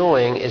you're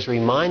doing is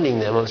reminding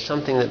them of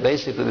something that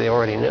basically they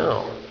already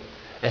know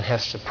and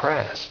have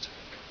suppressed.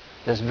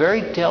 And it's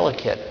very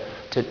delicate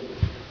to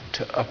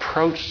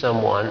approach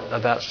someone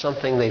about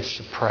something they've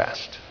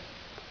suppressed.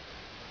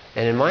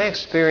 And in my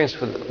experience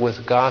with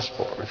the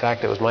gospel, in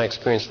fact, it was my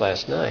experience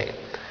last night,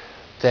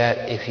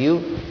 that if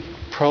you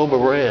probe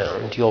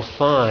around, you'll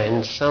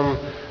find some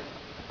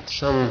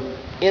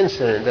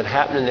incident that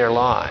happened in their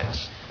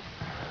lives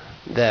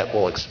that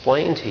will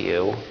explain to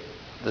you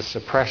the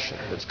suppression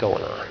that's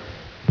going on.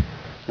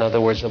 In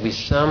other words, there'll be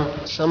some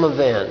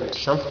event,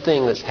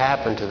 something that's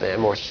happened to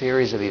them, or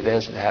series of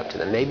events that happened to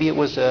them. Maybe it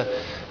was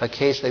a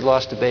case they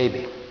lost a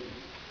baby,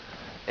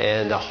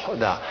 and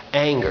the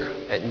anger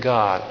at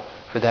God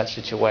for that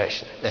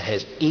situation that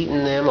has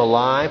eaten them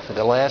alive for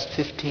the last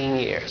 15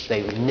 years.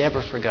 They've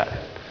never forgotten.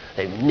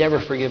 They've never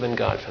forgiven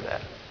God for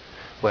that.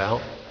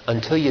 Well,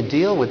 until you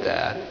deal with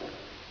that,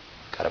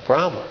 got a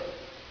problem.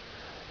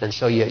 And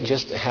so you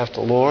just have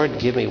to, Lord,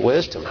 give me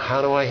wisdom.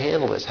 How do I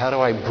handle this? How do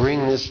I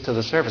bring this to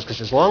the surface?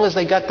 Because as long as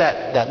they got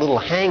that little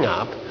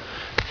hang-up,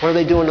 what are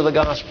they doing to the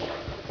gospel?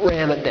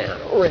 Ram it down.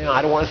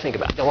 I don't want to think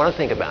about it. Don't want to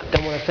think about it.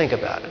 Don't want to think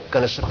about it.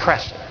 Going to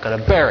suppress it. Going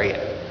to bury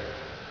it.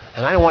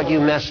 And I don't want you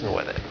messing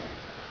with it.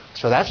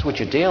 So that's what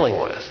you're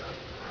dealing with.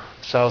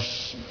 So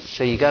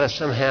you got to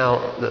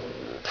somehow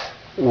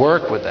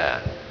work with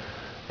that,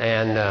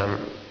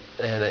 and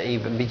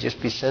even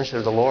just be sensitive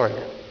to the Lord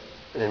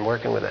in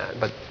working with that.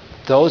 But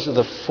those are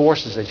the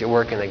forces that you're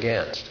working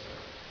against.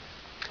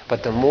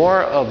 But the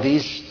more of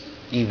these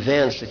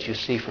events that you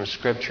see from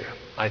Scripture,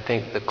 I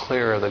think the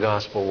clearer the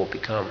gospel will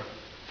become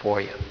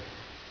for you.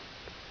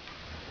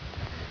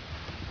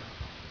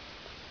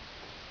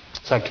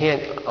 So I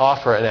can't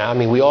offer,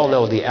 we all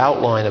know the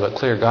outline of a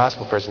clear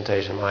gospel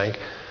presentation, Mike.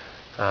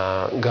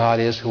 God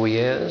is who He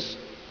is.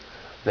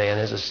 Man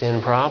has a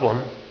sin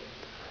problem.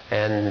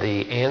 And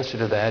the answer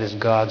to that is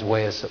God's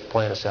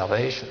plan of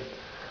salvation.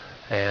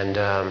 And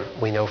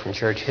we know from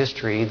church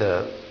history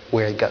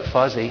where it got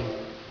fuzzy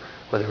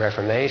with the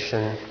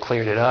Reformation,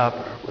 cleared it up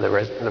with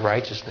the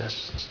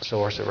righteousness,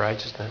 source of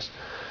righteousness.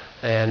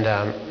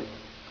 And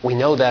we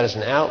know that as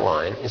an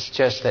outline. It's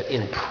just that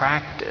in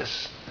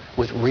practice,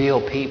 with real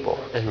people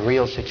and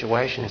real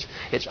situations,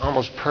 it's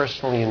almost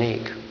personally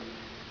unique.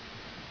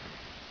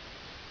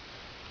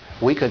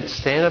 We could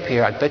stand up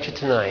here, I bet you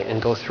tonight,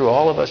 and go through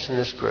all of us in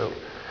this group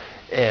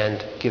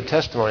and give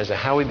testimonies of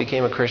how we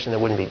became a Christian. There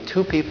wouldn't be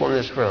two people in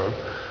this room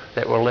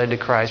that were led to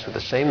Christ with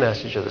the same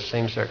message or the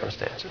same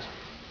circumstances.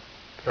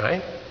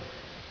 Right?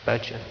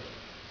 Bet you.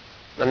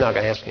 I'm not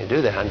going to ask you to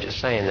do that. I'm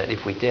just saying that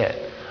if we did,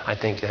 I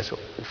think that's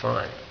what we'd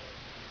find.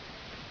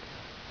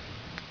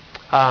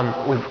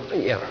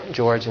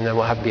 George, and then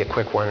we'll have to be a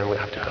quick one, and we'll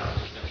have to go. I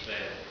was going to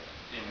say,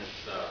 in this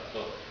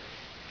book,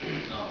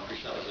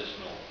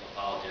 Presuppositional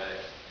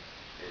Apologetics,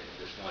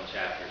 this one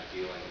chapter is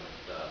dealing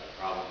with the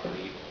problem of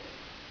evil,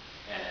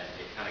 and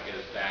it kind of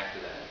goes back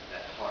to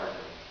that heart,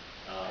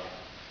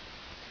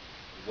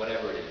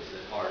 whatever it is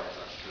that hardens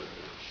us,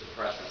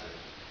 suppresses it.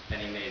 And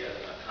he made a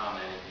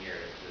comment in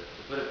here.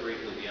 To put it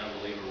briefly, the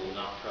unbeliever will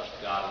not trust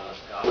God unless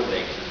God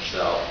makes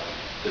Himself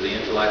to the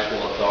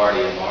intellectual authority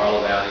and moral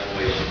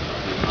evaluation of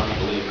the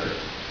unbeliever,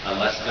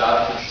 unless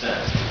God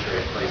consents to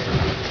trade places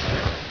with the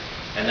sinner.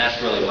 And that's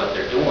really what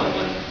they're doing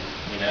when,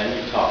 and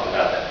you talked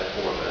about that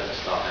before, but I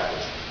just thought that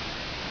was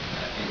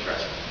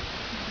interesting.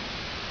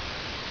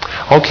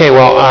 Okay,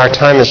 well, our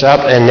time is up,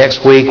 and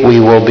next week we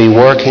will be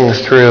working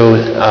through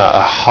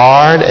a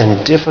hard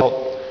and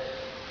difficult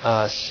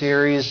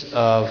series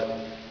of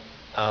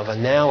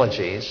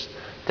analogies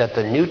that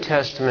the New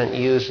Testament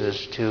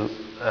uses to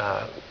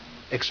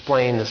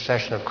explain the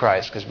session of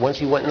Christ. Because once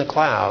He went in the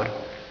cloud,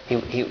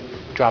 he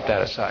dropped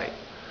out of sight.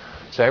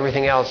 So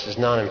everything else is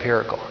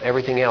non-empirical.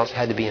 Everything else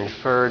had to be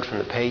inferred from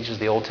the pages of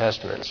the Old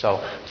Testament.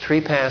 So 3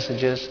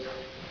 passages,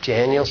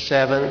 Daniel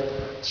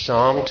 7,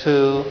 Psalm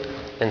 2,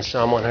 and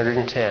Psalm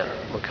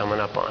 110 we're coming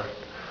up on.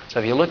 So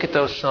if you look at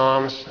those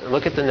Psalms,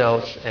 look at the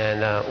notes, and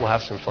we'll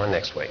have some fun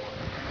next week.